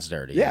your hands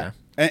dirty. Yeah.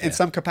 In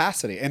some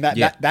capacity. And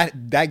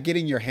that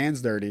getting your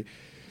hands dirty,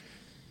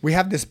 we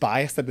have this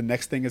bias that the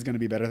next thing is going to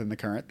be better than the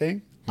current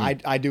thing.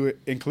 I do it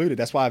included.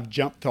 That's why I've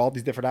jumped to all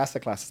these different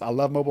asset classes. I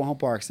love mobile home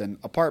parks and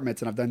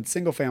apartments, and I've done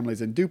single families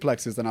and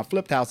duplexes, and I've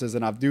flipped houses,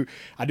 and I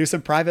do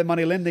some private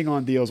money lending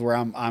on deals where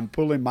I'm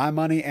pulling my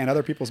money and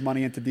other people's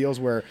money into deals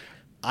where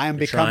I am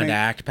trying to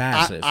act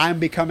passive. I'm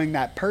becoming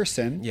that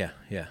person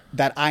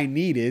that I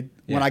needed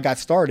when I got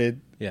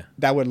started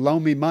that would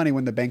loan me money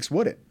when the banks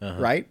wouldn't,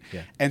 right?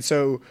 Yeah. And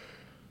so,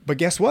 but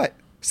guess what?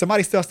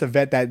 Somebody still has to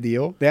vet that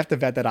deal. They have to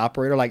vet that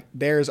operator. Like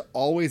there's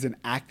always an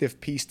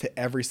active piece to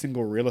every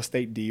single real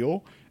estate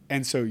deal.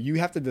 And so you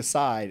have to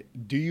decide,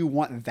 do you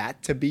want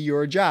that to be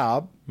your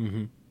job?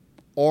 Mm-hmm.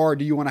 Or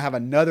do you want to have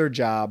another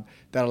job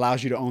that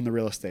allows you to own the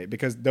real estate?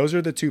 Because those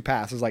are the two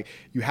paths. It's like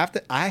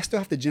I still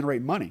have to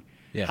generate money.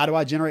 Yeah. How do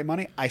I generate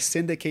money? I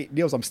syndicate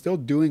deals. I'm still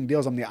doing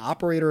deals. I'm the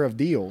operator of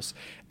deals,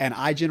 and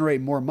I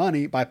generate more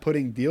money by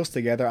putting deals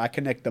together. I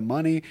connect the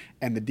money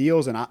and the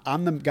deals, and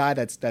I'm the guy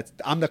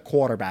I'm the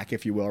quarterback,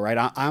 if you will, right?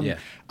 I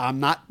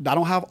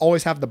don't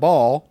always have the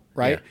ball,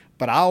 right? Yeah.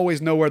 But I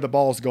always know where the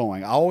ball's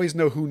going. I always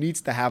know who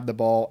needs to have the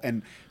ball,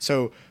 and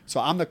so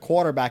I'm the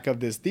quarterback of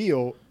this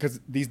deal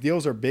because these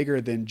deals are bigger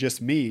than just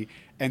me,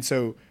 and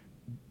so.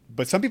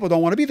 But some people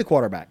don't want to be the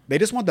quarterback. They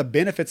just want the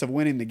benefits of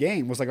winning the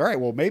game. It was like, all right,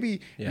 well, maybe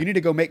you need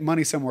to go make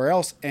money somewhere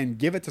else and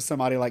give it to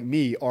somebody like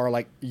me or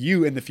like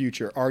you in the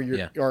future or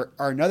or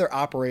another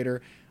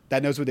operator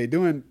that knows what they're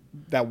doing,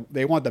 that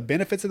they want the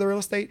benefits of the real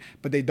estate,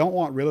 but they don't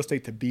want real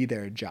estate to be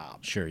their job.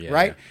 Sure, yeah.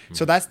 Right? Yeah. Mm-hmm.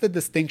 So that's the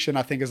distinction,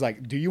 I think, is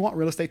like, do you want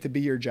real estate to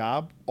be your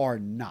job or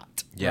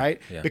not? Yeah,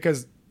 right? yeah.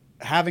 Because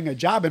having a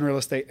job in real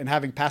estate and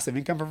having passive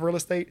income from real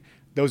estate,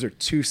 those are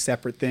two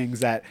separate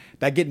things that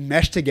get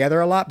meshed together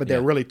a lot, but they're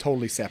really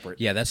totally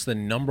separate. Yeah, that's the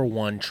number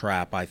one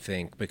trap, I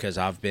think, because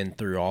I've been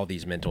through all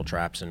these mental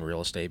traps in real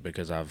estate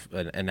because I've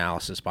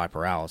analysis by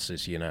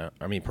paralysis,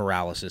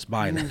 paralysis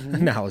by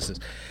analysis.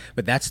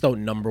 But that's the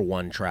number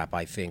one trap,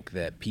 I think,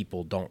 that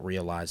people don't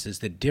realize is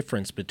the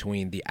difference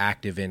between the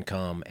active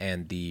income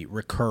and the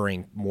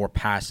recurring, more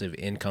passive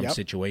income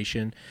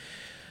situation.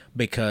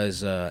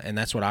 Because, and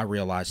that's what I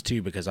realized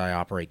too, because I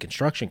operate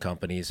construction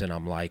companies and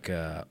I'm like,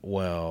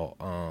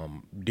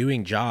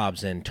 doing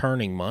jobs and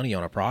turning money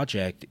on a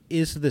project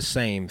is the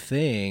same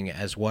thing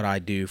as what I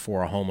do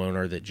for a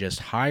homeowner that just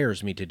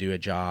hires me to do a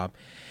job.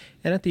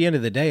 And at the end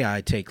of the day,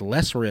 I take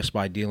less risk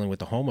by dealing with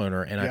the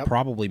homeowner and I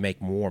probably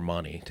make more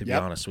money, to be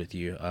honest with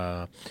you,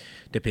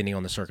 depending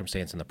on the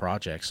circumstance and the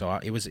project. So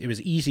it was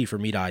easy for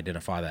me to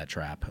identify that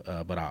trap,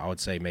 but I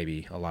would say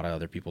maybe a lot of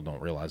other people don't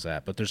realize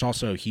that. But there's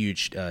also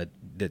huge,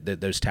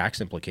 those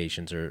tax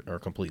implications are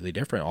completely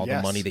different. All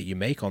the money that you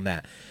make on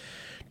that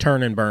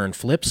turn and burn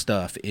flip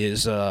stuff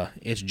is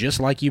it's just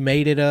like you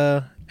made it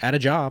at a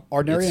job.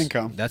 Ordinary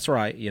income. That's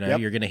right.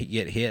 You're going to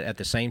get hit at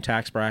the same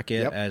tax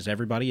bracket as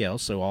everybody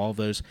else. So all of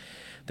those,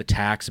 the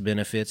tax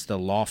benefits, the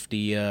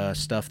lofty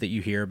stuff that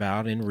you hear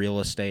about in real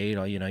estate,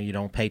 you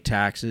don't pay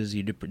taxes,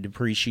 you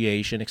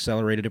depreciation,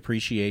 accelerated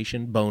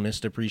depreciation, bonus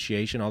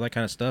depreciation, all that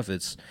kind of stuff.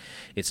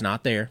 It's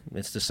not there.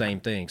 It's the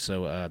same thing.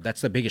 So that's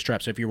the biggest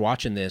trap. So if you're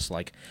watching this,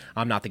 like,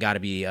 I'm not the guy to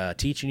be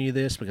teaching you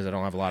this because I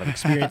don't have a lot of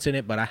experience in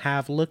it, but I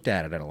have looked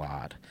at it a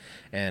lot.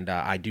 And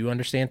I do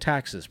understand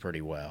taxes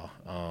pretty well.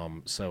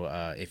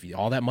 So if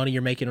all that money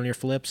you're making on your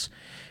flips,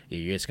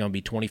 it's going to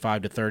be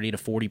 25 to 30 to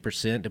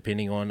 40%,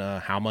 depending on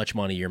how much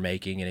money you're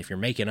making. And if you're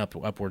making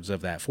upwards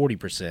of that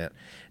 40%,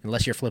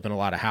 unless you're flipping a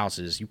lot of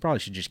houses, you probably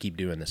should just keep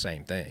doing the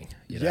same thing.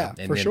 Yeah,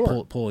 and for then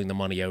sure. Pulling the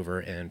money over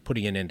and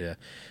putting it into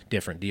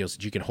different deals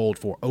that you can hold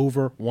for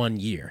over 1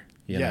 year.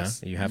 You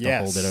have to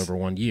hold it over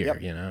 1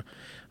 year,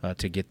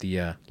 to get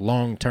the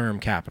long-term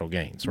capital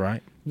gains,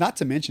 right? Not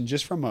to mention,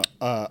 just from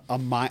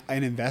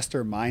an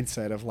investor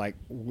mindset of like,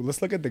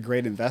 let's look at the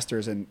great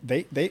investors, and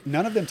they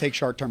none of them take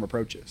short-term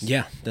approaches.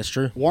 Yeah, that's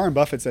true. Warren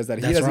Buffett says that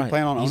he doesn't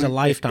plan on owning it. He's a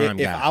lifetime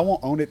guy. If I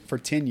won't own it for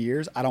 10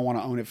 years, I don't want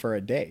to own it for a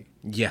day.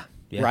 Yeah.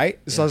 Right?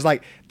 Yeah. So it's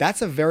like,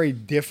 that's a very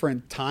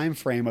different time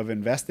frame of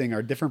investing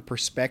or different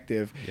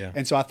perspective. Yeah.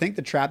 And so I think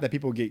the trap that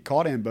people get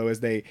caught in, Beau, is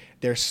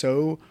they're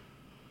so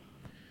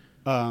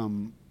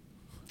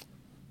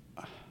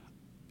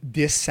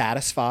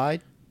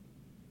dissatisfied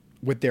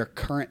with their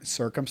current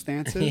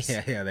circumstances.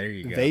 yeah, there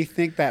you go. They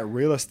think that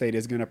real estate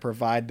is going to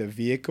provide the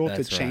vehicle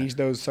to change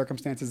those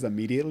circumstances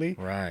immediately.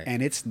 Right.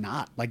 And it's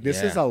not. Like,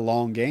 this is a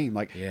long game.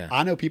 Like,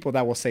 I know people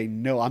that will say,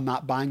 no, I'm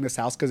not buying this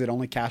house because it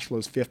only cash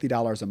flows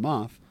 $50 a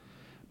month.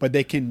 But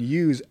they can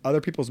use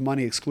other people's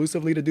money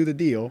exclusively to do the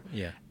deal.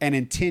 Yeah. And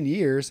in 10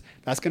 years,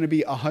 that's going to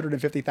be $150,000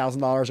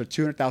 or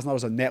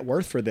 $200,000 of net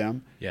worth for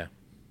them. Yeah.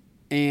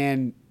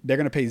 And they're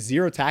going to pay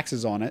zero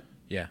taxes on it.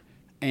 Yeah.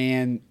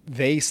 And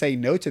they say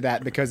no to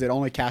that because it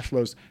only cash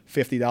flows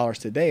 $50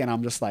 today. And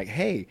I'm just like,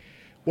 hey,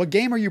 what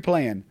game are you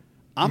playing?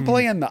 I'm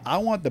playing I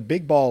want the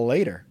big ball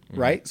later,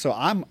 right? So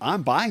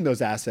I'm buying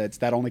those assets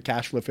that only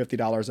cash flow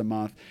 $50 a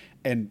month.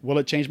 And will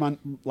it change my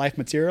life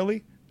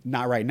materially?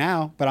 Not right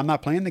now, but I'm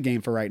not playing the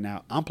game for right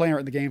now. I'm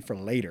playing the game for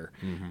later,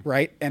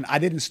 right? And I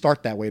didn't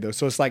start that way, though.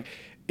 So it's like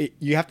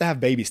you have to have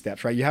baby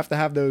steps, right? You have to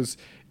have those,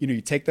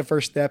 you take the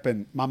first step,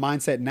 and my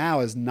mindset now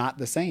is not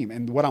the same.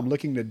 And what I'm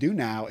looking to do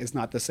now is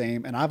not the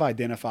same. And I've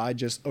identified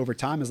just over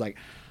time is like,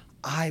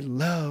 I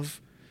love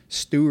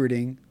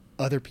stewarding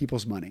other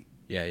people's money.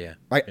 Yeah.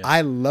 Right? Yeah.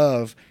 I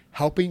love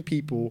helping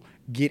people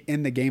get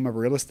in the game of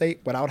real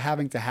estate without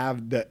having to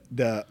have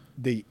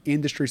the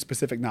industry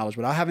specific knowledge,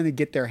 without having to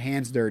get their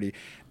hands dirty.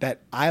 That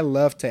I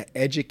love to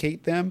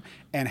educate them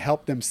and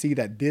help them see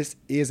that this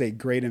is a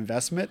great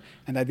investment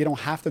and that they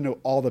don't have to know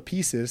all the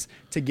pieces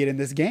to get in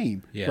this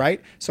game. Yeah.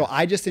 Right? So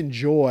I just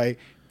enjoy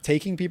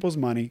taking people's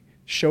money,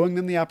 showing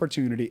them the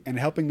opportunity, and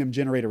helping them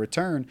generate a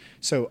return.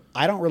 So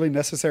I don't really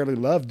necessarily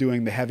love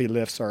doing the heavy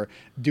lifts or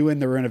doing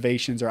the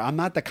renovations, or I'm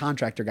not the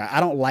contractor guy. I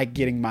don't like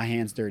getting my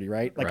hands dirty,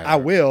 right? Like, I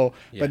will,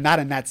 but not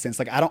in that sense.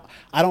 Like, I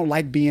don't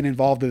like being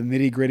involved in the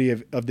nitty gritty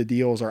of the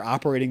deals or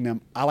operating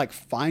them. I like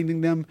finding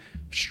them,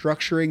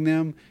 structuring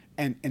them,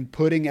 and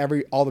putting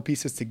all the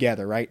pieces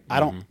together, right?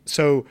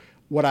 So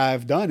what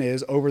I've done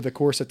is, over the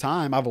course of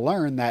time, I've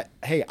learned that,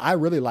 hey, I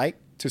really like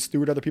to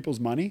steward other people's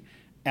money,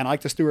 and I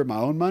like to steward my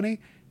own money.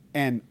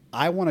 And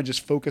I want to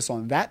just focus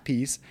on that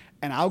piece,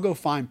 and I'll go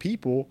find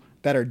people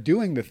that are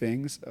doing the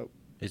things. Oh,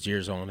 is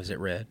yours on? Is it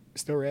red?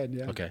 Still red,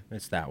 yeah. Okay,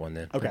 it's that one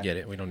then. Okay. Forget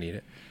it. We don't need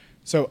it.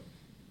 So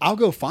I'll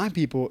go find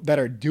people that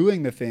are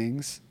doing the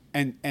things,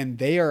 and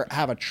they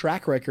have a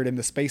track record in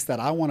the space that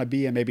I want to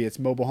be in. Maybe it's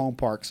mobile home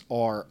parks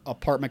or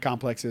apartment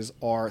complexes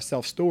or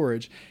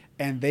self-storage,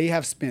 and they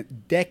have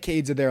spent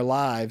decades of their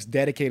lives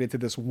dedicated to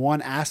this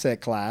one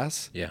asset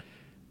class. Yeah.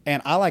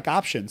 And I like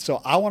options.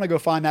 So I want to go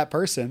find that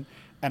person,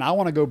 and I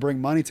want to go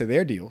bring money to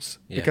their deals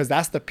because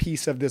that's the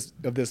piece of this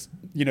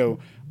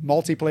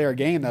multiplayer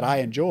game that I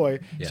enjoy.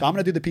 Yeah. So I'm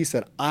going to do the piece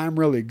that I'm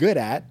really good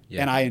at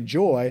and I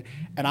enjoy,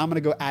 and I'm going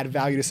to go add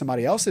value to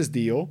somebody else's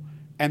deal,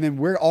 and then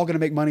we're all going to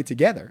make money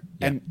together.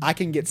 Yeah. And I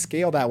can get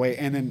scale that way.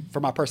 And then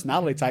for my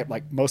personality type,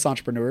 like most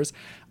entrepreneurs,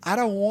 I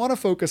don't want to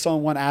focus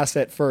on one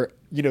asset for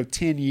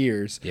 10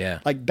 years. Yeah.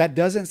 Like, that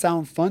doesn't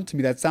sound fun to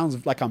me. That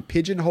sounds like I'm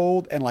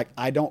pigeonholed, and like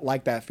I don't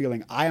like that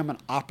feeling. I am an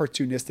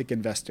opportunistic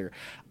investor.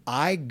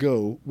 I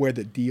go where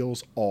the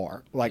deals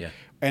are.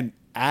 And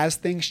as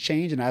things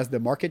change, and as the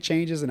market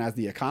changes, and as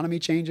the economy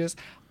changes,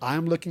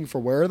 I'm looking for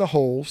where are the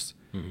holes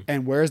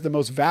and where's the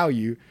most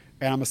value.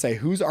 And I'm going to say,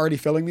 who's already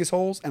filling these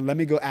holes, and let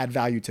me go add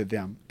value to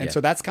them. And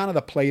so that's kind of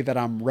the play that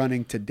I'm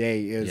running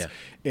today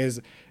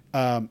is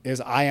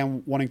I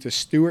am wanting to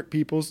steward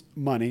people's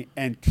money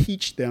and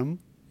teach them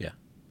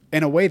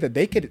in a way that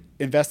they could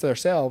invest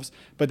themselves,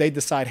 but they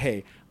decide,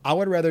 hey, I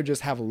would rather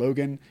just have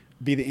Logan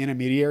be the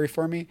intermediary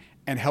for me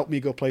and help me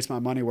go place my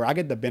money where I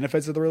get the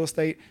benefits of the real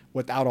estate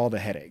without all the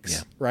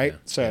headaches. Right.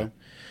 So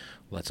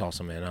well, that's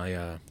awesome,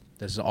 man.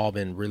 This has all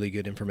been really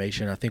good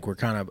information. I think we're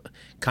kind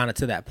of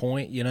to that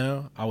point,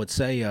 I would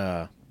say,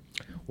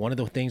 one of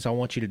the things I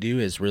want you to do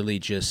is really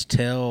just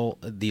tell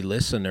the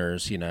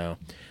listeners,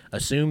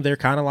 assume they're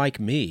kind of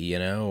like me,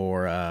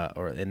 or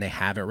and they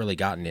haven't really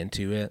gotten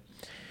into it,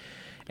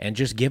 and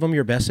just give them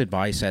your best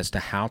advice as to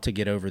how to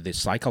get over the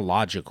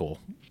psychological,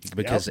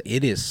 because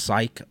it is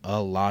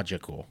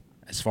psychological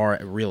as far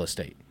as real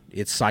estate.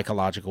 It's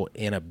psychological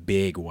in a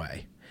big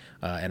way,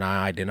 and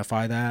I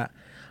identify that.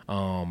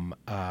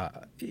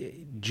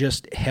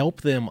 Just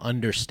help them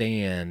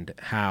understand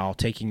how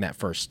taking that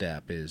first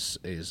step is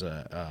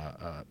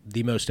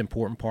the most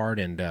important part,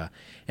 and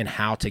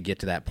how to get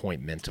to that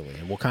point mentally.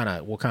 And we'll kind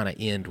of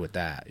end with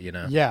that,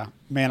 Yeah,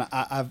 man,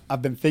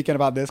 I've been thinking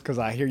about this because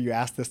I hear you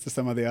ask this to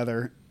some of the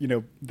other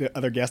the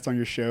other guests on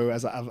your show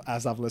as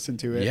I've listened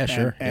to it. Yeah,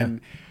 sure.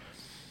 And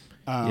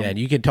and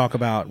you can talk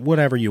about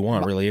whatever you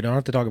want, really. You don't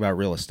have to talk about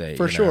real estate.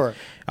 For sure.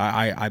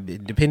 I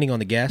depending on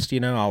the guest,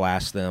 I'll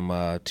ask them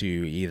to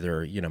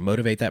either,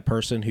 motivate that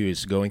person who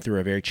is going through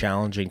a very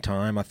challenging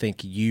time. I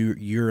think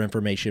your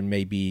information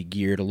may be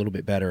geared a little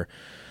bit better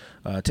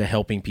to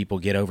helping people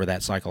get over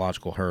that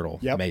psychological hurdle,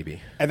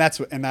 maybe. And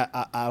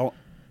I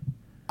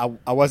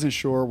wasn't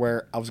sure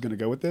where I was going to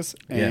go with this.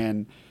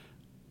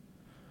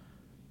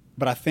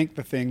 But I think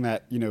the thing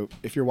that,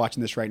 if you're watching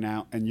this right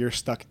now and you're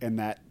stuck in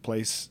that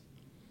place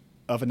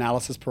of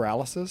analysis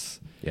paralysis.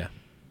 Yeah.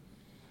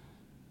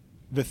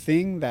 The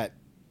thing that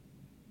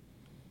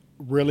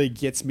really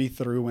gets me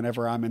through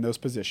whenever I'm in those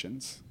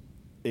positions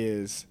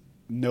is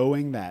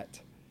knowing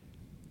that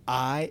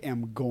I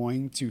am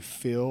going to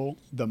feel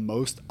the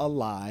most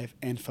alive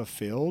and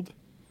fulfilled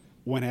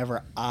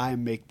whenever I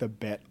make the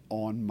bet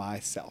on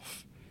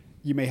myself.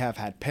 You may have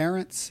had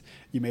parents,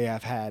 you may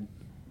have had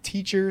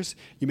teachers,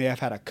 you may have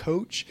had a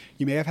coach,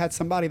 you may have had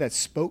somebody that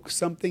spoke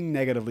something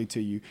negatively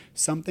to you,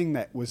 something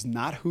that was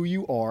not who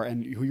you are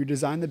and who you're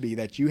designed to be,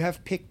 that you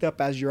have picked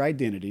up as your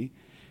identity.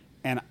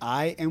 And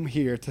I am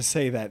here to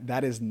say that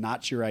that is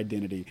not your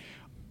identity.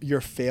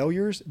 Your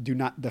failures do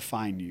not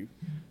define you.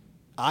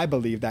 I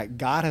believe that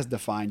God has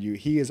defined you.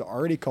 He has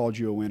already called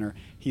you a winner.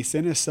 He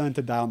sent his son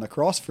to die on the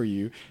cross for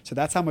you. So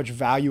that's how much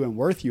value and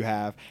worth you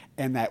have.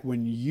 And that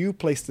when you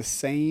place the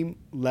same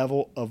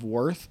level of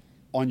worth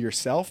on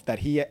yourself that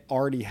he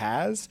already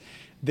has,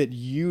 that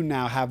you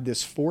now have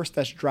this force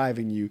that's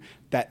driving you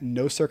that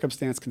no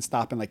circumstance can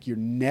stop. And like, you're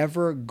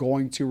never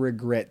going to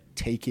regret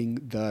taking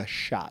the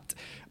shot,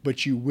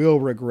 but you will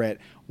regret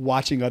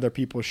watching other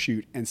people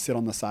shoot and sit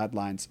on the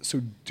sidelines.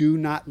 So do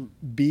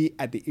not be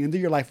at the end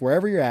of your life,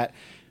 wherever you're at,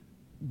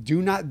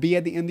 do not be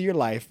at the end of your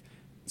life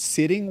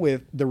sitting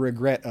with the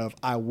regret of,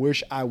 I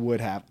wish I would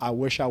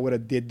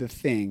have did the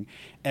thing.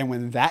 And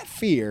when that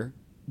fear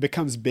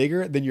becomes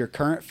bigger than your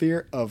current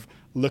fear of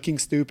looking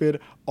stupid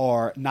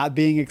or not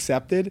being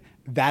accepted,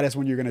 that is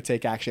when you're going to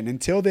take action.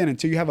 Until then,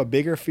 until you have a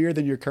bigger fear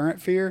than your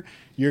current fear,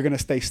 you're going to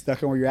stay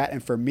stuck in where you're at.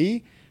 And for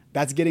me,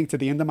 that's getting to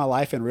the end of my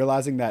life and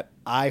realizing that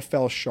I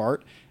fell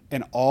short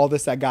in all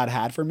this that God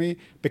had for me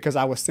because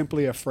I was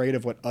simply afraid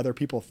of what other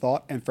people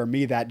thought. And for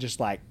me, that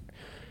just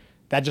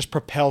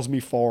propels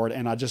me forward.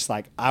 And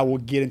I will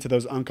get into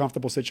those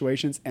uncomfortable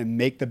situations and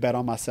make the bet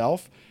on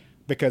myself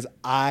because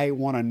I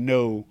want to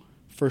know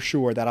for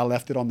sure that I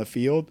left it on the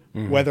field,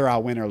 whether I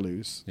win or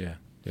lose. Yeah.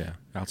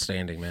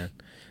 Outstanding, man.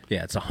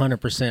 Yeah, it's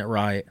 100%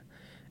 right.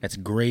 That's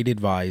great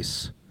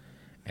advice.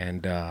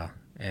 And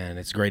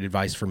it's great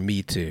advice for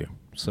me too.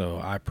 So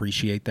I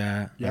appreciate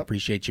that. Yep. I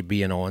appreciate you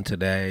being on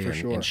today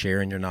and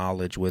sharing your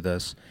knowledge with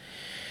us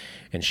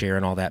and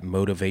sharing all that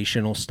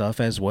motivational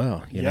stuff as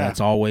well. You know, it's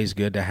always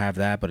good to have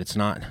that, but it's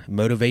not,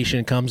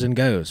 motivation comes and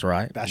goes,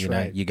 right? That's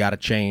right. You got to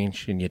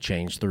change, and you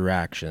change through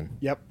action.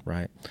 Yep.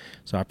 Right.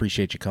 So I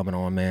appreciate you coming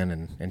on,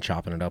 man, and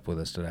chopping it up with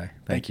us today.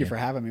 Thank you for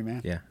having me,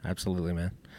 man. Yeah, absolutely, man.